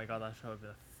like, "Oh my god, that show would have been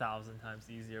 1,000 times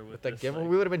easier with With the this." gimbal, like,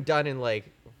 we would have been done in like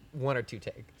 1 or 2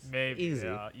 takes. maybe easy.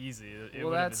 Yeah, easy. It Well, would have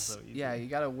been that's so easy. yeah. You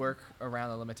got to work around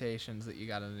the limitations that you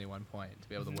got at any one point to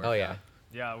be able to work. Oh yeah. out.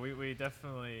 Yeah, we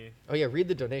definitely. Oh yeah, read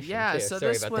the donation. Yeah. too. So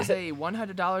Sorry this about was that. a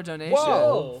 $100 donation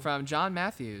Whoa. from John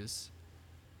Matthews.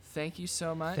 Thank you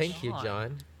so much. Thank you, John.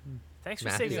 John. Thanks for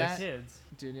Matthew. saving the That- kids.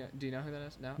 Do you know who that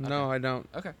is? No. No, Okay. I don't.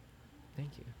 Okay.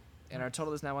 Thank you. and our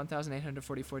total is now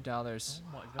 $1,844.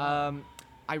 Oh my god.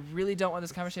 I really don't want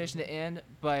this conversation to end,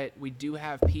 but we do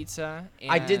have pizza.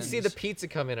 I did see and the pizza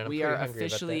come in, and I'm we pretty are hungry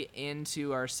officially about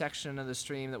into our section of the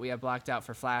stream that we have blocked out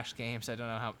for Flash games. I don't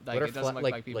know how. What Like are it doesn't fla-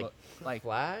 look like- people that.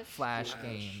 Flash? Flash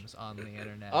games on the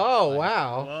internet. Oh Like,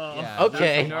 wow. Whoa. Yeah,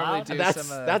 Okay. we normally do That's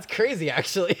some, that's crazy,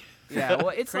 actually. yeah. Well,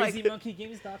 it's like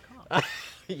CrazyMonkeyGames.com.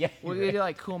 Yeah. we you're do right.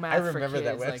 like cool math remember for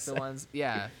that kids, like the website. ones.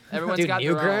 Yeah, everyone's Dude, got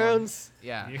their own. Newgrounds.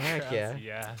 Yeah. Heck yeah.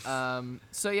 Yes.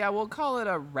 So yeah, we'll call it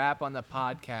a wrap on the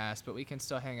podcast, but we can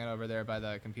still hang out over there by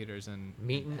the computers and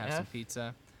Meet and have some F?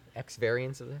 pizza. X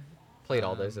variants of that. Played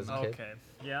all those as a kid. Okay.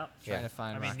 Yeah. Trying to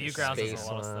find. I mean, Rocket Newgrounds Space. is Space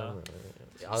a lot of one. stuff.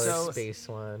 Other So- space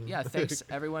one. Yeah, thanks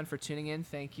everyone for tuning in.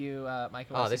 Thank you, Mike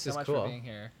and Oh, Westy, this so is much cool. for being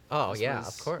here. Oh This yeah,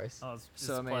 was of course. Oh, it's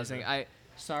So a amazing. pleasure.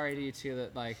 Sorry to you two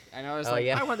that like I know I was Oh, like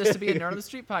yeah. I want this to be a Nerd on the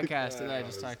Street podcast, and Yeah, I no,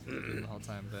 just it's- talked to you the whole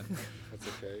time. But That's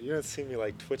okay. You don't see me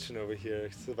like twitching over here.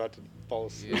 It's about to fall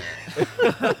asleep. yeah.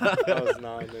 That was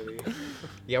not maybe.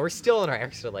 Yeah, we're still in our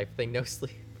extra life thing. No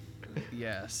sleep.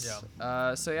 Yes.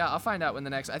 So yeah, I'll find out when the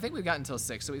next. I think we've got until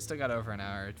 6, so we still got over an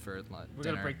hour for lunch. We're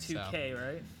gonna break 2K,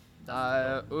 right?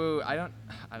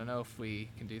 I don't know if we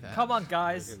can do that. Come on,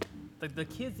 guys. The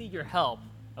kids need your help.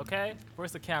 Okay?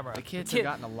 Where's the camera? The kids Kid-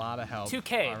 have gotten a lot of help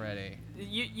 2K. already.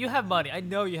 You have money. I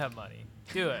know you have money.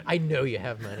 Do it. I know you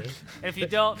have money. And if you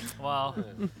don't, well,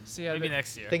 So yeah, maybe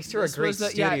next year. Thanks to our This great was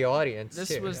the- yeah, studio audience. this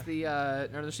too. was the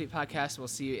Nerd on the Street podcast. We'll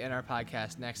see you in our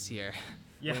podcast next year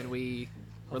Yeah. when we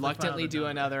find reluctantly out the do number.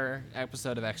 another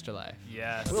episode of Extra Life.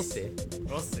 Yes. We'll see.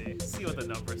 We'll see. See what the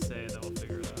numbers say, and then we'll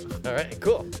figure it out. All right,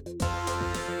 cool.